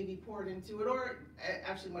that may be poured into it, or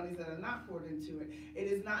actually monies that are not poured into it, it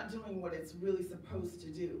is not doing what it's really supposed to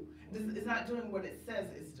do. It's not doing what it says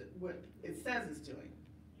it's doing.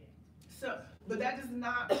 So, but that does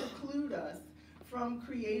not preclude us from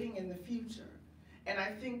creating in the future. And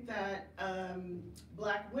I think that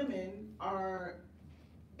Black women are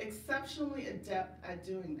exceptionally adept at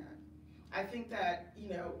doing that. I think that, you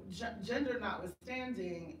know, gender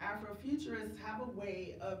notwithstanding, Afrofuturists have a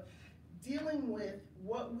way of dealing with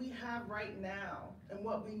what we have right now and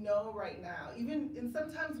what we know right now. And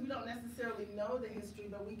sometimes we don't necessarily know the history,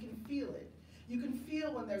 but we can feel it. You can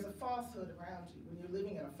feel when there's a falsehood around you, when you're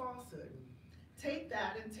living in a falsehood. Take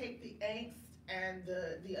that and take the angst and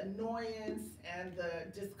the annoyance and the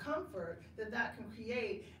discomfort that can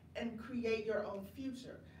create, and create your own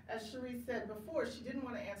future. As Sheree said before, she didn't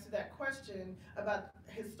want to answer that question about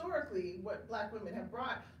historically what Black women have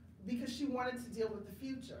brought, because she wanted to deal with the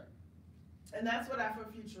future. And that's what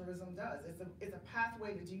Afrofuturism does. It's a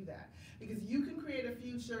pathway to do that. Because you can create a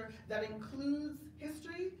future that includes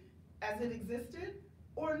history as it existed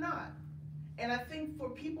or not. And I think for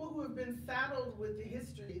people who have been saddled with the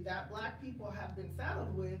history that Black people have been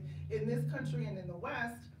saddled with in this country and in the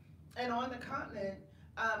West and on the continent,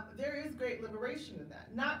 there is great liberation in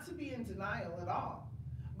that. Not to be in denial at all,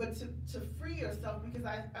 but to free yourself, because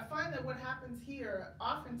I find that what happens here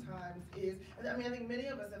oftentimes is, I mean, I think many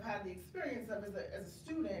of us have had the experience of as a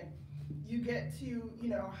student, you get to, you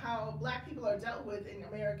know, how Black people are dealt with in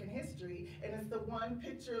American history, and it's the one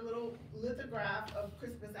picture, little lithograph of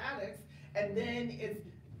Crispus Attucks, and then it's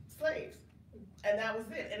slaves, and that was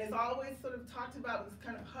it. And it's always sort of talked about this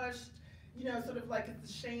kind of hushed, you know, sort of like it's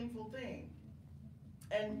a shameful thing.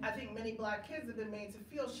 And I think many Black kids have been made to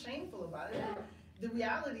feel shameful about it. The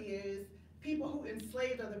reality is, people who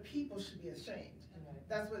enslaved other people should be ashamed.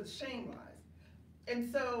 That's where the shame lies.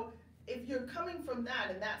 And so, if you're coming from that,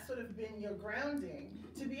 and that's sort of been your grounding,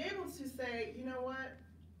 to be able to say, you know what,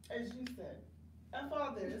 as you said, F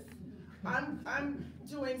all this, I'm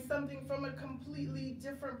doing something from a completely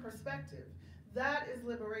different perspective. That is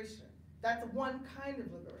liberation. That's one kind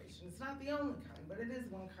of liberation. It's not the only kind, but it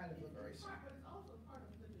is one kind of liberation.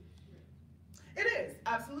 It is,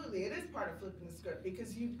 absolutely. It is part of flipping the script,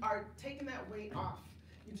 because you are taking that weight off.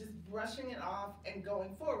 You're just brushing it off and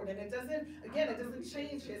going forward. And it doesn't, again, it doesn't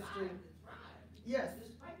change history. Yes.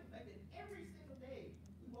 Despite the fact that every single day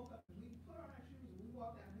we woke up and we put on our shoes and we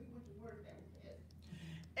walked out and we went to work, that was it.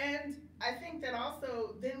 And I think that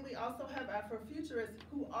also, then we also have Afrofuturists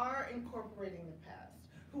who are incorporating the past,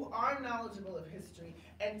 who are knowledgeable of history,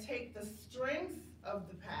 and take the strengths of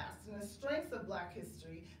the past and the strengths of Black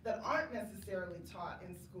history that aren't necessarily taught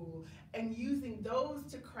in school, and using those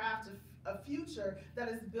to craft a future that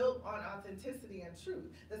is built on authenticity and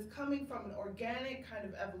truth, that's coming from an organic kind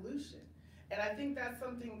of evolution. And I think that's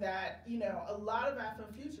something that, you know, a lot of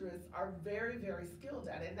Afrofuturists are very, very skilled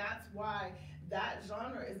at, and that's why that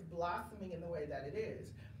genre is blossoming in the way that it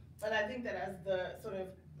is. And I think that as the sort of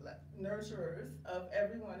nurturers of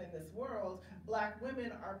everyone in this world, Black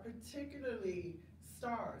women are particularly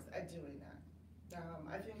stars at doing that.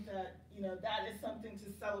 I think that, you know, that is something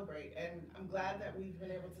to celebrate, and I'm glad that we've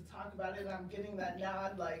been able to talk about it, and I'm getting that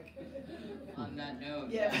nod, like. On that note,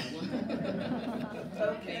 yeah.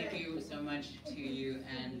 Thank you so much to you,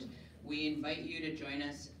 and we invite you to join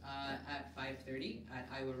us at 5:30 at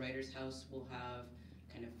Iowa Writers House. We'll have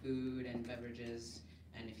kind of food and beverages,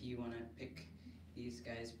 and if you want to pick these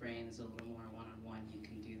guys' brains a little more one-on-one, you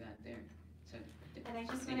can do that there. So, and I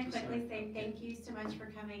just want to quickly say thank you so much for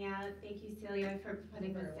coming out. Thank you, Celia, for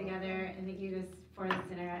putting this together, and thank you for the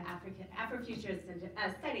Center at Afrofuturist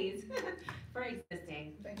Studies for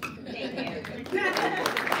existing. Thank you. Thank you.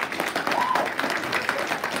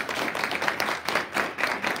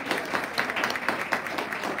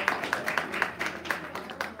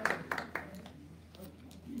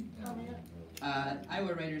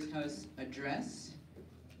 Iowa Writers House address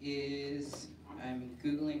is, I'm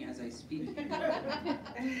Googling as I speak.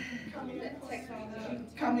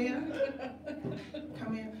 Come in.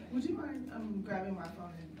 Would you mind grabbing my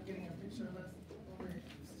phone and getting a picture of us over here?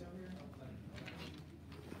 Still here?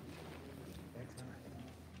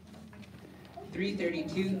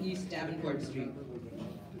 332 East Davenport Street.